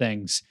reset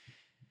things.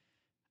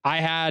 I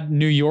had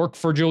New York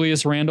for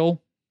Julius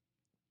Randle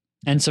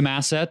and some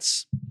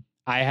assets.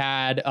 I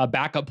had a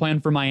backup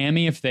plan for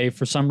Miami if they,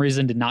 for some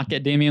reason, did not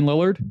get Damian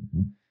Lillard.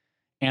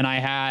 And I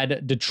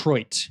had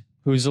Detroit,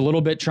 who's a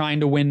little bit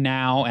trying to win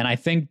now. And I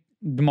think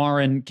DeMar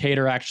and Kate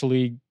are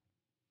actually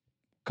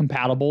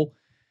compatible.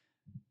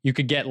 You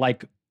could get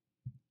like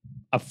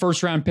a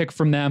first round pick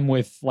from them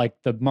with like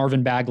the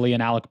Marvin Bagley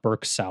and Alec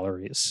Burks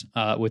salaries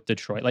with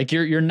Detroit. Like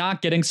you're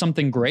not getting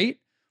something great,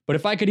 but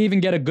if I could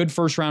even get a good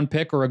first round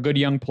pick or a good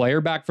young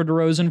player back for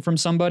DeRozan from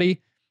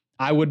somebody,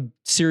 I would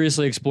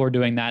seriously explore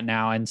doing that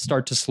now and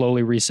start to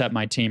slowly reset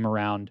my team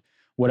around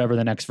whatever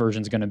the next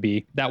version is going to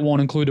be. That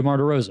won't include DeMar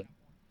DeRozan.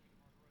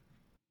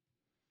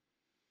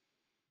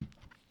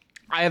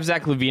 I have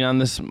Zach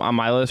LaVine on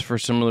my list for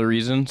similar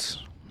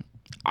reasons.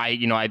 I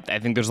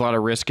think there's a lot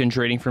of risk in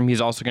trading for him.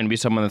 He's also going to be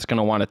someone that's going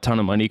to want a ton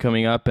of money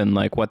coming up, and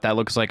like what that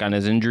looks like on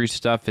his injury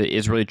stuff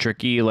is really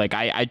tricky. Like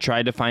I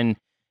tried to find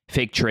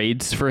fake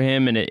trades for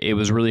him, and it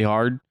was really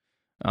hard.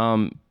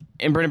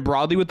 And Brendan,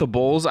 broadly with the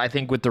Bulls, I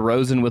think with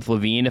DeRozan, with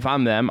LaVine, if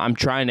I'm them, I'm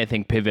trying to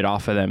pivot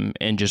off of them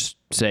and just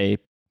say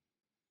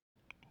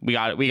we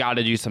got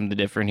to do something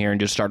different here and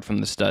just start from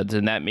the studs.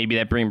 And that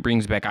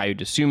brings back Ayo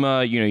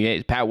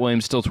Dosunmu. Pat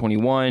Williams still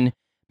 21.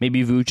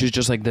 Maybe Vooch is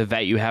just like the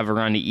vet you have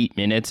around to eat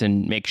minutes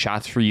and make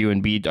shots for you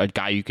and be a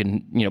guy you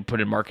can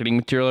put in marketing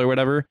material or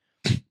whatever.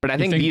 But I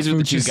think these are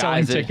the two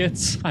guys.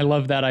 Tickets. I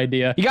love that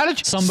idea. You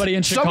got somebody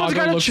in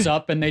Chicago looks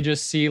up and they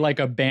just see like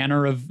a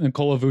banner of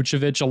Nikola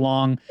Vucevic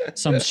along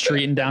some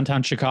street in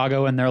downtown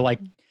Chicago, and they're like,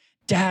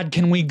 "Dad,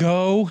 can we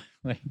go?"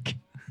 Like,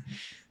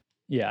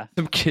 yeah.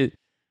 Some kid.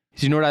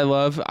 You know what I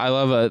love? I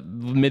love a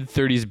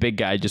mid-30s big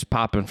guy just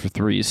popping for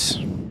threes.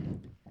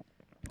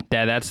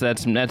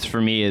 That's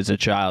for me as a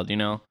child.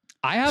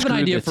 I have an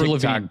idea for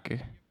LaVine.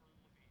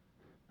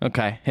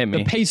 Okay, hit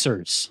me. The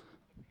Pacers.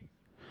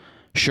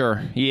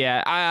 Sure.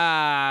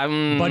 Yeah.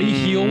 Buddy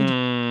Hield,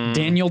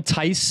 Daniel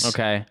Tice.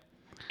 Okay.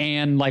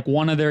 And like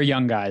one of their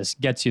young guys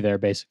gets you there,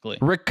 basically.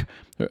 Rick.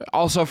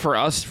 Also, for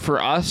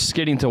us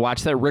getting to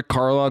watch that, Rick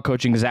Carlisle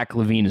coaching Zach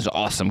LaVine is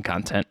awesome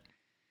content.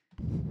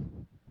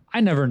 I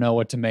never know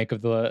what to make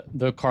of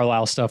the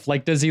Carlisle stuff.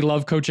 Like, does he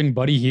love coaching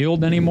Buddy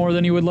Hield any more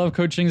than he would love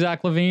coaching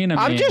Zach LaVine?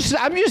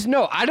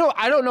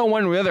 I don't know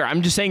one or the other.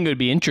 I'm just saying it would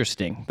be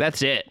interesting.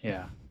 That's it.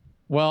 Yeah.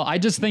 Well, I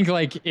just think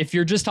like if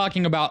you're just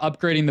talking about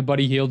upgrading the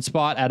Buddy Hield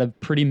spot at a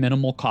pretty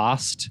minimal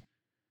cost,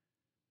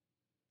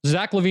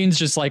 Zach LaVine's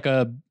just like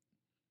a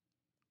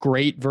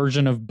great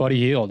version of Buddy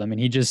Hield. I mean,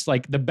 he just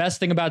like the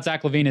best thing about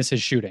Zach LaVine is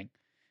his shooting.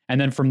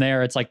 And then from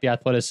there, it's like the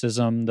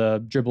athleticism,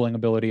 the dribbling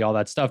ability, all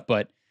that stuff.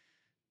 But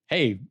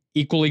hey,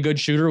 equally good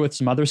shooter with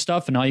some other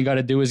stuff. And all you got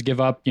to do is give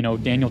up,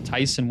 Daniel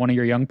Tyson, one of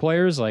your young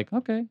players. Like,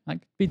 okay, I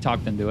could be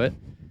talked into it.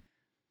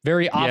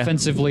 Very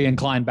offensively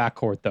inclined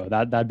backcourt, though.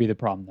 That'd be the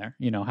problem there.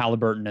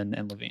 Halliburton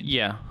and LaVine.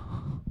 Yeah.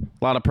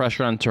 A lot of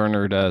pressure on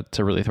Turner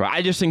to really throw.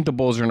 I just think the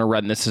Bulls are in a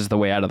rut, and this is the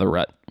way out of the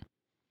rut.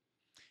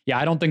 Yeah,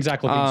 I don't think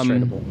Zach LaVine's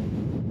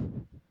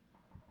tradable.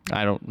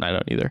 I don't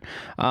either.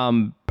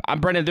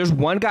 Brendan, there's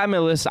one guy on my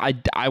list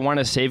I want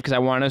to save because I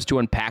want us to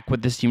unpack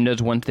what this team does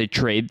once they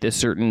trade this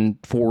certain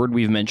forward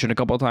we've mentioned a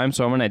couple of times.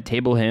 So I'm going to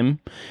table him,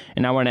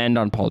 and I want to end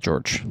on Paul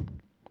George.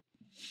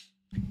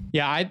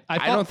 Yeah,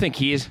 I don't think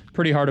he's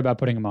pretty hard about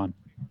putting him on.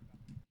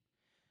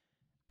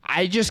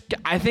 I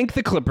think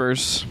the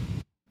Clippers,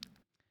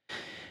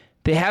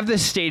 they have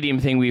this arena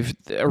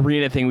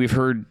thing we've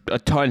heard a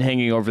ton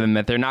hanging over them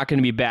that they're not going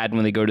to be bad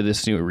when they go to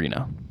this new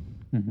arena.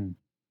 Mm-hmm.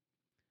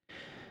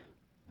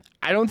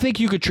 I don't think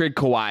you could trade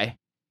Kawhi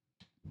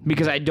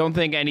because I don't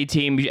think any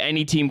team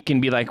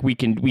can be like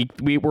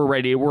we're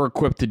ready, we're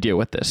equipped to deal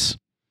with this.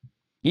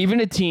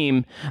 Even a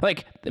team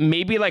like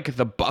maybe like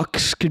the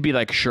Bucks could be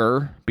like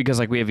sure because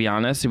like we have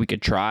Giannis and we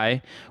could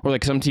try, or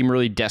like some team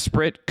really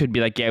desperate could be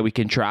like yeah we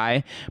can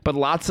try. But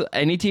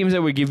any teams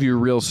that would give you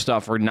real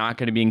stuff are not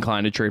going to be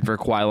inclined to trade for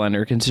Kawhi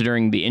Leonard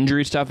considering the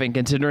injury stuff and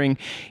considering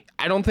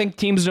I don't think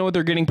teams know what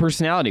they're getting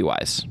personality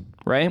wise,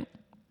 right?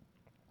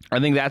 I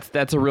think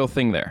that's a real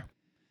thing there.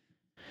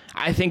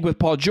 I think with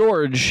Paul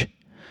George,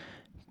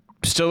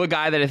 still a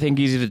guy that I think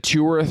he's either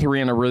 2 or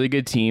 3 on a really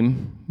good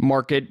team.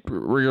 Market,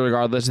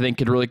 regardless, I think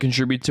could really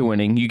contribute to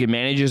winning. You can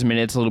manage his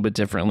minutes a little bit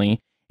differently.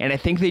 And I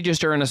think they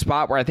just are in a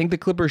spot where I think the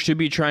Clippers should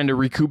be trying to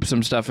recoup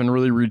some stuff and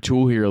really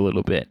retool here a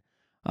little bit.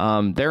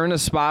 They're in a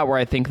spot where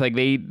I think like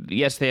they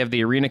have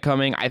the arena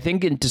coming. I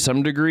think to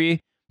some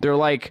degree, they're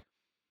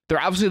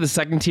obviously the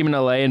second team in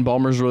LA and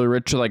Ballmer's really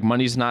rich, so like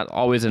money's not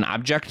always an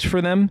object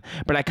for them.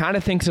 But I kind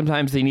of think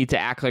sometimes they need to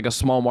act like a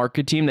small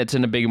market team that's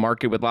in a big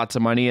market with lots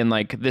of money. And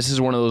like this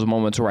is one of those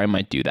moments where I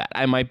might do that.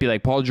 I might be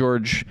like, Paul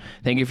George,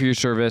 thank you for your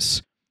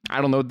service. I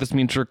don't know what this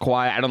means for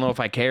Kawhi. I don't know if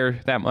I care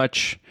that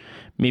much.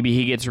 Maybe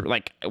he gets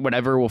like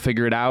whatever, we'll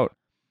figure it out.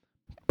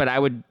 But I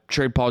would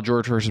trade Paul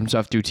George for some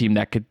stuff to a team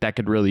that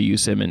could really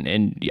use him.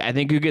 And I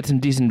think you get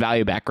some decent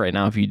value back right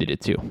now if you did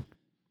it too.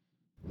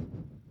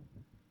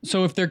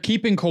 So if they're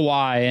keeping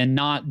Kawhi and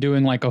not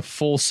doing like a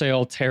full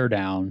sale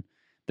teardown,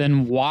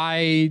 then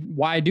why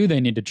do they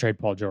need to trade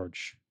Paul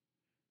George?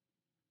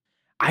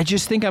 I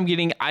just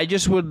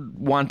would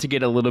want to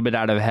get a little bit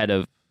out ahead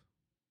of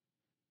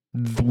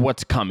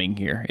what's coming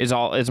here is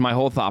my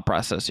whole thought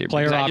process here.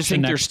 Player I just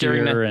think they're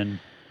staring at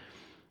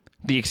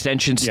the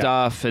extension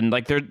stuff and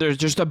like there's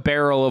just a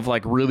barrel of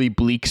like really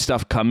bleak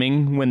stuff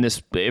coming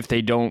if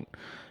they don't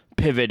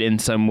pivot in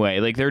some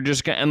way. Like they're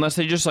just unless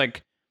they just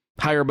like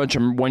hire a bunch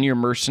of one-year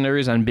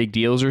mercenaries on big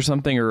deals or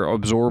something, or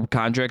absorb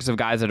contracts of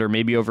guys that are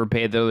maybe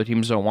overpaid that other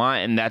teams don't want,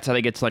 and that's how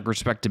they get to like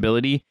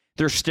respectability.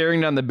 They're staring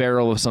down the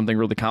barrel of something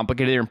really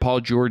complicated, and Paul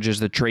George is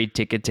the trade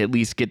ticket to at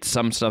least get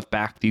some stuff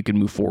back that you can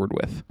move forward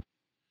with.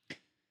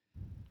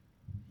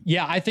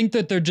 Yeah, I think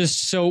that they're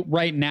just so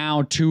right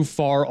now too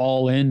far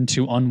all in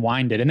to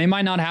unwind it, and they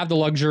might not have the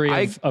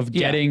luxury of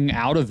getting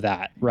out of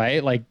that,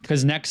 right? Like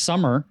because next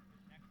summer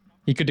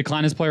he could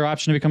decline his player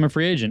option to become a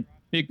free agent.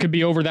 It could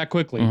be over that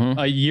quickly.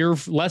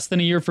 Mm-hmm. Less than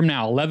a year from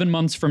now, 11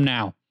 months from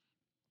now,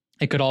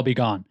 it could all be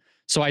gone.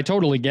 So I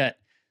totally get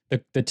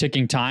the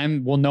ticking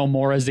time. We'll know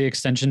more as the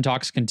extension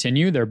talks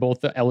continue. They're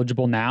both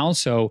eligible now.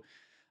 So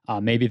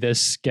maybe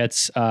this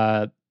gets,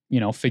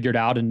 figured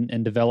out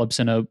and develops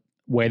in a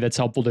way that's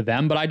helpful to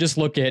them. But I just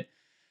look at,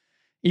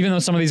 even though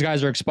some of these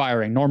guys are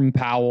expiring, Norman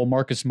Powell,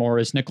 Marcus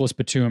Morris, Nicholas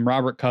Batum,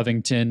 Robert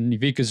Covington,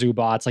 Ivica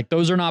Zubac, like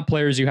those are not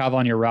players you have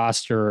on your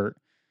roster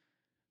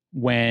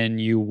when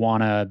you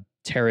want to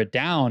tear it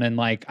down. And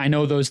like, I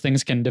know those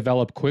things can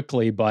develop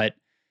quickly, but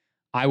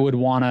I would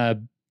want to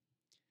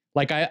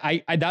like,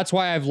 I that's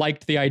why I've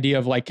liked the idea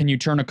of like, can you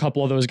turn a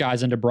couple of those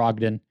guys into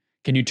Brogdon?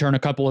 Can you turn a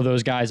couple of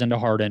those guys into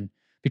Harden?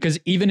 Because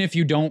even if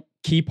you don't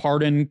keep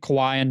Harden,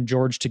 Kawhi, and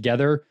George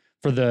together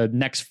for the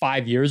next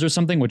 5 years or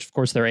something, which of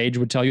course their age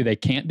would tell you they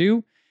can't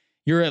do,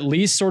 you're at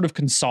least sort of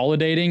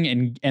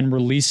consolidating and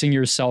releasing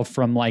yourself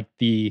from like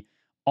the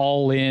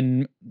all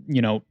in,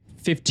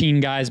 15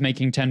 guys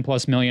making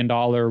 $10+ million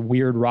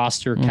weird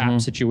roster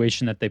cap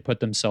situation that they put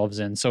themselves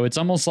in. So it's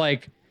almost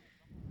like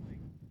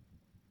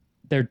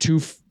they're too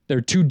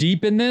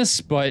deep in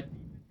this, but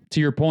to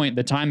your point,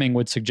 the timing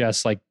would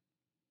suggest like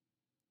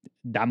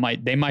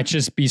they might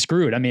just be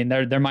screwed. I mean,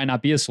 there might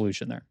not be a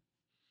solution there.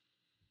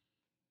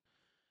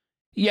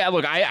 Yeah,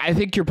 look, I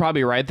think you're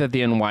probably right that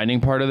the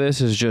unwinding part of this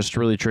is just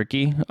really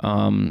tricky.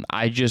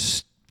 I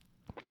just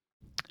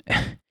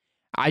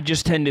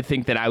tend to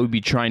think that I would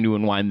be trying to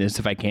unwind this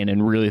if I can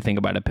and really think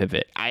about a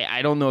pivot.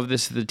 I don't know if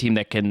this is the team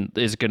that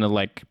is going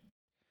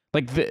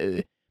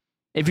to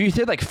if you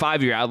said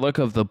 5-year outlook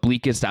of the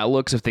bleakest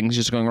outlooks of things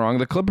just going wrong,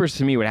 the Clippers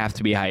to me would have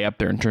to be high up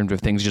there in terms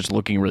of things just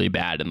looking really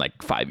bad in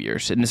 5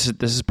 years. And this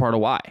is part of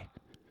why.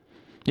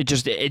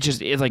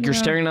 It's like you're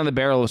staring down the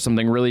barrel of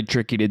something really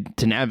tricky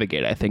to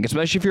navigate, I think,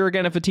 especially if you're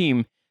again a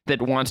team that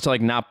wants to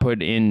not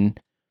put in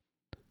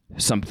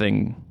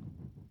something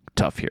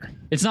tough here.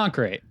 It's not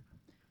great.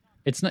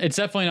 It's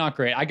definitely not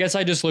great. I guess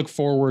I just look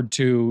forward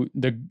to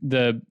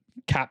the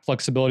cap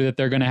flexibility that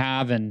they're going to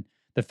have and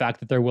the fact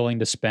that they're willing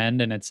to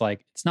spend, and it's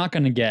not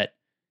going to get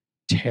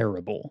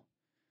terrible.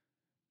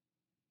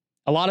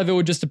 A lot of it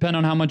would just depend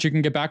on how much you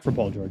can get back for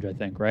Paul George, I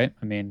think, right?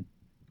 I mean,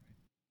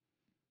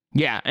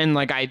 yeah, and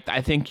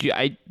I think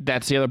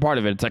that's the other part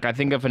of it. It's I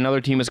think if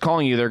another team is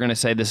calling you, they're going to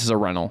say this is a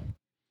rental.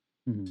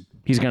 Mm-hmm.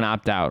 He's going to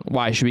opt out.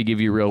 Why should we give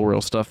you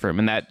real stuff for him?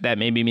 And that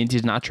maybe means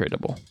he's not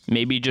tradable.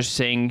 Maybe just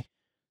saying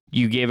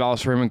you gave all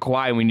this for him and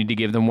Kawhi, and we need to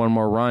give them one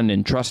more run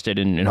and trust it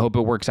and hope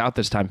it works out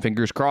this time.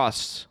 Fingers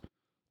crossed.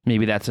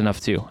 Maybe that's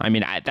enough too. I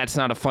mean, that's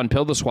not a fun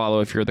pill to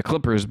swallow if you're the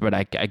Clippers, but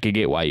I could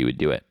get why you would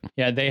do it.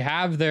 Yeah, they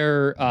have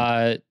their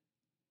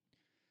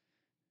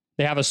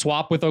they have a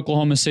swap with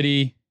Oklahoma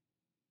City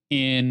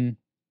so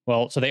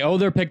they owe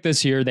their pick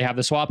this year. They have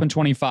the swap in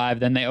 25,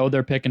 then they owe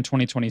their pick in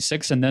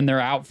 2026, and then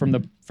they're out from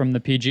the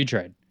PG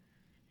trade.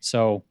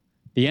 So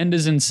the end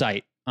is in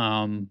sight.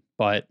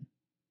 But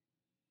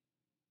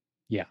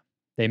yeah,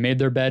 they made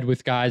their bed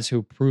with guys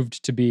who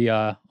proved to be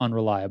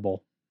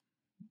unreliable.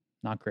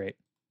 Not great.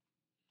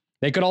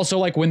 They could also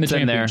win the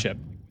championship.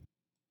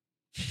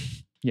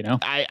 You know?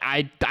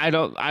 I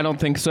don't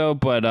think so,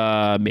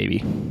 but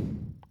maybe.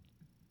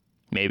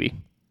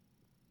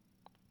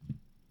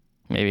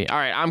 All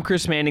right, I'm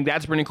Chris Manning.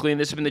 That's Brendan Clean.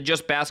 This has been the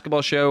Just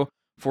Basketball Show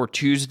for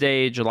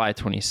Tuesday, July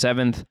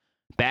 27th.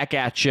 Back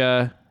at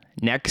you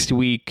next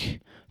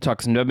week.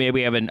 Talk some WNBA.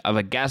 We have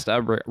a guest,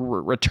 a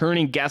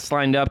returning guest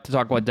lined up to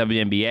talk about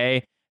WNBA.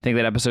 I think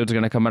that episode's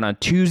going to come out on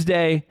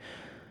Tuesday.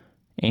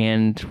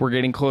 And we're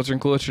getting closer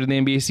and closer to the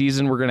NBA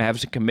season. We're going to have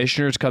some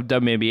Commissioners Cup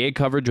WNBA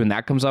coverage when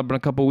that comes up in a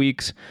couple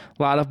weeks.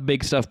 A lot of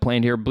big stuff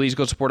planned here. Please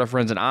go support our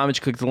friends at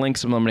Homage. Click the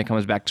links when it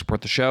comes back to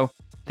support the show.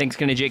 Thanks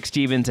again to Jake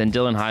Stevens and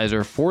Dylan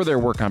Heiser for their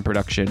work on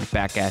production.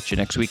 Back at you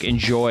next week.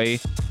 Enjoy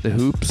the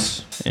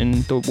hoops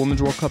and the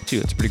Women's World Cup, too.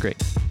 It's pretty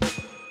great.